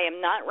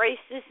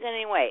racist in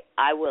any way.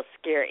 I will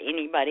scare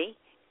anybody.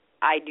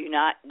 I do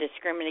not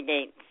discriminate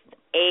against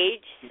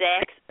age,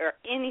 sex, or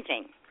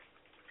anything.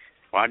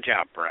 Watch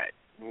out, Brett.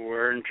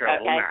 We're in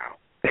trouble now.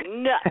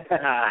 No.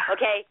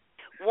 Okay.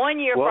 1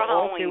 year for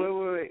Halloween.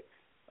 Okay, wait.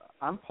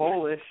 I'm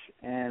Polish,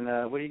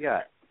 and what do you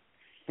got?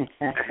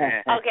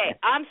 Okay,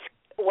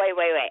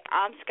 wait.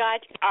 I'm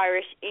Scotch,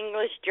 Irish,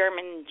 English,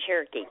 German, and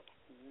Cherokee.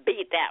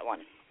 Beat that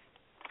one.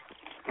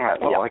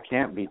 I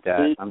can't beat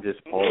that. I'm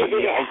just Polish.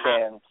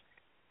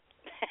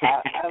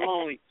 Yeah, I'm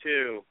only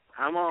 2.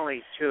 I'm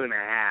only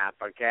 2.5.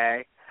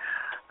 Okay.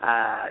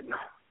 No,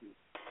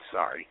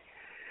 sorry.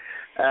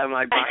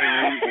 My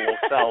bilingual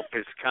self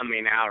is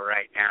coming out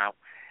right now.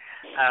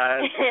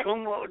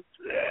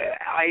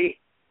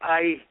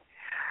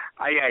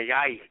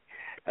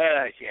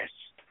 Yes.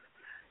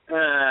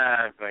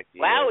 But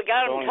wow, we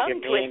got him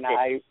tongue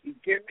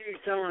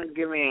twisted.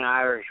 Give me an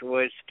Irish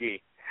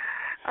whiskey.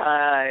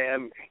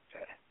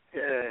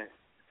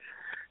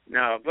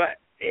 No, but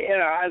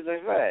as I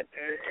said,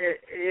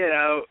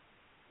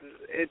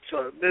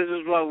 this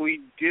is what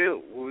we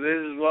do.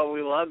 This is what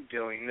we love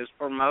doing. This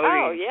promoting.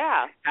 Oh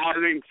yeah.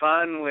 Having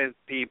fun with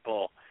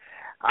people.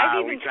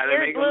 I've we even try to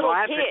scared make them little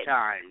laugh kids. at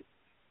times.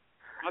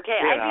 Okay,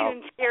 I've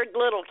even scared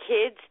little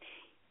kids,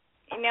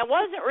 and I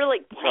wasn't really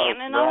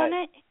planning on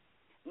it,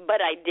 but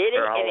I did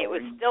it, and it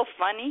was still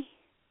funny.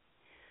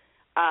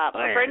 A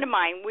friend of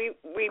mine,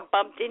 we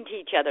bumped into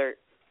each other.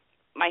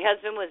 My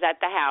husband was at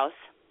the house,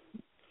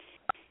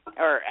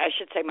 or I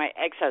should say my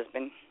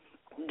ex-husband,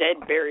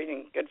 dead, buried,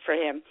 and good for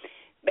him.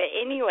 But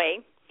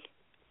anyway,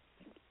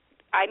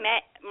 I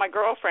met my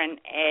girlfriend,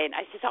 and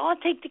I said, I'll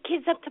take the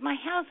kids up to my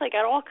house. I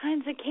got all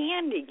kinds of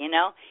candy, and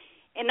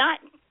I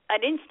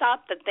didn't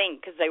stop to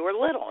think because they were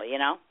little,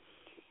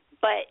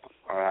 But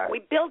we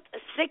built a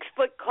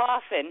 6-foot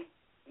coffin.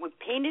 We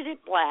painted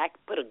it black,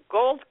 put a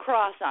gold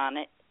cross on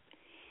it,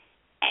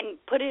 and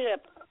put it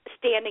up,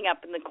 standing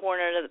up in the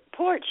corner of the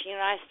porch.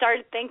 I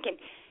started thinking,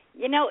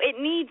 it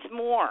needs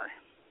more.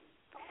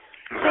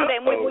 So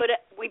then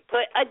we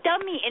put a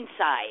dummy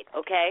inside,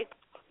 okay?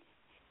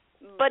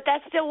 But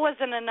that still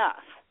wasn't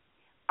enough.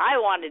 I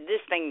wanted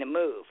this thing to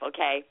move,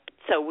 okay?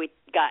 So we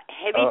got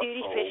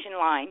heavy-duty fishing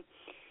line,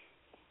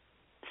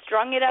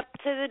 strung it up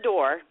to the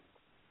door,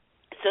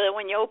 so that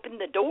when you opened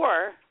the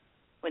door,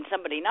 when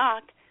somebody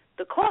knocked,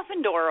 the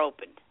coffin door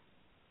opened.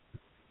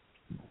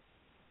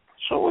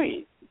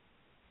 Sweet.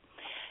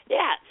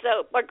 Yeah,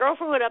 so my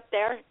girlfriend went up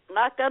there,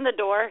 knocked on the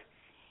door,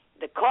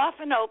 the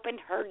coffin opened,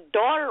 her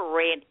daughter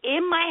ran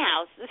in my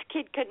house. This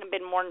kid couldn't have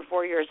been more than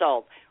 4 years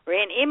old.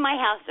 Ran in my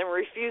house and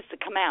refused to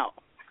come out.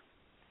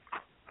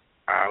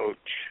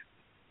 Ouch.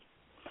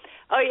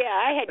 Oh, yeah,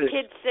 I had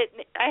kids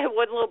sitting. I had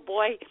one little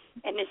boy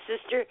and his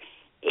sister,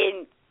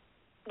 and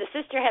the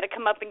sister had to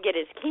come up and get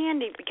his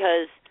candy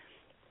because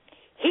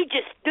he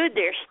just stood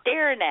there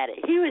staring at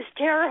it. He was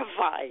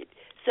terrified.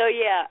 So,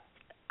 yeah,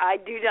 I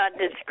do not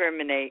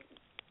discriminate.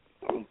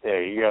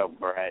 There you go,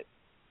 Brett.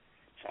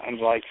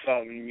 Sounds like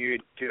something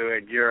you'd do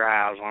at your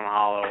house on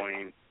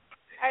Halloween.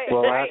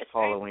 That's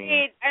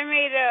Halloween. I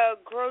made a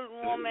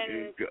grown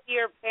woman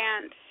ear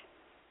pants.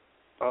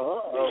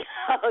 Oh.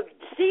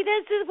 See,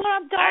 this is what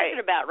I'm talking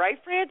about, right,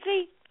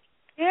 Francie?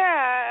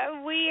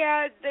 Yeah, we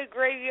had the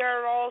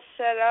graveyard all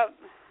set up.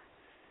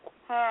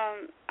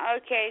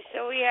 Okay,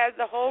 so we had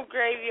the whole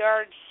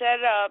graveyard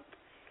set up,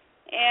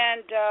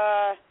 and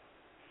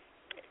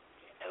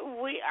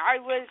I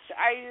was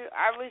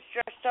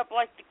dressed up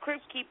like the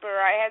crypt keeper.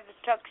 I had the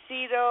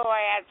tuxedo,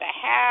 I had the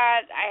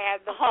hat, I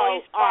had the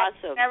voice box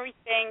and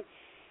everything,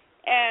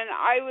 and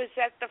I was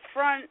at the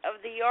front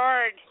of the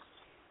yard,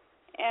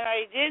 and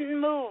I didn't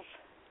move.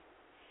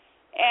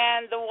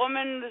 And the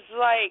woman was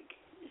like,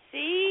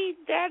 "See,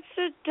 that's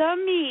a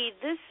dummy.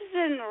 This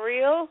isn't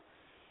real."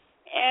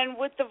 And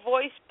with the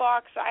voice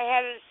box, I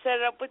had it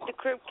set up with the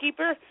crypt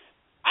keeper.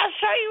 I'll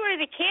show you where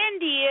the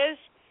candy is.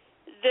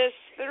 This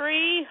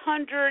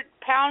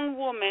 300-pound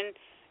woman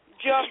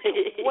jumped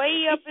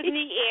way up in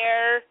the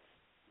air,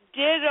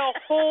 did a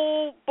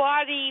whole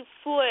body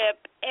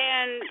flip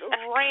and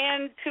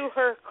ran to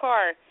her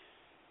car.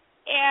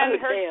 And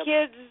her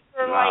kids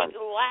were like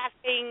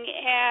laughing,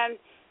 and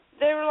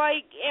they were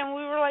like, and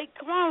we were like,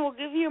 come on, we'll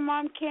give your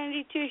mom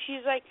candy too.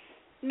 She's like,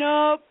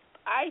 nope,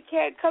 I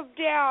can't come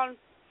down.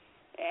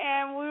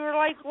 And we were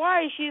like,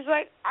 why? She's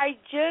like, I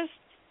just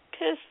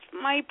pissed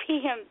my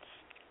pants.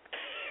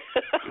 It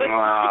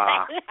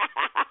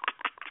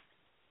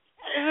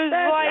was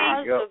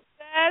like the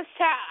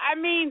best. I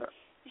mean,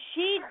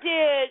 she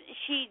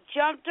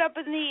jumped up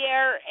in the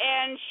air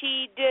and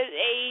she did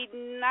a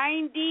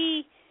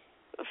 90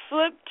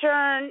 flip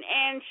turn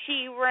and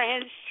she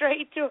ran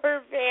straight to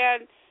her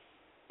van.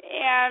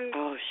 And,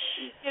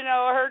 you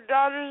know, her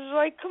daughter's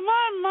like, come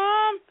on,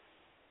 Mom.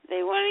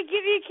 They want to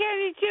give you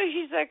candy, too.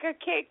 She's like, I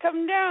can't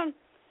come down.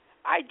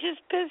 I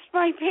just pissed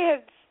my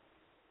pants.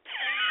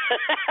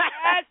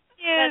 That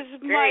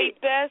is my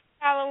best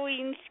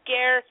Halloween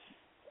scare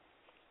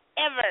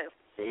ever.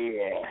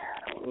 Yeah,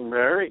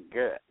 very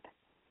good.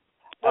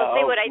 Well,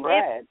 see what I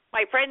did.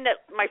 My friend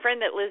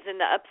that lives in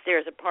the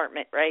upstairs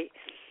apartment, right?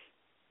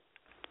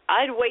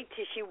 I'd wait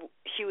till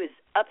she was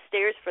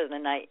upstairs for the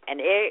night, and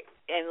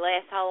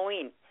last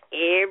Halloween,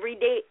 every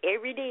day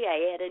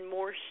I added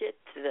more shit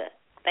to the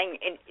thing,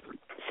 and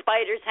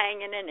spiders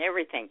hanging and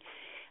everything.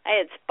 I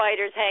had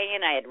spiders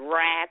hanging. I had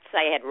rats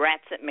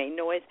that made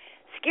noise.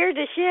 Scared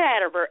the shit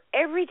out of her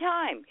every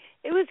time.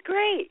 It was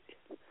great.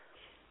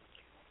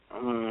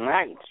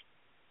 Nice.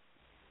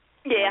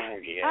 Yeah.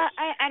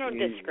 I don't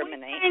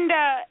discriminate. We kind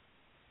of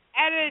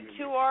added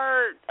to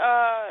our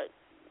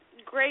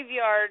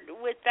graveyard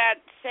with that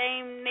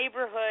same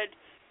neighborhood.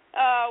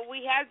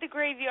 We had the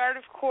graveyard,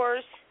 of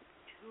course.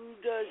 Who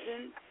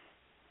doesn't?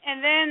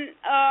 And then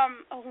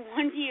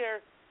one year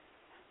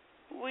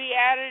we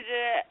added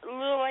a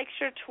little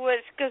extra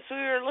twist because we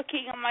were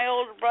looking at my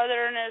older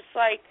brother, and it's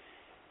like,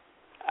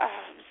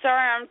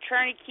 sorry, I'm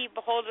trying to keep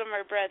a hold of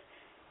my breath.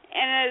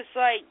 And it's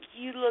like,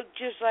 you look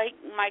just like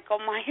Michael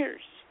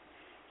Myers.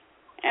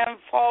 And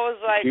Paul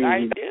was like,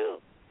 I do.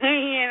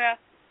 You know.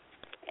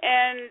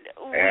 And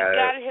we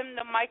got him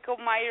the Michael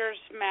Myers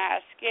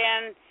mask.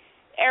 And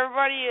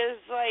everybody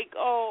is like,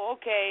 oh,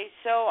 okay.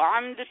 So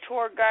I'm the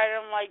tour guide.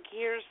 I'm like,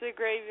 here's the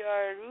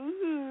graveyard.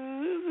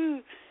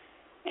 Ooh.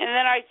 And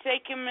then I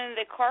take him in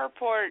the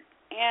carport.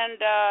 And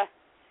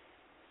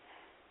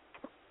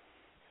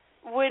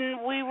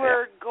when we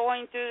were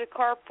going through the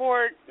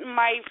carport,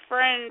 my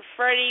friend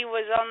Freddie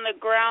was on the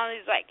ground.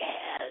 He's like,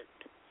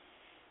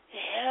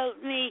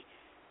 help me.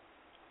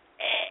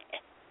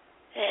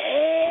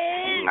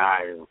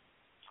 Nice.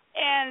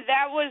 And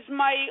that was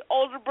my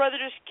older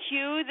brother's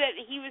cue that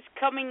he was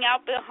coming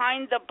out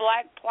behind the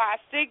black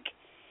plastic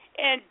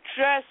and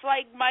dressed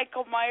like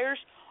Michael Myers.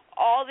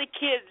 All the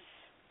kids,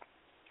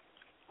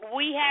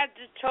 we had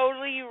to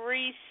totally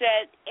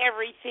reset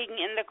everything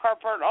in the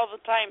carport all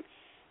the time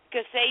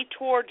because they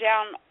tore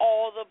down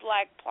all the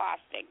black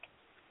plastic.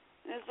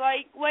 And it's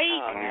like, wait,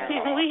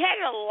 we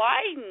had a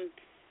line.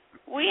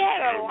 We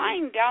had a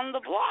line down the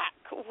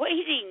block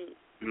waiting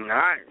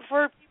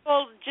for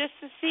people just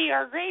to see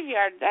our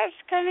graveyard. That's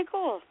kind of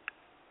cool.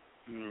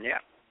 Yeah.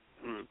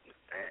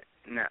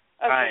 No,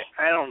 okay.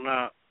 I don't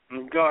know.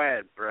 Go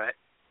ahead, Brett.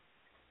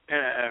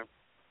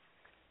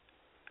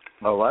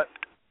 What?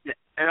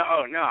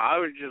 Oh, no, I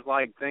was just,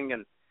 like,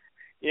 thinking,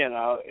 you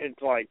know,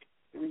 it's like,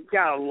 you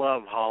gotta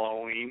love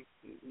Halloween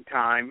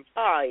time.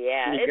 Oh,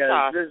 yeah, because it's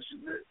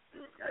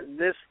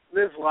awesome.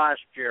 This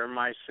last year,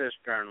 my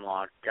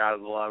sister-in-law,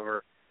 God love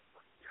her,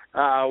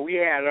 we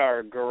had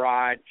our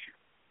garage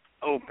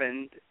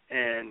opened,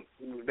 and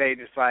they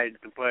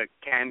decided to put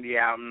candy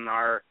out in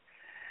our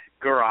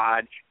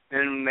garage,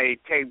 and they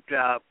taped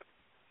up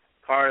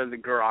part of the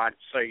garage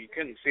so you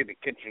couldn't see the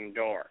kitchen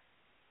door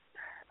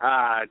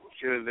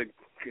to the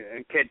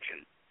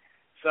kitchen.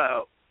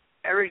 So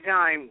every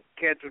time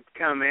kids would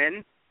come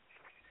in,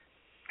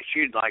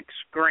 she'd, like,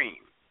 scream.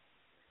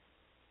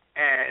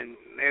 And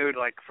it would,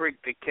 like,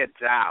 freak the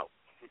kids out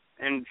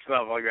and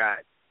stuff like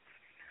that.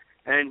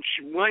 And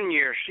one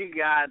year she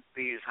got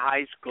these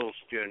high school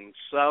students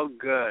so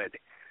good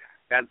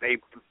that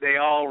they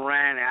all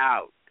ran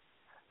out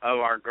of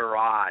our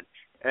garage.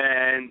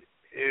 And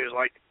it was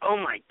like, oh,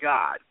 my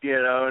God,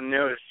 you know, and it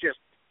was just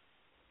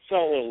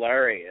so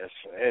hilarious.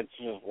 It's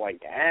just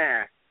like,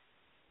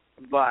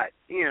 But,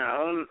 you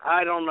know,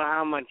 I don't know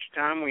how much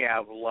time we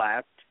have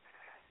left,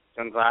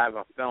 since I have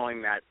a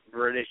feeling that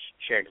British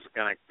chick's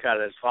going to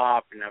cut us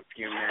off in a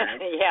few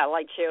minutes. Yeah,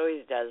 like she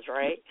always does,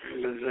 right?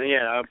 You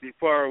know,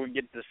 before we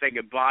get to say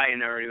goodbye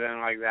and everything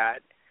like that.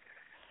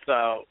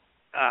 So,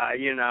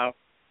 you know,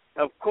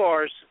 of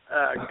course,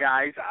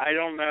 guys, I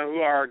don't know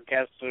who our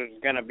guest is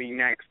going to be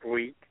next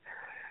week.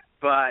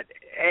 But,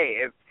 hey,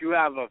 if you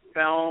have a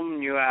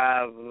film, you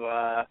have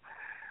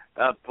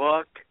a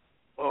book,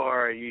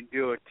 or you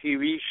do a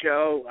TV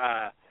show,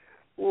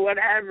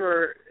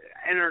 whatever,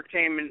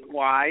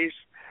 entertainment-wise,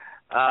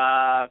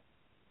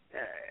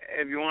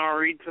 if you want to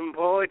read some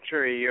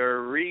poetry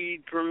or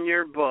read from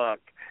your book,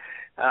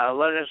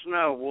 let us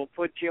know. We'll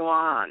put you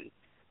on.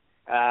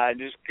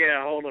 just get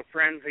a hold of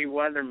Francie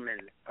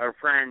Weatherman or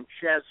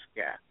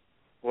Francesca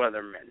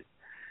Weatherman,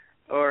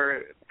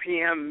 or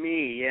PM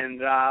me,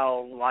 and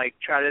I'll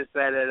try to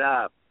set it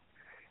up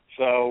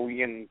so we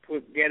can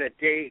get a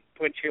date,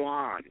 put you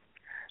on,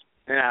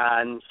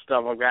 and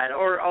stuff like that.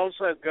 Or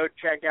also go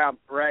check out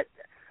Brett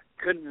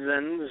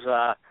Goodson's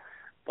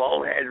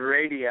Bullhead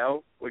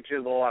Radio, which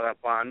is a lot of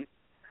fun.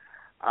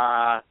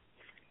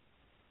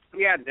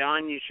 Yeah,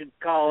 Don, you should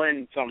call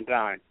in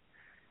sometime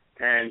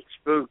and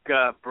spook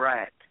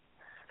Brett.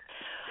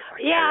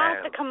 Yeah, I'll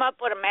have to come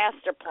up with a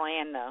master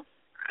plan, though.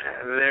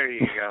 There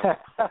you go.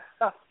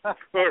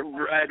 Or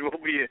Brett will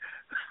be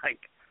like,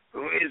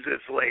 who is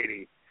this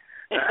lady?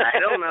 I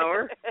don't know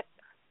her.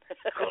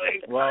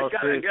 Well, I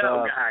gotta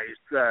go, guys.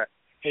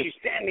 She's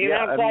standing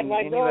outside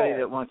my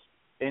door.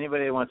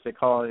 Anybody that wants to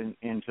call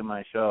into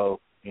my show,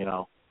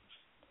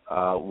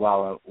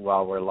 while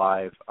we're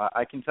live,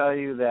 I can tell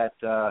you that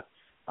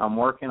I'm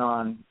working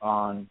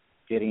on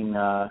getting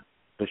the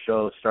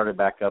show started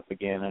back up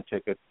again. I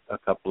took a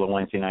couple of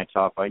Wednesday nights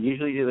off. I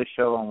usually do the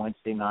show on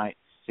Wednesday night,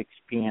 6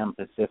 p.m.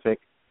 Pacific,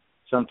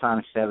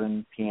 sometimes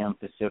 7 p.m.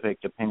 Pacific,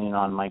 depending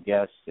on my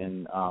guests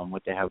and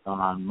what they have going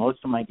on.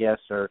 Most of my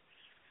guests are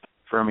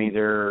from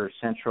either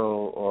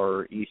Central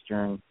or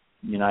Eastern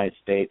United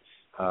States.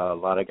 A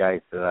lot of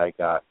guys that I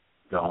got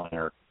going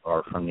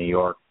are from New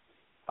York.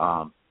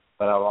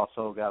 But I've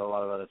also got a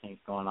lot of other things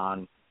going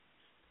on.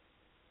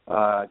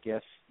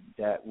 Guests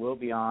that will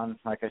be on,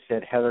 like I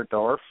said, Heather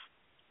Dorff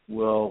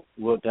will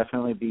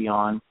definitely be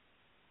on,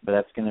 but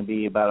that's going to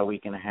be about a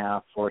week and a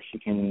half before she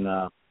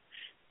can,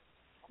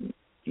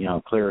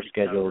 clear her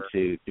schedule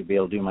to be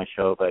able to do my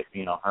show. But,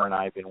 her and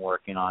I have been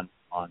working on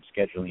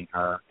scheduling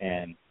her,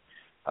 and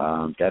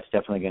that's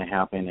definitely going to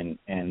happen.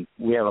 And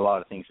we have a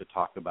lot of things to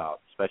talk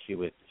about, especially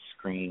with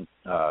Scream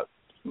Queen.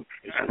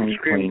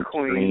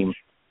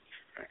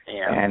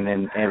 Yeah. And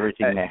then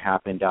everything that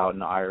happened out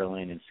in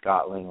Ireland and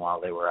Scotland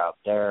while they were out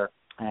there.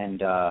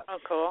 And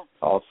cool.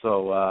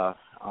 Also,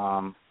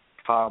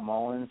 Kyle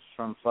Mullins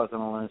from Fuzz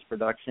and Mullins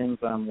Productions.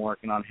 I'm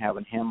working on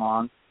having him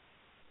on.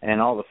 And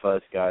all the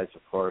Fuzz guys,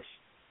 of course.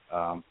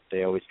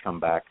 They always come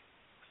back.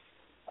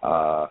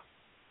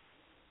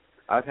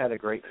 I've had a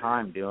great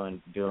time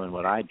doing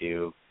what I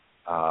do.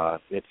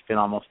 It's been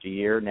almost a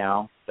year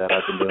now that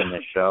I've been doing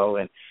this show,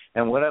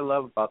 and what I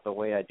love about the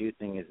way I do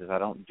things is I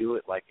don't do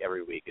it like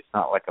every week. It's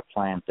not like a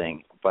planned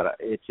thing, but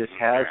it just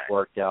has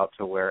worked out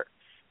to where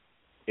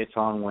it's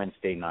on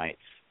Wednesday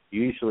nights,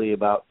 usually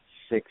about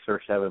 6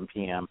 or 7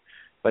 p.m.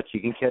 But you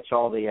can catch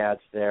all the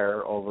ads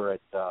there over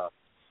at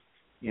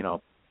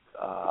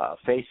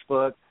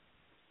Facebook.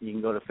 You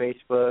can go to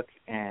Facebook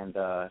and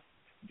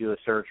do a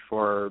search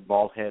for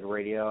Baldhead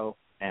Radio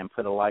and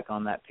put a like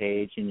on that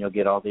page, and you'll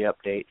get all the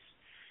updates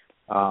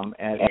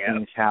as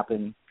things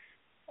happen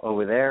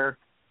over there.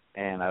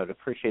 And I would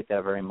appreciate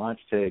that very much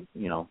to,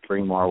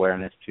 bring more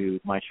awareness to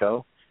my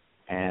show.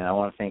 And I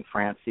want to thank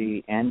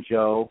Francie and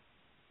Joe,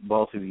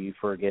 both of you,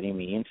 for getting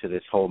me into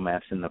this whole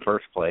mess in the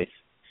first place.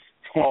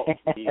 Oh,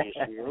 yes,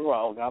 you're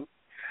welcome.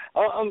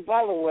 Oh,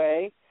 by the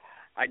way,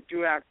 I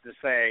do have to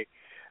say,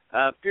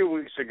 a few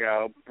weeks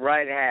ago,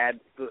 Brett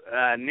had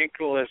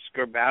Nicholas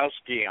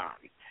Grabowski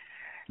on.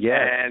 Yes.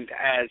 And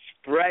as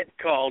Brett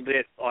called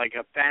it, like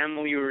a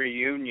family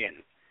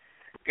reunion.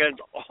 Because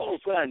all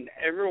of a sudden,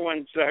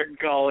 everyone started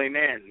calling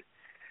in.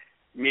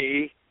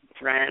 Me,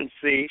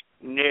 Francie,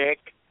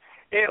 Nick.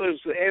 It was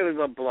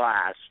a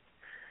blast.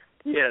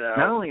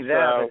 Not only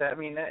that,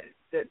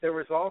 but there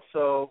was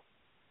also,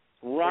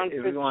 Ron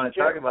if we want to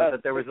talk about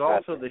that, there was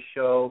also the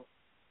show,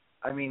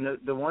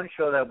 the one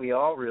show that we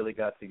all really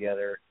got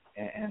together,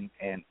 and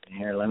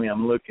here,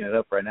 I'm looking it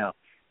up right now.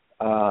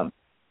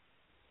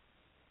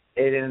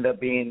 It ended up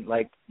being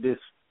like this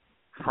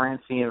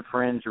Francie and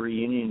Friends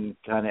reunion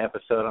kind of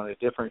episode on a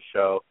different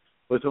show,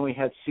 was when we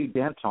had Sue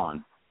Dent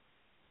on.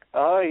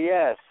 Oh,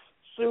 yes.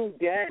 Sue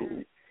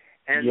Dent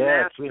and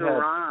Master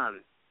Ron.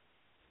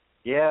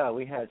 Yeah,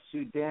 we had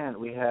Sue Dent.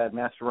 We had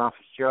Master Ron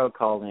Fitzgerald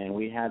called in.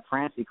 We had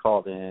Francie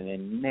called in,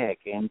 and Nick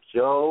and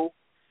Joe.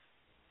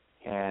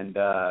 And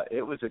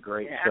it was a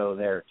great show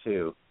there,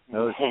 too. That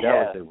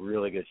was a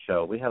really good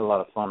show. We had a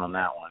lot of fun on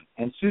that one.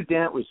 And Sue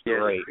Dent was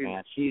great,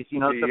 man. She's,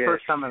 it's the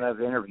first time that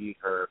I've interviewed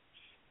her.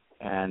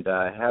 And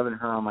having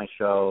her on my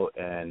show,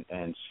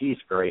 and she's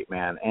great,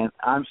 man. And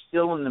I'm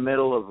still in the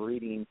middle of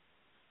reading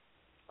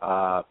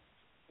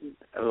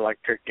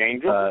Electric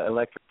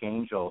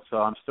Angel. So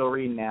I'm still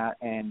reading that.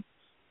 And,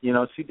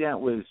 Sue Dent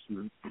was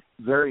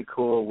very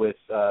cool with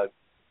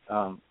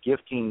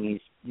gifting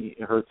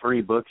her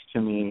 3 books to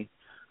me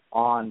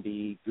on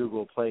the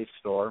Google Play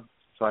Store,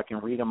 so I can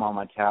read them on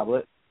my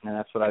tablet. And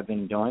that's what I've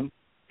been doing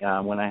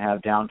when I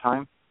have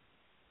downtime.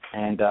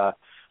 And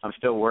I'm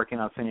still working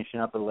on finishing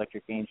up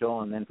Electric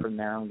Angel, and then from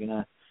there I'm going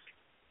to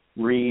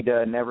read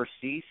Never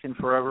Cease and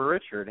Forever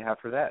Richard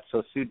after that.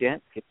 So Sue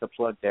Dent gets a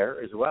plug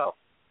there as well.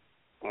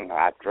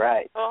 That's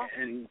right. Oh.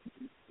 And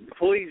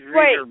please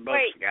read her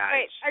books, guys.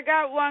 Wait, I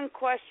got one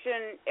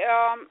question.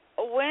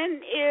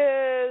 When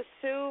is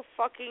Sue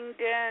fucking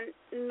Dent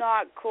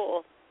not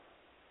cool?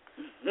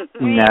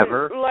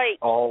 Never. Like,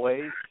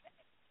 always.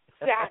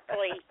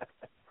 exactly.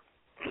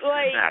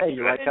 Like, hey,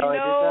 you like how I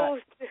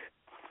did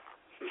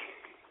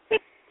that?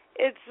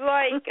 It's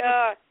like,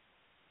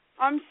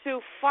 I'm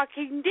so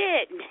fucking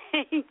dead.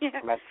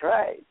 That's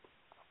right.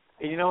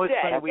 You know, it's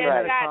funny. We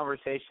had a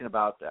conversation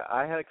about that.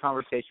 I had a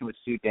conversation with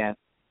Sue Dent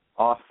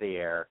off the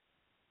air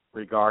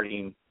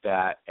regarding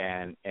that,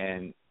 and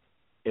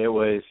it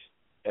was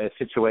a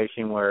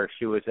situation where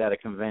she was at a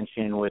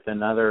convention with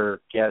another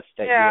guest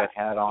that you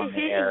had on the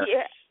air.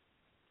 Yeah.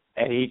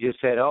 And he just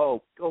said,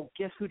 oh,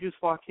 guess who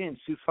just walked in?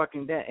 Sue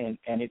fucking Dent.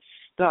 And it's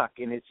stuck,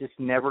 and it's just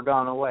never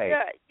gone away.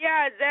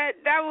 Yeah,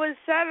 that was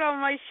said on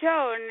my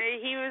show, and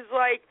he was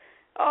like,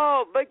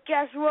 oh, but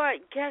guess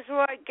what?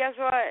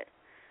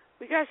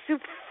 We got Sue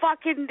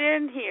fucking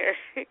Dent here.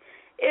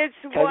 It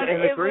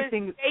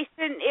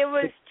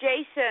was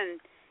Jason.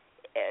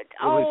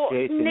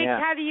 Jason, Nick, yeah.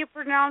 how do you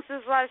pronounce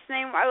his last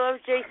name? I love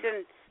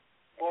Jason.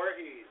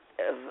 Voorhees.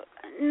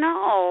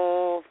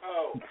 No.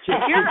 Oh.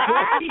 You're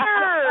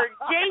after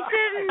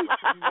Jason.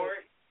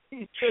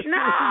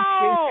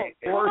 No.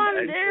 Come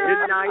on,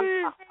 Good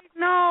night.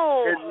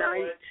 No. Good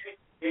night.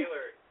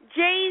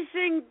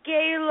 Jason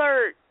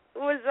Gaylord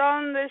was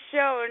on the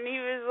show, and he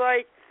was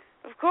like,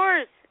 of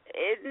course,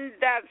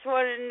 that's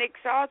one of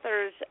Nick's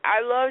authors.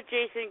 I love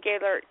Jason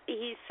Gaylord.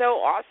 He's so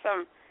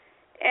awesome.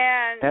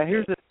 And now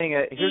here's the thing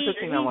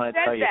I want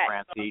to tell you,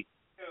 Francie.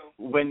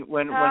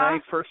 When I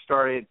first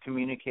started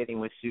communicating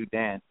with Sue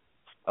Dent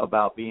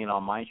about being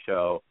on my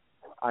show,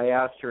 I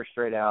asked her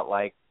straight out,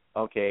 like,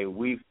 okay,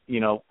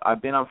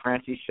 I've been on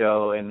Francie's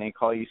show and they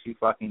call you Sue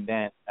fucking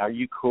Dent. Are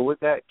you cool with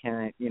that?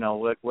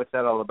 What's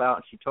that all about?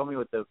 And she told me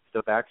what the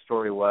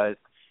backstory was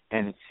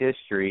and its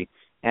history,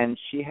 and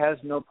she has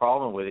no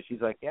problem with it.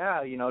 She's like,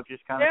 yeah,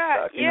 just kind of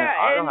stuck. And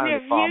I don't have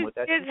any problem with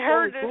that. She's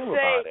totally cool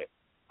about it.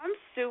 I'm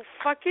Sue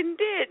fucking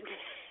Dent.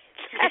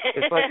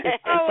 It's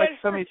like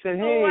somebody said,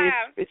 hey,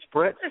 it's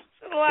Brett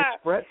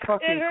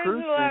fucking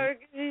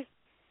Cruson.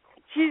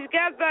 She's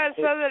got that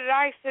southern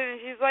accent, and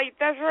she's like,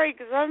 that's right,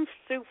 because I'm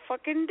Sue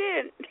fucking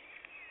Dent.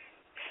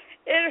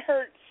 It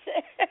hurts.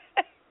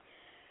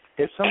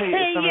 If somebody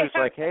was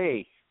like,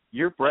 hey,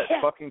 you're Brett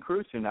fucking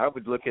Cruson, I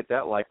would look at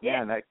that like,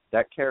 man,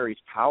 that carries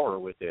power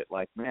with it.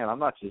 Like, man, I'm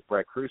not just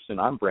Brett Cruson,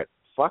 I'm Brett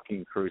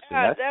fucking Cruson.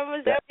 That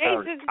was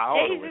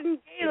Jason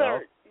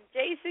Gaylord.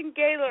 Jason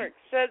Gaylord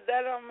said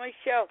that on my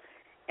show.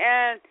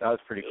 And that was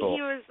pretty cool.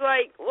 He was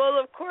like, well,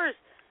 of course.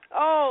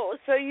 Oh,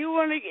 so you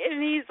want to...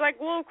 And he's like,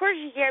 well, of course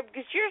you can,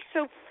 because you're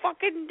so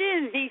fucking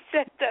Dent. He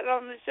said that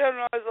on the show, and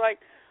I was like,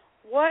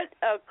 what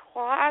a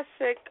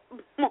classic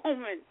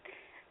moment.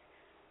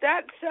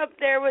 That's up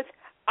there with,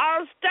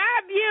 I'll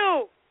stab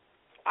you.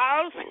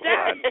 I'll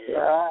stab you.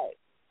 Right.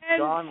 And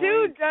John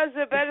Sue Link. does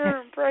a better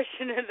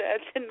impression of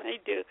that than I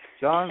do.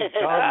 John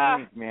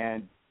Link,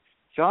 man.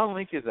 John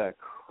Link is a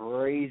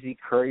crazy,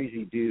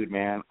 crazy dude,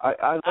 man.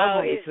 I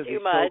love him because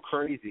he's so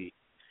crazy.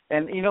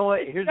 And you know what?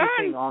 Here's the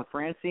thing. On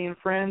Francie and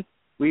Friends,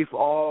 we've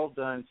all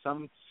done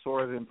some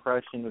sort of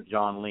impression of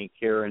John Link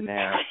here and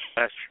there.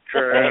 That's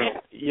true.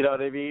 And, you know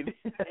what I mean?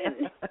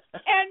 and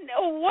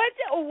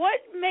what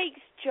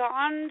makes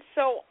John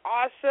so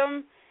awesome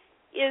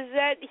is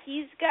that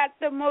he's got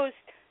the most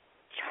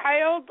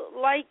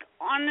childlike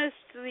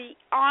honesty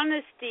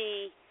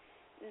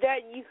that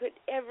you could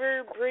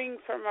ever bring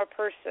from a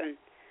person.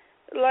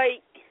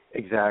 Like,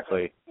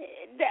 exactly.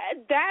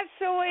 That's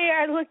the way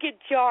I look at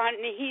John.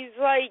 He's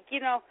like,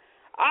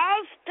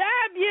 I'll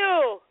stab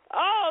you.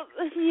 Oh,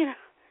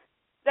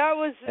 that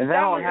was and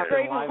that was a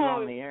great live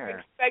moment. On the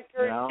air.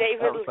 Inspector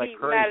David Lee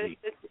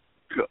Madison.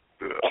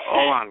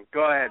 Hold on.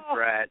 Go ahead,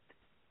 Brett.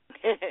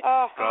 Go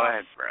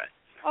ahead, Brett.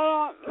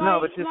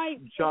 But just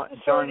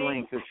John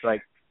Link, it's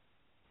like,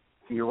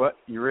 your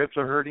ribs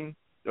are hurting?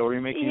 Or are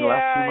you making you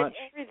laugh too much?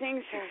 Yeah,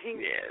 everything's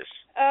hurting. Yes.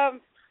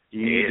 Do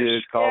you need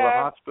to call the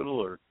hospital,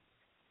 or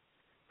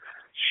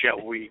shall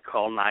we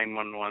call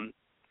 911?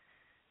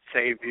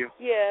 Save you?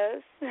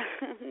 Yes.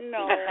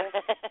 No.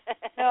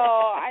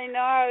 I know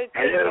how to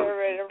take care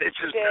of it. This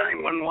is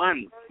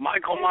 911.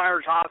 Michael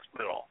Myers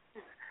Hospital.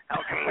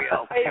 How can we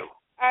help you?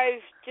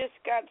 I've just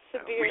got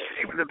severe... We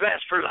save the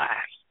best for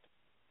last.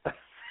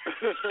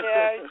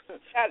 Yeah,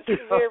 got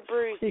severe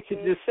bruises. You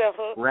could just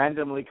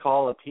randomly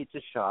call a pizza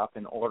shop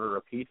and order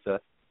a pizza.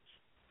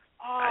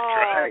 Oh,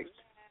 that's right.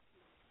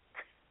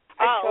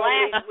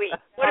 Last week.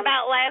 What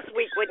about last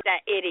week with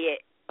that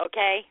idiot?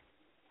 Okay.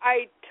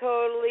 I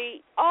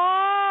totally.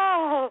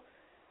 Oh,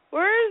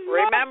 where's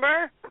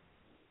remember?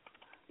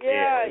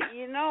 Yeah,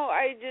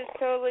 I just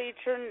totally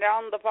turned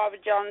down the Papa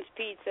John's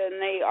pizza,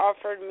 and they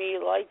offered me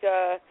like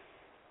a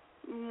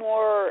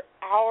more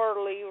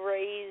hourly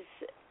raise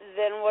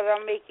than what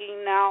I'm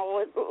making now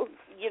with,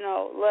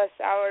 less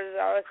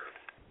hours.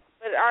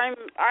 But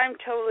I'm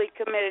totally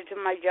committed to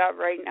my job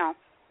right now.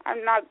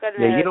 I'm not gonna.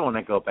 Yeah, you don't want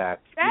to go back.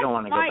 You don't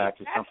want to go back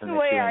to something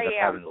that you end up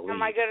having to leave.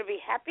 Am I going to be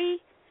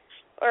happy,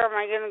 or am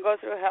I going to go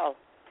through hell?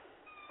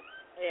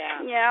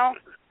 Yeah.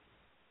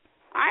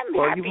 I'm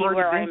happy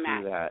where I'm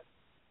at. That.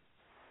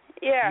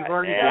 Yeah. You've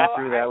already been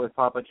through that with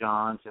Papa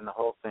John's and the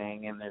whole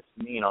thing, and it's,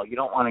 you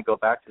don't want to go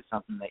back to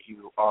something that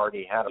you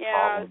already had a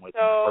problem with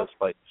in the first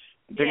place.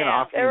 They're going to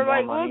offer you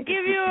more money. We'll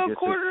give you a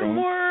quarter thing.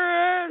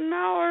 more an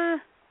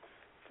hour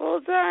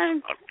full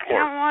time. And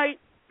I'm like,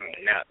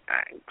 no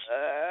thanks.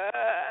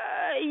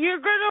 You're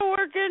gonna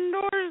work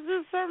indoors.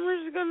 This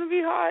summer's gonna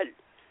be hot.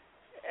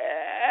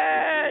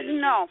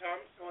 No. Tom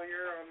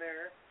Sawyer on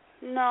there.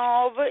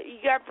 No, but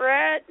you got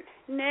Brett,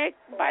 Nick.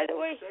 By the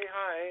way, say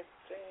hi.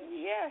 Say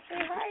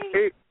hi.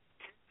 Hey.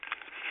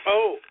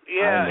 Oh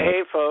yeah,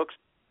 hey folks.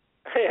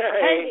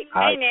 Hey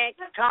Nick.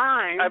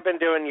 Time. I've been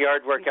doing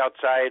yard work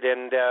outside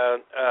and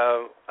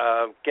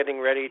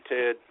getting ready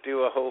to do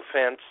a whole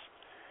fence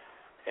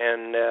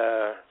and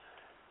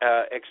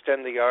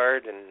extend the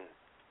yard and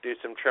do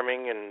some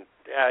trimming. And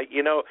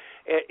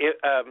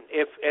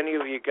if any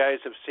of you guys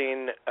have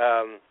seen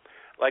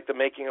like the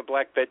Making of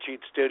Black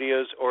Bedsheet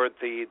Studios or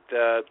the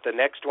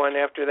next one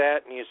after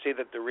that, and you see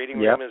that the reading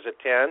room is a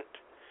tent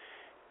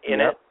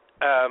in it,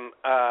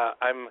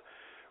 I'm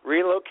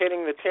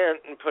relocating the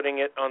tent and putting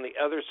it on the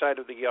other side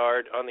of the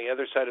yard, on the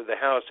other side of the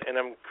house, and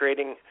I'm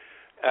creating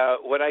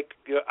what I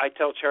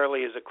tell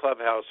Charlie is a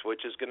clubhouse,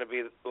 which is going to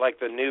be like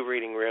the new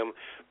reading room,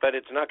 but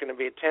it's not going to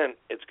be a tent.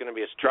 It's going to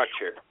be a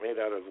structure made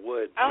out of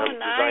wood. Oh, I'm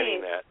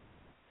designing that.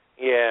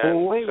 Yeah.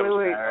 Well, wait.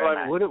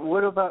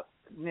 What about,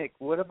 Nick,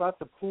 what about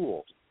the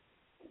pool?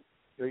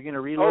 Are you going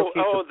to relocate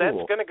the pool?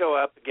 That's going to go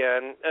up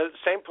again.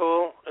 Same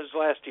pool as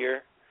last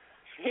year.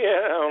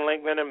 Yeah, I'm only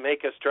going to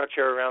make a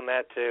structure around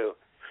that, too.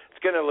 It's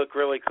going to look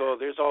really cool.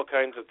 There's all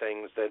kinds of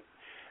things the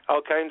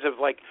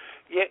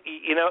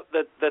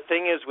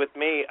thing is with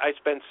me, I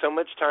spend so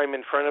much time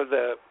in front of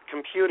the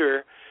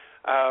computer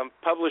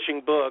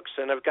publishing books,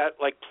 and I've got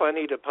like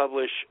plenty to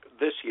publish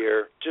this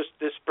year, just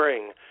this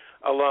spring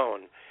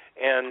alone.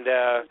 And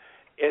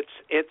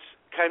it's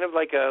kind of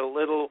like a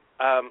little,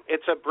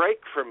 it's a break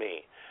for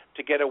me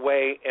to get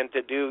away and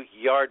to do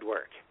yard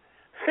work.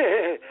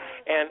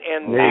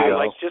 and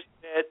like just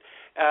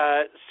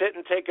sit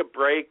and take a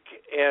break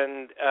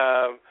and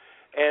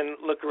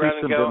look around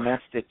and go.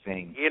 Domestic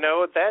things.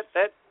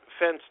 That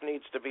fence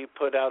needs to be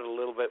put out a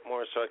little bit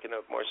more so I can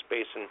have more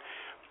space and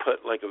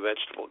put like a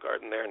vegetable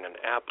garden there and an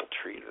apple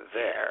tree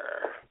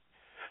there.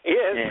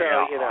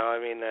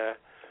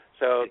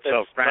 So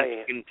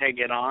friends can take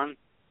it on.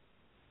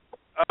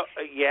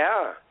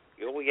 Yeah.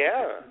 Oh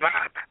yeah.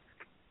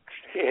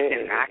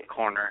 In that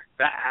corner,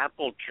 the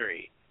apple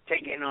tree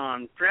taking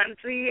on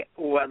Francie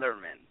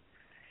Weatherman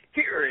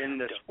here in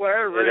the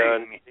square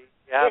ring.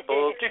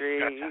 Apple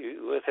tree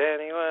with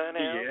anyone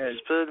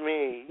else but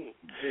me.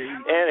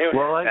 Anyway,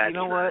 well, you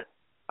know what?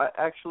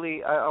 I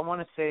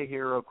want to say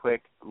here real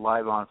quick,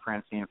 live on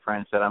Francie and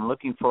Friends, that I'm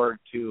looking forward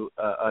to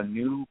a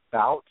new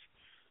bout.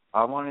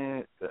 I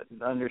want to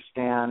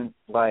understand,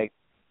 like,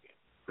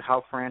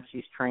 how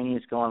Francie's training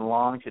is going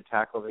along to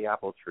tackle the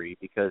apple tree,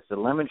 because the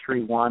lemon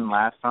tree won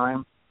last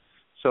time,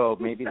 so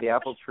maybe the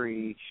apple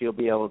tree, she'll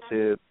be able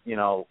to,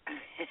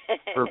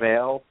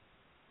 prevail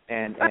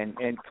and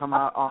come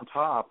out on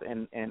top,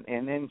 and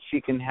then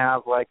she can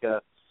have like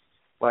a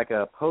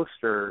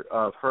poster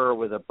of her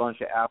with a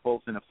bunch of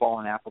apples and a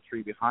fallen apple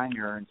tree behind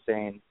her and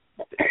saying,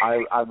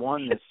 I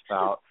won this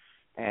bout,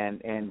 and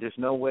there's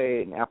no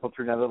way an apple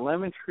tree. Now the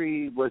lemon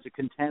tree was a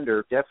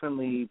contender,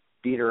 definitely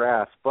beat her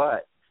ass,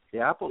 but the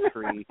apple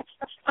tree,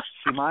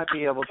 she might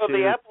be able to. Well,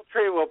 the apple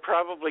tree will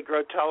probably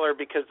grow taller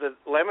because the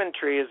lemon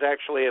tree is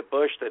actually a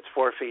bush that's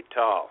 4 feet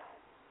tall.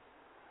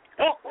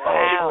 Oh,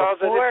 wow.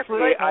 4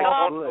 feet. I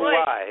don't know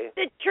why.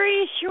 The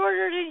tree's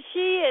shorter than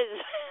she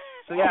is.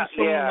 So you're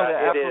saying that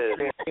the apple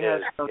tree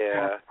has no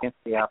chance against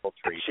the apple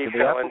tree. She so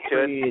fell into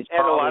it,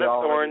 and a lot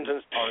of thorns.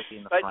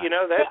 But,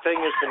 that thing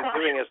has been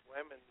giving us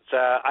lemons.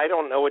 I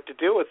don't know what to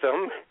do with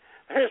them.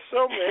 There's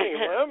so many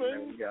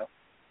lemons. There you go.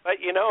 But,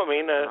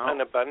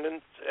 an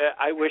abundance.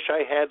 I wish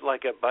I had,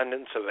 like,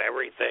 abundance of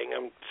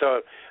everything.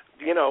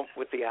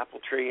 With the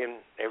apple tree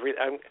and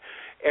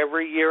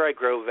every year I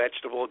grow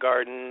vegetable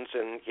gardens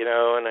and,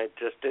 and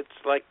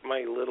it's like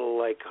my little,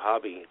 like,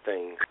 hobby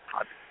thing.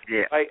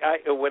 Yeah.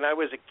 When I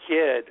was a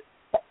kid,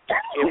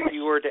 if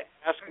you were to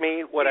ask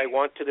me what I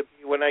wanted to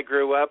be when I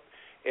grew up,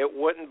 it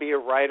wouldn't be a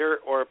writer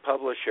or a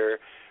publisher.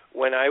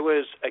 When I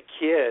was a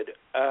kid,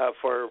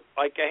 for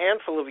like a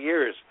handful of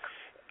years,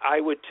 I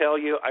would tell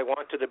you I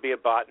wanted to be a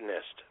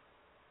botanist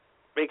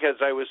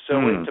because I was so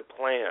into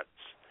plants.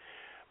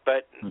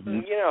 But,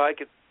 I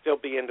could still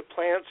be into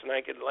plants, and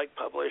I could, like,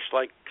 publish,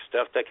 like,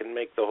 stuff that can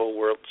make the whole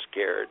world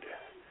scared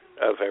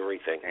of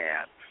everything.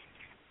 Yeah.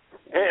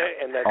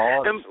 And that's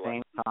all at the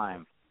same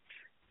time.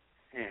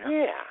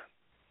 Yeah.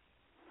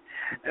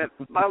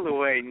 By the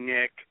way,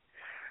 Nick,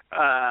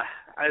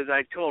 as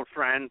I told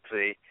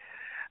Francie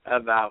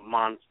about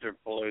Monster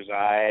Palooza,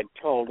 I had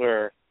told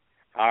her,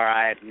 or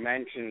I had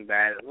mentioned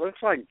that it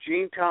looks like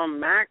Gene Tom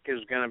Mack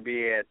is going to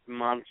be at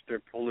Monster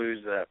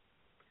Palooza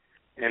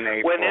in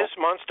April. When is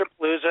Monster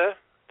Palooza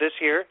this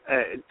year?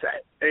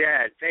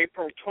 It's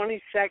April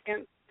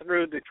 22nd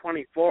through the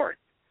 24th.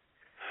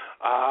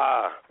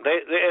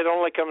 It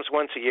only comes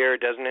once a year,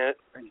 doesn't it?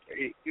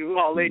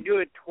 Well, they do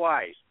it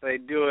twice. They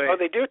do it. Oh,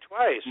 they do it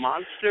twice.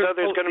 Monster. So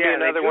there's going to be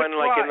another one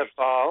like in the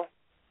fall.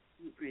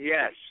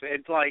 Yes,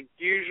 it's like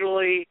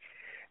usually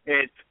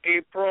it's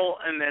April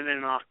and then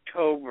in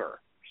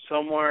October,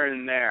 somewhere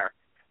in there.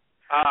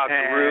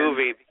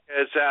 Groovy.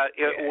 Because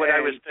what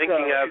I was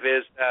thinking of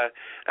is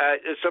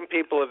some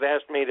people have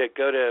asked me to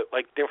go to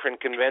like different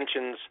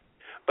conventions,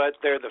 but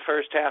they're the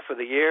first half of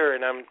the year,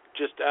 and I'm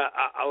just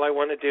all I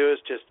want to do is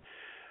just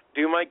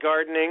do my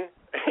gardening,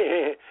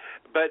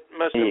 but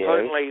most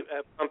importantly,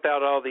 pump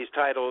out all these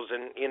titles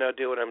and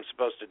do what I'm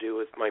supposed to do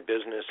with my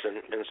business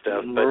and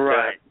stuff. But,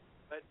 right.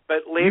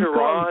 But later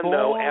on,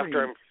 though,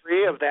 after I'm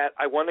free of that,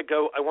 I want to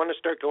go. I want to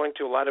start going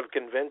to a lot of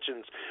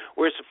conventions.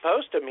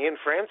 Me and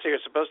Francie are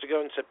supposed to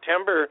go in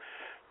September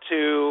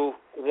to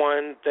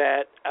one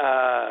that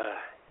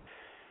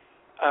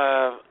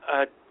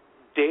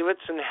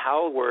Davidson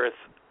Hallworth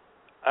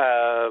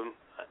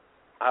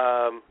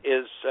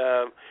is.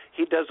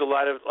 He does a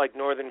lot of like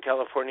Northern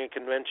California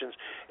conventions.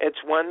 It's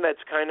one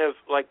that's kind of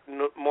like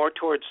more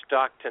towards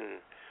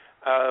Stockton.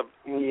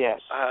 Yes.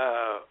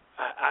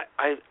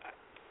 I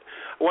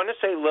want to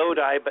say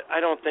Lodi, but I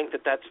don't think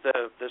that's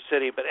the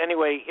city. But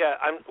anyway, yeah,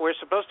 we're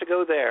supposed to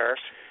go there,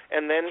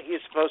 and then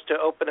he's supposed to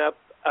open up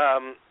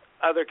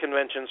other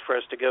conventions for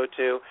us to go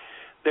to.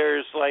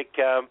 There's like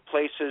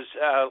places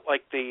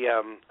like the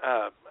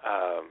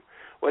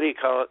what do you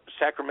call it?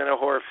 Sacramento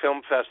Horror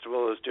Film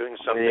Festival is doing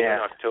something in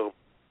October.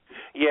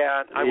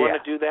 Yeah, I want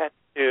to do that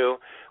too,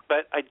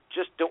 but I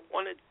just don't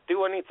want to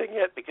do anything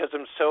yet because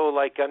I'm so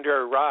like under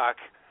a rock,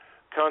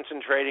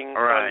 concentrating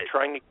on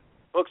trying to get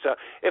books out.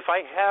 If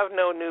I have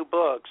no new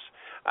books,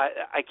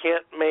 I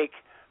can't make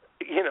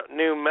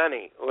new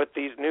money with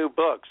these new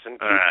books and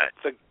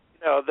keep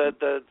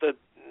the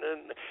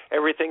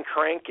everything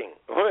cranking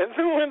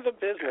with the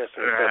business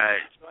and stuff.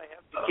 So I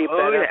have to keep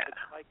that up.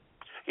 It's like,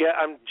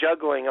 I'm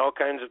juggling all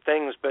kinds of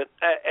things, but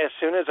as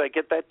soon as I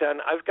get that done,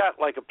 I've got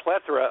like a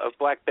plethora of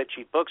Black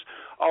Bedsheet books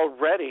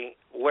already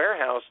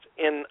warehoused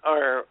in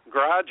our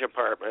garage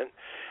apartment,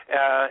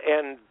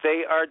 and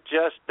they are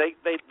just they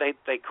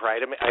cry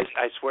to me.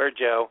 I swear,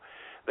 Joe,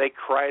 they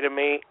cry to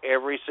me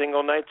every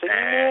single night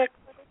saying,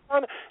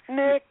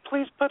 Nick,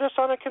 please put us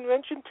on a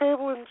convention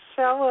table and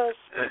sell us,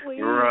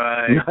 please.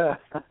 Right.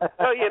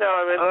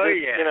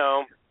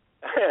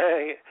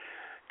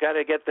 Got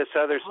to get this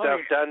other stuff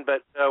done,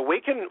 but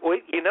we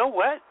you know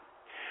what?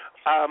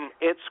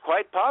 It's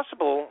quite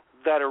possible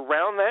that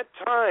around that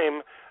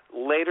time,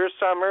 later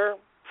summer,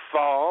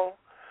 fall,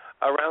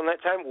 around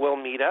that time, we'll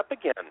meet up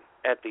again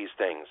at these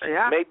things.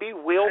 Yeah. Maybe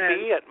we'll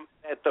be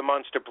at the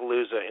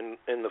Monsterpalooza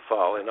in the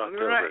fall, in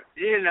October. Right.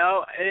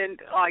 And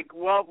like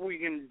what we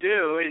can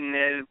do, and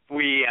if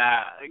we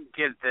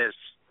get this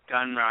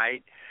done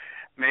right,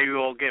 maybe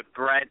we'll get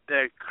Brett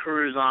to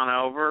cruise on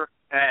over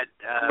at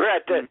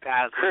in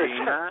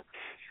Pasadena.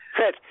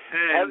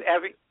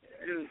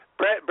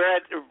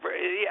 Brett,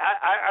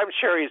 I'm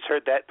sure he's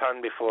heard that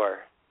pun before.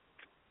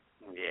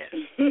 Yes.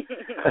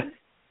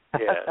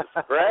 Yes.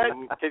 Brett,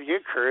 can you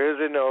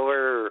cruising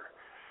over?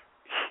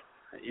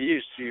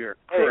 You're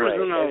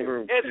cruising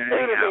over. It's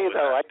new to me,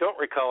 though. I don't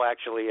recall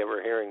actually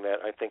ever hearing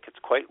that. I think it's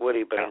quite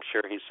witty, but I'm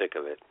sure he's sick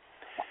of it.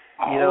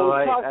 I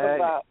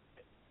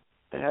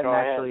hadn't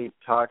actually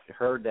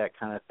heard that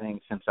kind of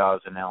thing since I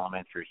was in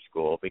elementary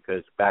school,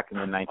 because back in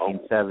the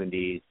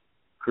 1970s,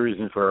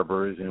 cruising for a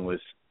bruising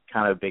was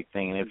kind of a big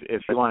thing. And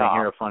if you want to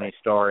hear a funny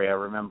story, I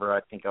remember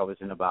I think I was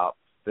in about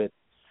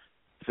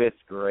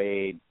fifth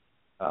grade.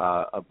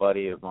 A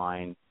buddy of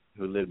mine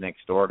who lived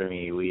next door to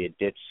me, we had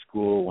ditched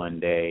school one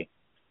day,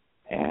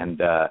 and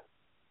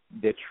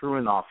the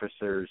truant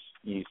officers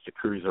used to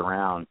cruise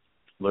around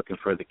looking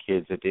for the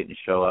kids that didn't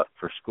show up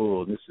for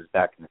school. This is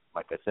back in,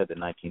 like I said, the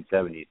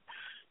 1970s.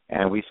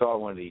 And we saw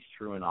one of these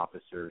truant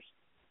officers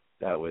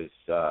that was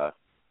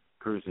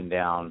cruising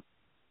down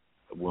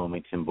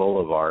Wilmington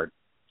Boulevard.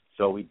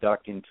 So we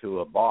ducked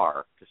into a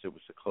bar because it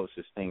was the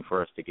closest thing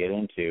for us to get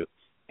into.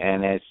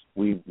 And as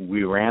we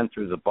ran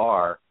through the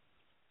bar,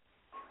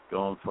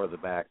 going for the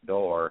back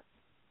door,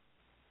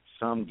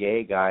 some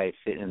gay guy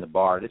sitting in the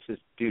bar. This is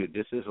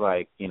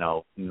like,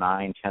 9,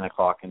 10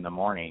 o'clock in the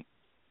morning.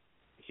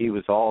 He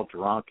was all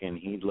drunk, and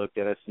he looked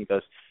at us and he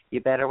goes,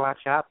 "You better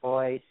watch out,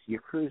 boys.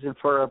 You're cruising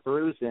for a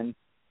bruising."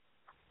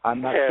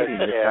 I'm not kidding.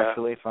 This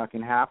actually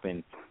fucking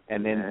happened.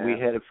 And then we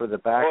headed for the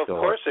back door. Well,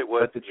 of course it would.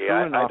 But the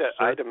truant officer,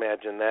 I'd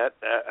imagine that.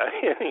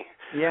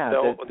 Yeah.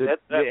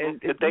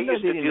 They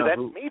used to do that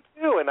to me,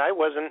 too, and I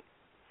wasn't,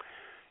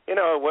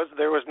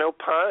 there was no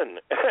pun.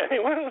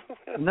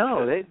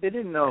 No, they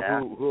didn't know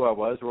who I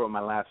was or what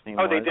my last name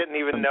was. Oh, they didn't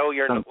even know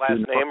your last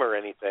name or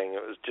anything.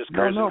 It was just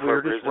cruising No, we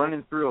were just bruising.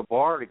 running through a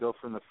bar to go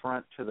from the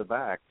front to the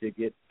back to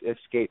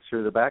escape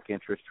through the back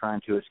entrance,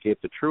 trying to escape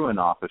the truant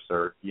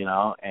officer,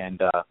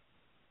 and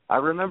I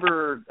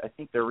remember, I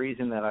think the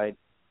reason that I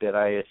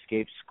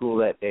escaped school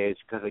that day is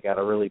because I got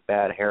a really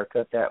bad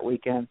haircut that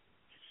weekend,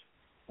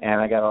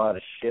 and I got a lot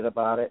of shit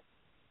about it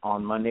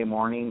on Monday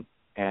morning,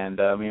 and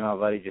me and my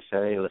buddy just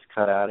said, "Hey, let's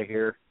cut out of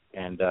here,"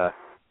 and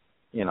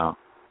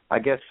I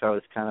guess I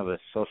was kind of a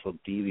social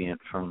deviant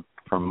from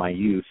my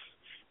youth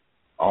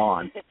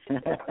on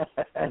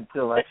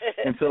until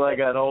I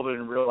got older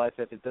and realized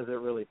that it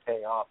doesn't really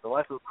pay off. The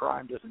life of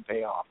crime doesn't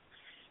pay off.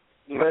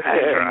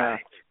 Especially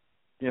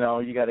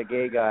when, you got a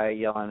gay guy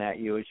yelling at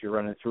you as you're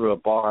running through a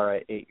bar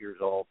at 8 years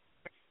old.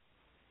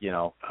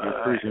 You're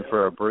cruising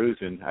for a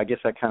bruising. I guess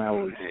that kind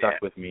of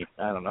stuck with me.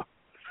 I don't know.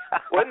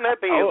 Wouldn't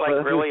that be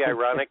really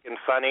ironic and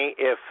funny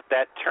if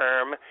that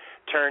term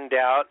turned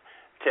out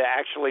to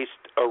actually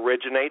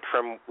originate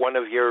from one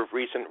of your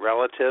recent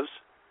relatives?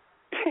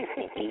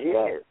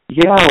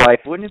 Yeah,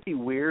 like, wouldn't it be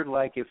weird,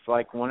 like, if,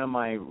 like, one of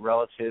my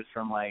relatives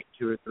from, like,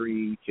 2 or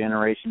 3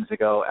 generations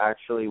ago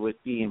actually was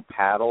being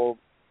paddled,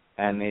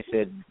 and they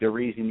said the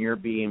reason you're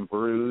being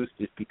bruised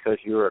is because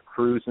you're a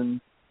cruising,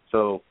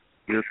 so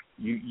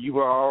you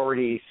were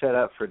already set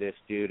up for this,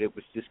 dude. It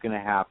was just going to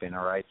happen,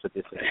 all right? So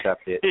just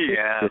accept it.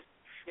 Yeah.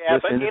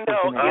 But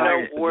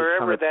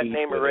wherever that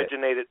name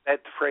originated, that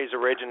phrase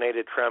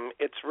originated from,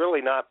 it's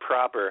really not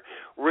proper.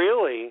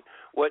 Really,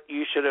 what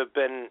you should have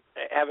been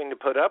having to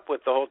put up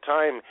with the whole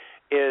time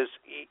is,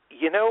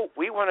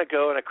 we want to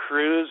go on a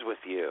cruise with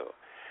you.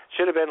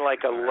 Should have been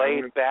like a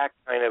laid back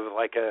kind of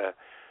like a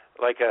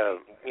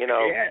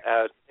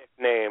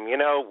nickname.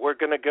 We're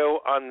going to go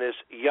on this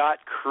yacht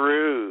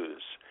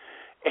cruise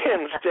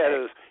instead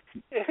of.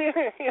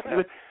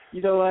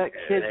 You know what?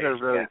 Kids are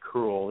really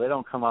cruel. They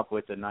don't come up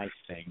with the nice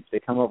things. They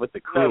come up with the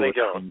cruelest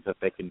things that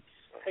they can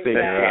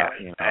figure out.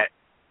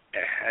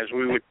 As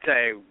we would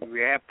say,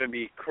 we have to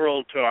be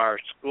cruel to our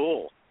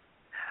school.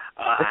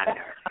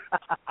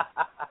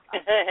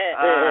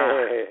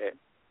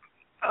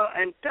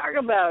 And talk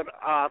about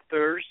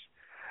authors,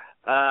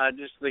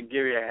 just to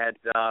give you a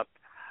heads up,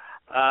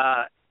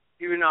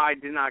 even though I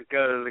did not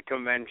go to the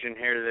convention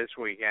here this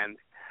weekend,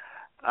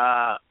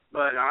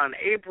 but on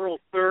April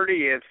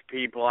 30th,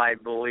 people, I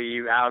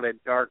believe, out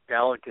at Dark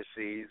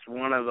Delicacies,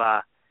 one of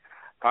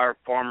our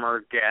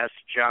former guests,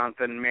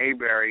 Jonathan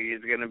Mayberry,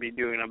 is going to be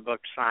doing a book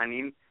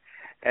signing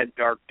at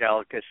Dark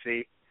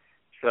Delicacy.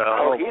 So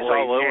he's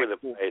all over the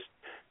place.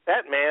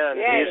 That man,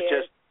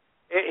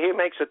 he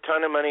makes a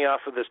ton of money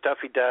off of the stuff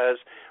he does,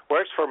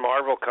 works for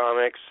Marvel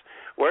Comics,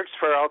 works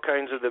for all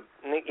kinds of the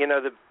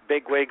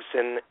big wigs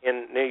in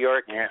New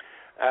York. Yeah.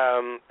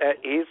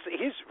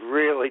 He's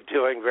really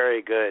doing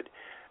very good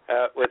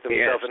with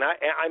himself. And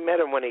I met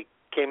him when he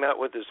came out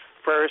with his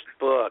first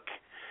book,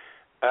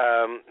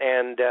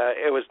 and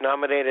it was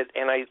nominated,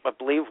 and I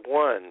believe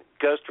won,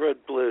 Ghost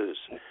Road Blues,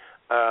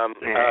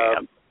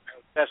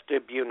 best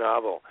debut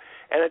novel.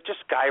 And it just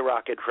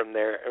skyrocketed from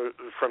there.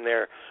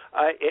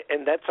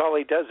 And that's all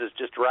he does is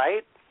just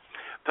write,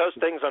 post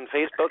things on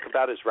Facebook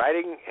about his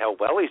writing, how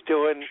well he's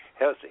doing.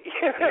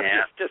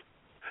 Just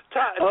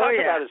talk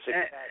about his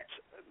success.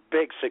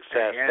 Big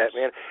success, that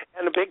man,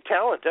 and a big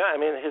talent. I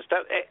mean, his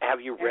stuff.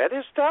 Have you read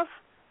his stuff?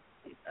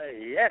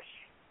 Yes.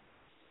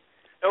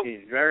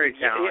 He's very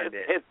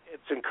talented.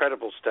 It's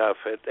incredible stuff.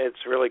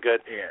 It's really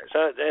good. Yes.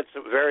 So it's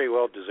very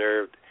well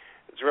deserved.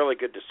 It's really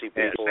good to see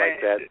people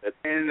like that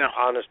and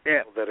honest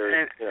people that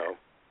are,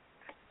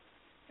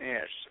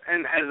 Yes,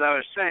 and as I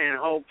was saying,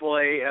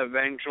 hopefully,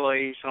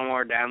 eventually,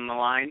 somewhere down the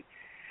line,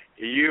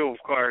 you, of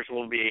course,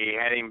 will be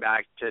heading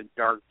back to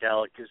Dark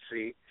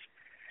Delicacy.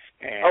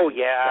 I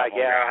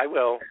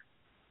will.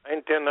 I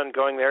intend on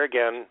going there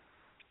again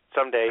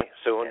someday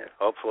soon,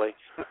 hopefully.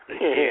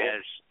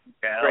 Yes.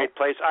 Great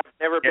place. I've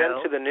never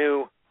been to the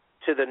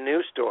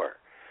new store.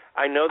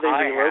 I know they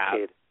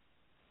relocated.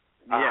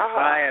 Yes,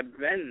 I have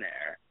been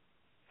there.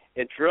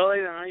 It's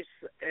really nice.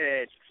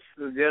 It's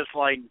just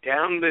like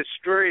down the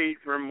street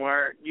from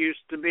where it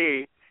used to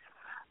be.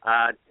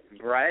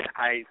 Brett,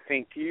 I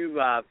think you've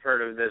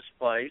heard of this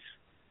place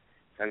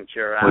since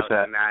you're out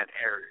in that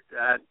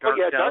area.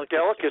 Dark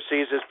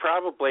Delicacies is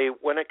probably,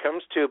 when it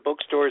comes to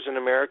bookstores in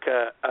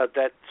America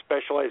that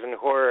specialize in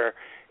horror,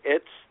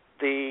 it's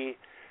the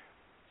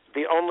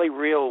only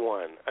real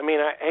one. I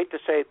mean, I hate to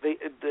say the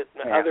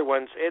other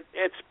ones.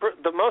 It's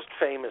the most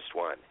famous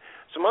one.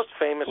 It's the most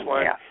famous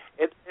one.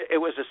 It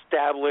was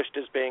established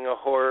as being a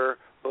horror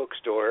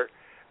bookstore.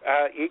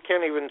 You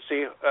can't even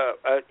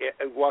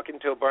walk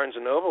into a Barnes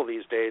 & Noble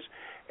these days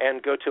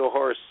and go to a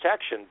horror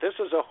section. This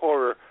is a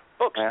horror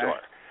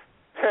bookstore.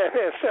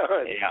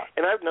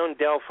 And I've known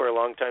Del for a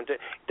long time. He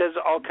does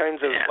all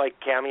kinds of like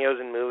cameos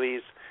in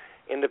movies,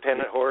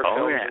 independent horror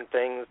films and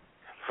things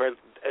for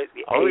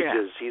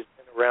ages. He's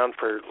been around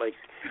for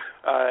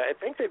I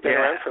think they've been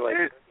around for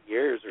 30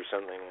 years or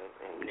something.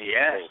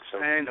 Yes,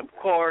 and of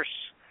course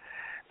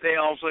they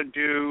also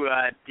do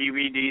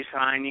DVD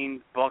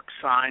signings, book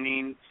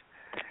signings.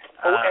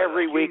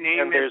 Every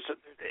weekend there's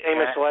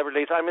famous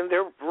celebrities. I mean,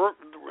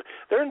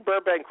 they're in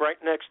Burbank, right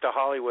next to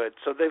Hollywood,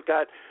 so they've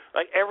got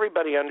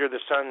everybody under the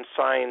sun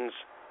signs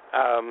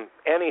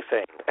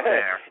anything.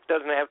 It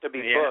doesn't have to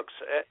be books,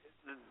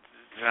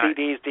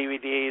 CDs,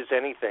 DVDs,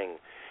 anything.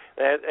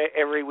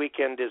 Every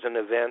weekend is an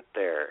event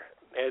there.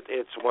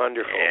 It's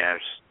wonderful.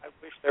 Yes. I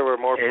wish there were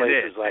more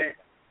places like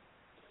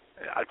that.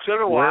 So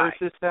do Where I. is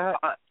this at?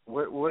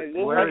 Where it's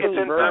is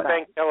in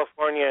Burbank,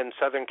 California, in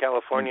Southern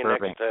California,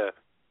 next to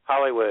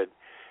Hollywood.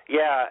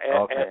 Yeah,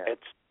 okay.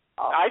 it's.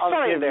 I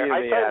signed there.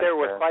 I signed there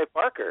with Clive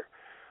Barker,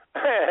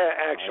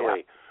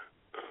 actually.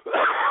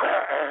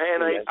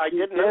 And I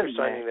did another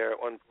signing there at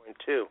one point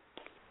too.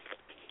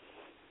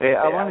 Hey,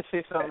 I want to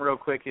say something real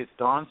quick. Is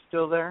Dawn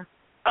still there?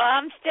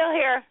 I'm still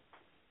here.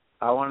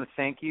 I want to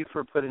thank you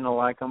for putting a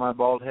like on my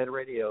Bald Head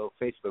Radio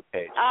Facebook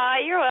page.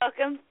 You're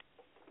welcome.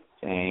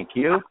 Thank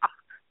you.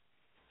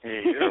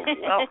 You're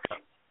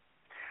welcome.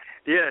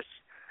 Yes.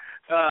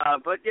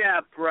 But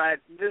yeah, Brett,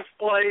 this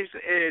place,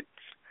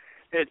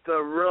 it's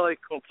a really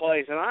cool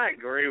place, and I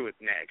agree with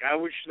Nick. I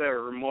wish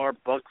there were more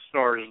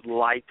bookstores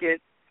like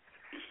it,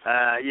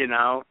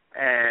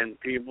 and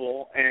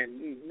people,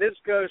 and this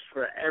goes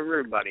for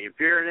everybody. If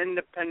you're an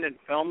independent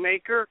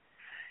filmmaker,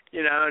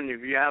 and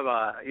if you have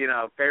a,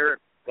 favorite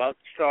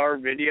bookstore,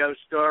 video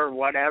store,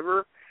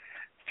 whatever,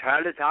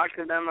 try to talk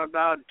to them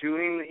about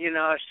doing,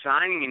 a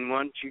signing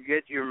once you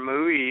get your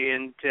movie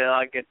into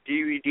like a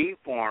DVD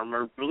form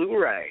or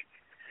Blu-ray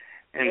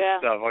and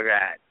stuff like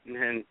that,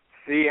 and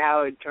see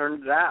how it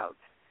turns out,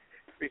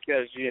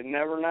 because you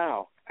never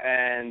know.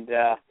 And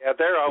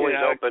they're always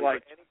open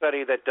like, for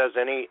anybody that does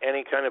any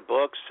kind of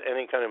books,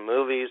 any kind of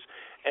movies,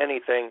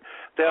 anything.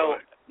 They'll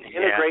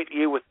integrate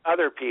you with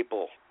other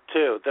people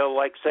too. They'll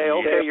say,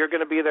 okay, you're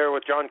going to be there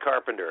with John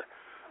Carpenter,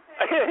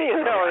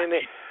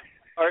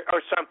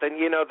 or something.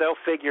 They'll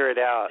figure it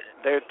out.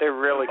 They're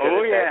really good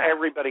at that.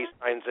 Everybody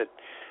signs it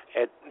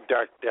at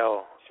Dark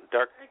Dell.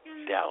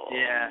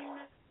 Yeah,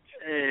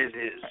 it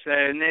is,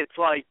 and it's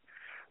like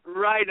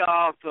right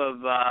off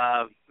of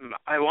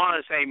I want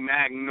to say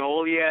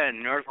Magnolia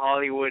and North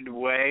Hollywood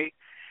Way.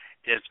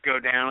 Just go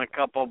down a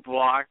couple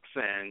blocks,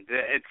 and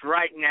it's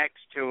right next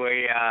to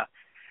a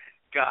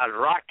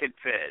Rocket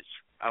Fizz.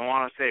 I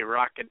want to say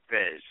Rocket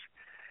Fizz,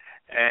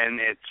 and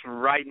it's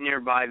right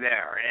nearby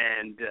there,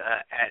 and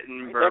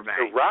in Burbank.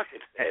 That's the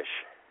Rocket Fish.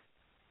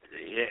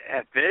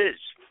 Yeah, Fizz.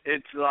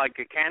 It's like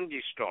a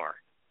candy store.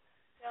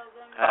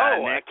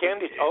 A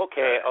candy.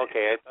 Okay. I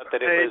thought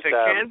that it was a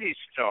candy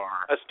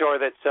store. A store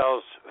that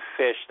sells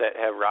fish that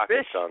have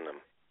rockets on them.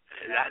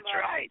 That's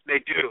right.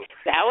 They do.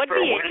 That would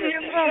be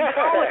interesting.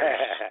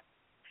 I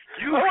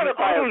want to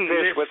buy a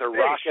fish with a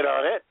rocket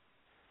on it.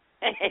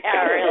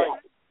 Yeah, really.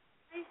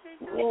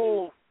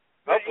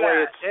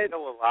 Hopefully it's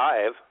still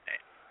alive.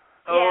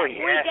 Oh,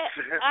 yes.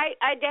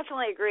 I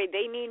definitely agree.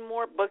 They need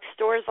more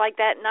bookstores like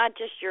that, not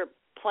just your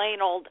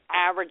plain old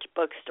average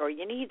bookstore.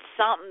 You need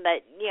something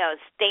that,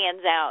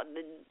 stands out,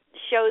 that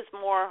shows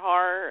more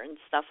horror and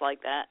stuff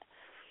like that.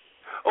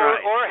 Or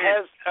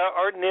has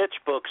or niche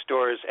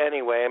bookstores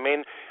anyway.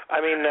 When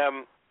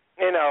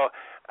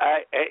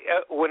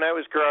I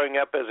was growing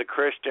up as a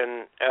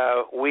Christian,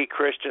 we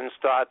Christians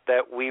thought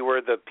that we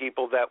were the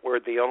people that were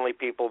the only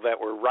people that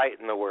were right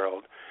in the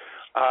world.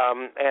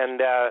 And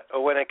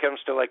when it comes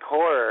to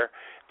horror,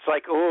 it's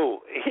like,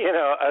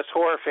 us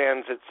horror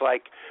fans, it's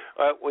like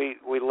we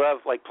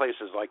love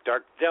places like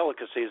Dark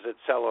Delicacies that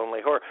sell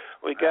only horror.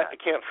 I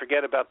can't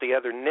forget about the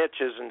other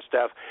niches and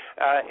stuff.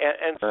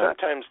 And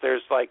sometimes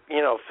there's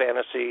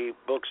fantasy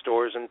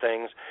bookstores and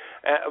things.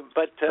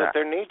 But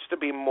there needs to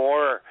be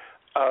more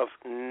of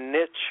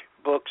niche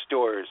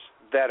bookstores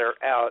that are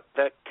out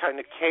that kind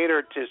of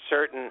cater to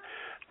certain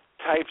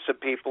types of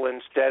people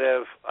instead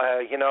of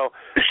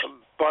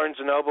Barnes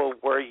 & Noble,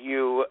 where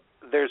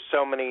there's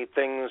so many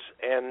things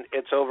and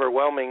it's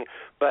overwhelming,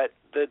 but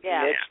the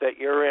niche that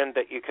you're in,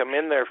 that you come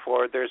in there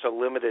for, there's a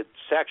limited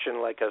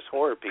section like us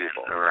horror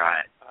people.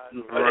 Right.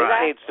 But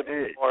it needs to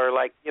be more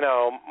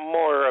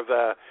more of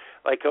a,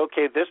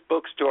 okay, this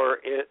bookstore,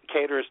 it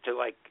caters to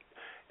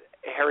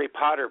Harry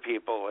Potter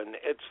people, and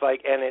it's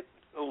and it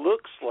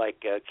looks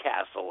like a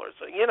castle or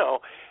so,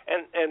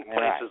 and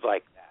places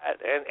like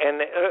that,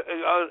 and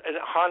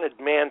a haunted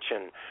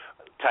mansion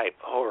type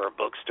horror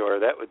bookstore.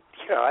 That would,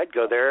 I'd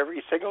go there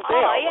every single day.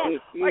 Oh,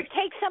 yeah. Or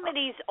take some of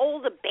these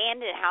old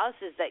abandoned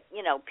houses that,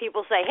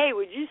 people say, hey,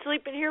 would you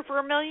sleep in here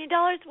for $1 million?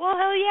 Well,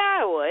 hell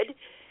yeah, I would.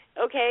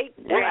 Okay.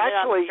 Well,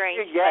 actually,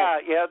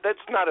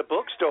 that's not a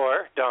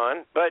bookstore,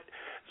 Dawn, but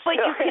you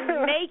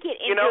can make it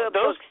into a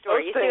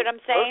bookstore. You see what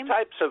I'm saying?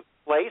 Those types of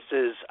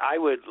places,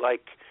 I would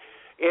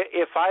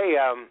if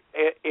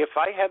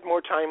I had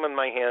more time on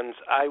my hands,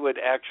 I would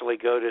actually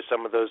go to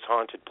some of those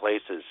haunted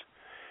places.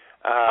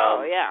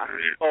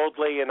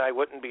 Boldly, and I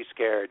wouldn't be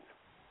scared.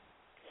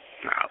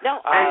 No,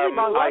 I would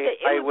love it.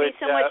 It would be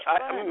so much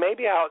fun.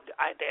 Maybe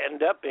I'd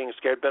end up being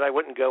scared, but I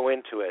wouldn't go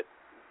into it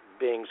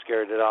being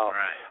scared at all.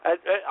 Right.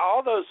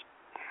 All those.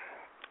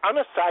 On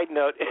a side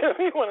note, if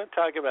you want to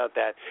talk about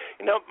that,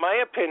 my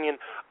opinion,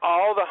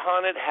 all the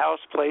haunted house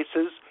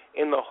places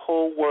in the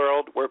whole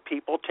world where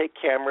people take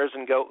cameras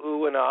and go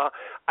ooh and ah,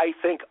 I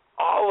think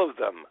all of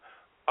them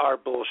are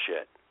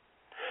bullshit.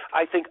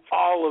 I think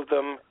all of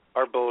them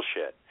are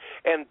bullshit.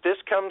 And this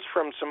comes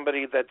from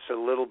somebody that's a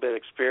little bit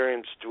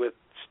experienced with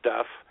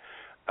stuff.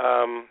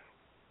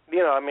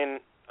 There's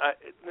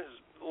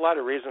a lot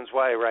of reasons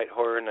why I write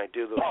horror and I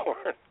do the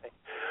horror thing.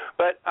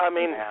 But I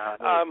mean,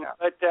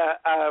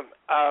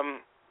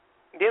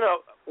 you know,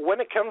 when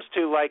it comes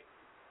to like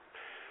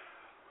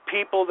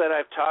people that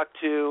I've talked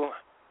to,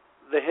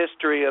 the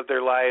history of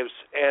their lives,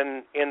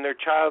 and in their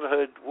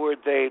childhood where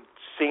they'd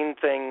seen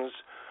things,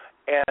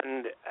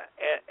 and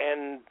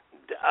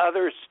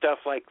other stuff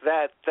like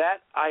that,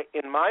 I,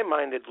 in my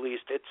mind at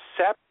least, it's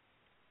separate.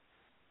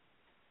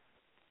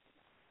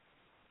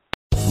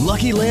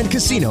 Lucky Land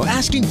Casino,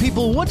 asking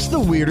people, what's the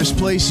weirdest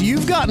place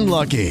you've gotten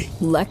lucky?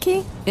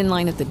 Lucky? In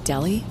line at the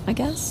deli, I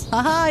guess?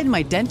 Aha, in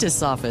my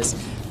dentist's office.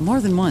 More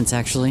than once,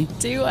 actually.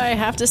 Do I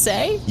have to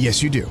say?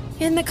 Yes, you do.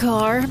 In the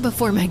car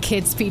before my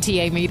kids'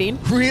 PTA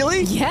meeting.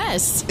 Really?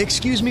 Yes.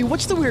 Excuse me,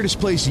 what's the weirdest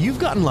place you've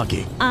gotten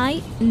lucky?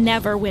 I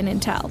never win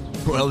and tell.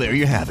 Well, there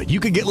you have it. You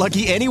can get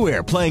lucky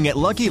anywhere, playing at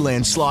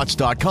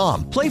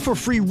LuckyLandSlots.com. Play for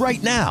free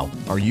right now.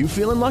 Are you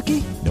feeling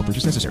lucky? No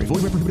purchase necessary.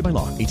 Void where prohibited by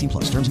law. 18+.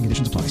 Terms and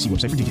conditions apply. See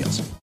website for details.